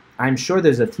 But I'm sure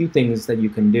there's a few things that you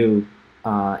can do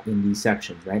in these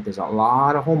sections, right? There's a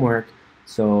lot of homework,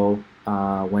 so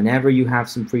whenever you have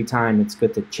some free time, it's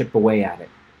good to chip away at it.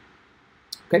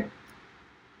 Okay?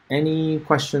 Any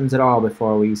questions at all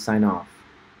before we sign off?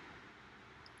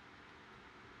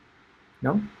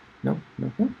 No? No?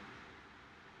 No? No?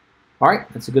 All right,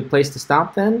 that's a good place to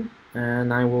stop then,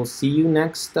 and I will see you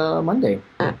next Monday.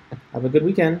 Have a good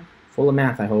weekend, full of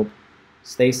math, I hope.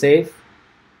 Stay safe,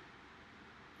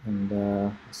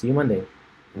 and see you Monday.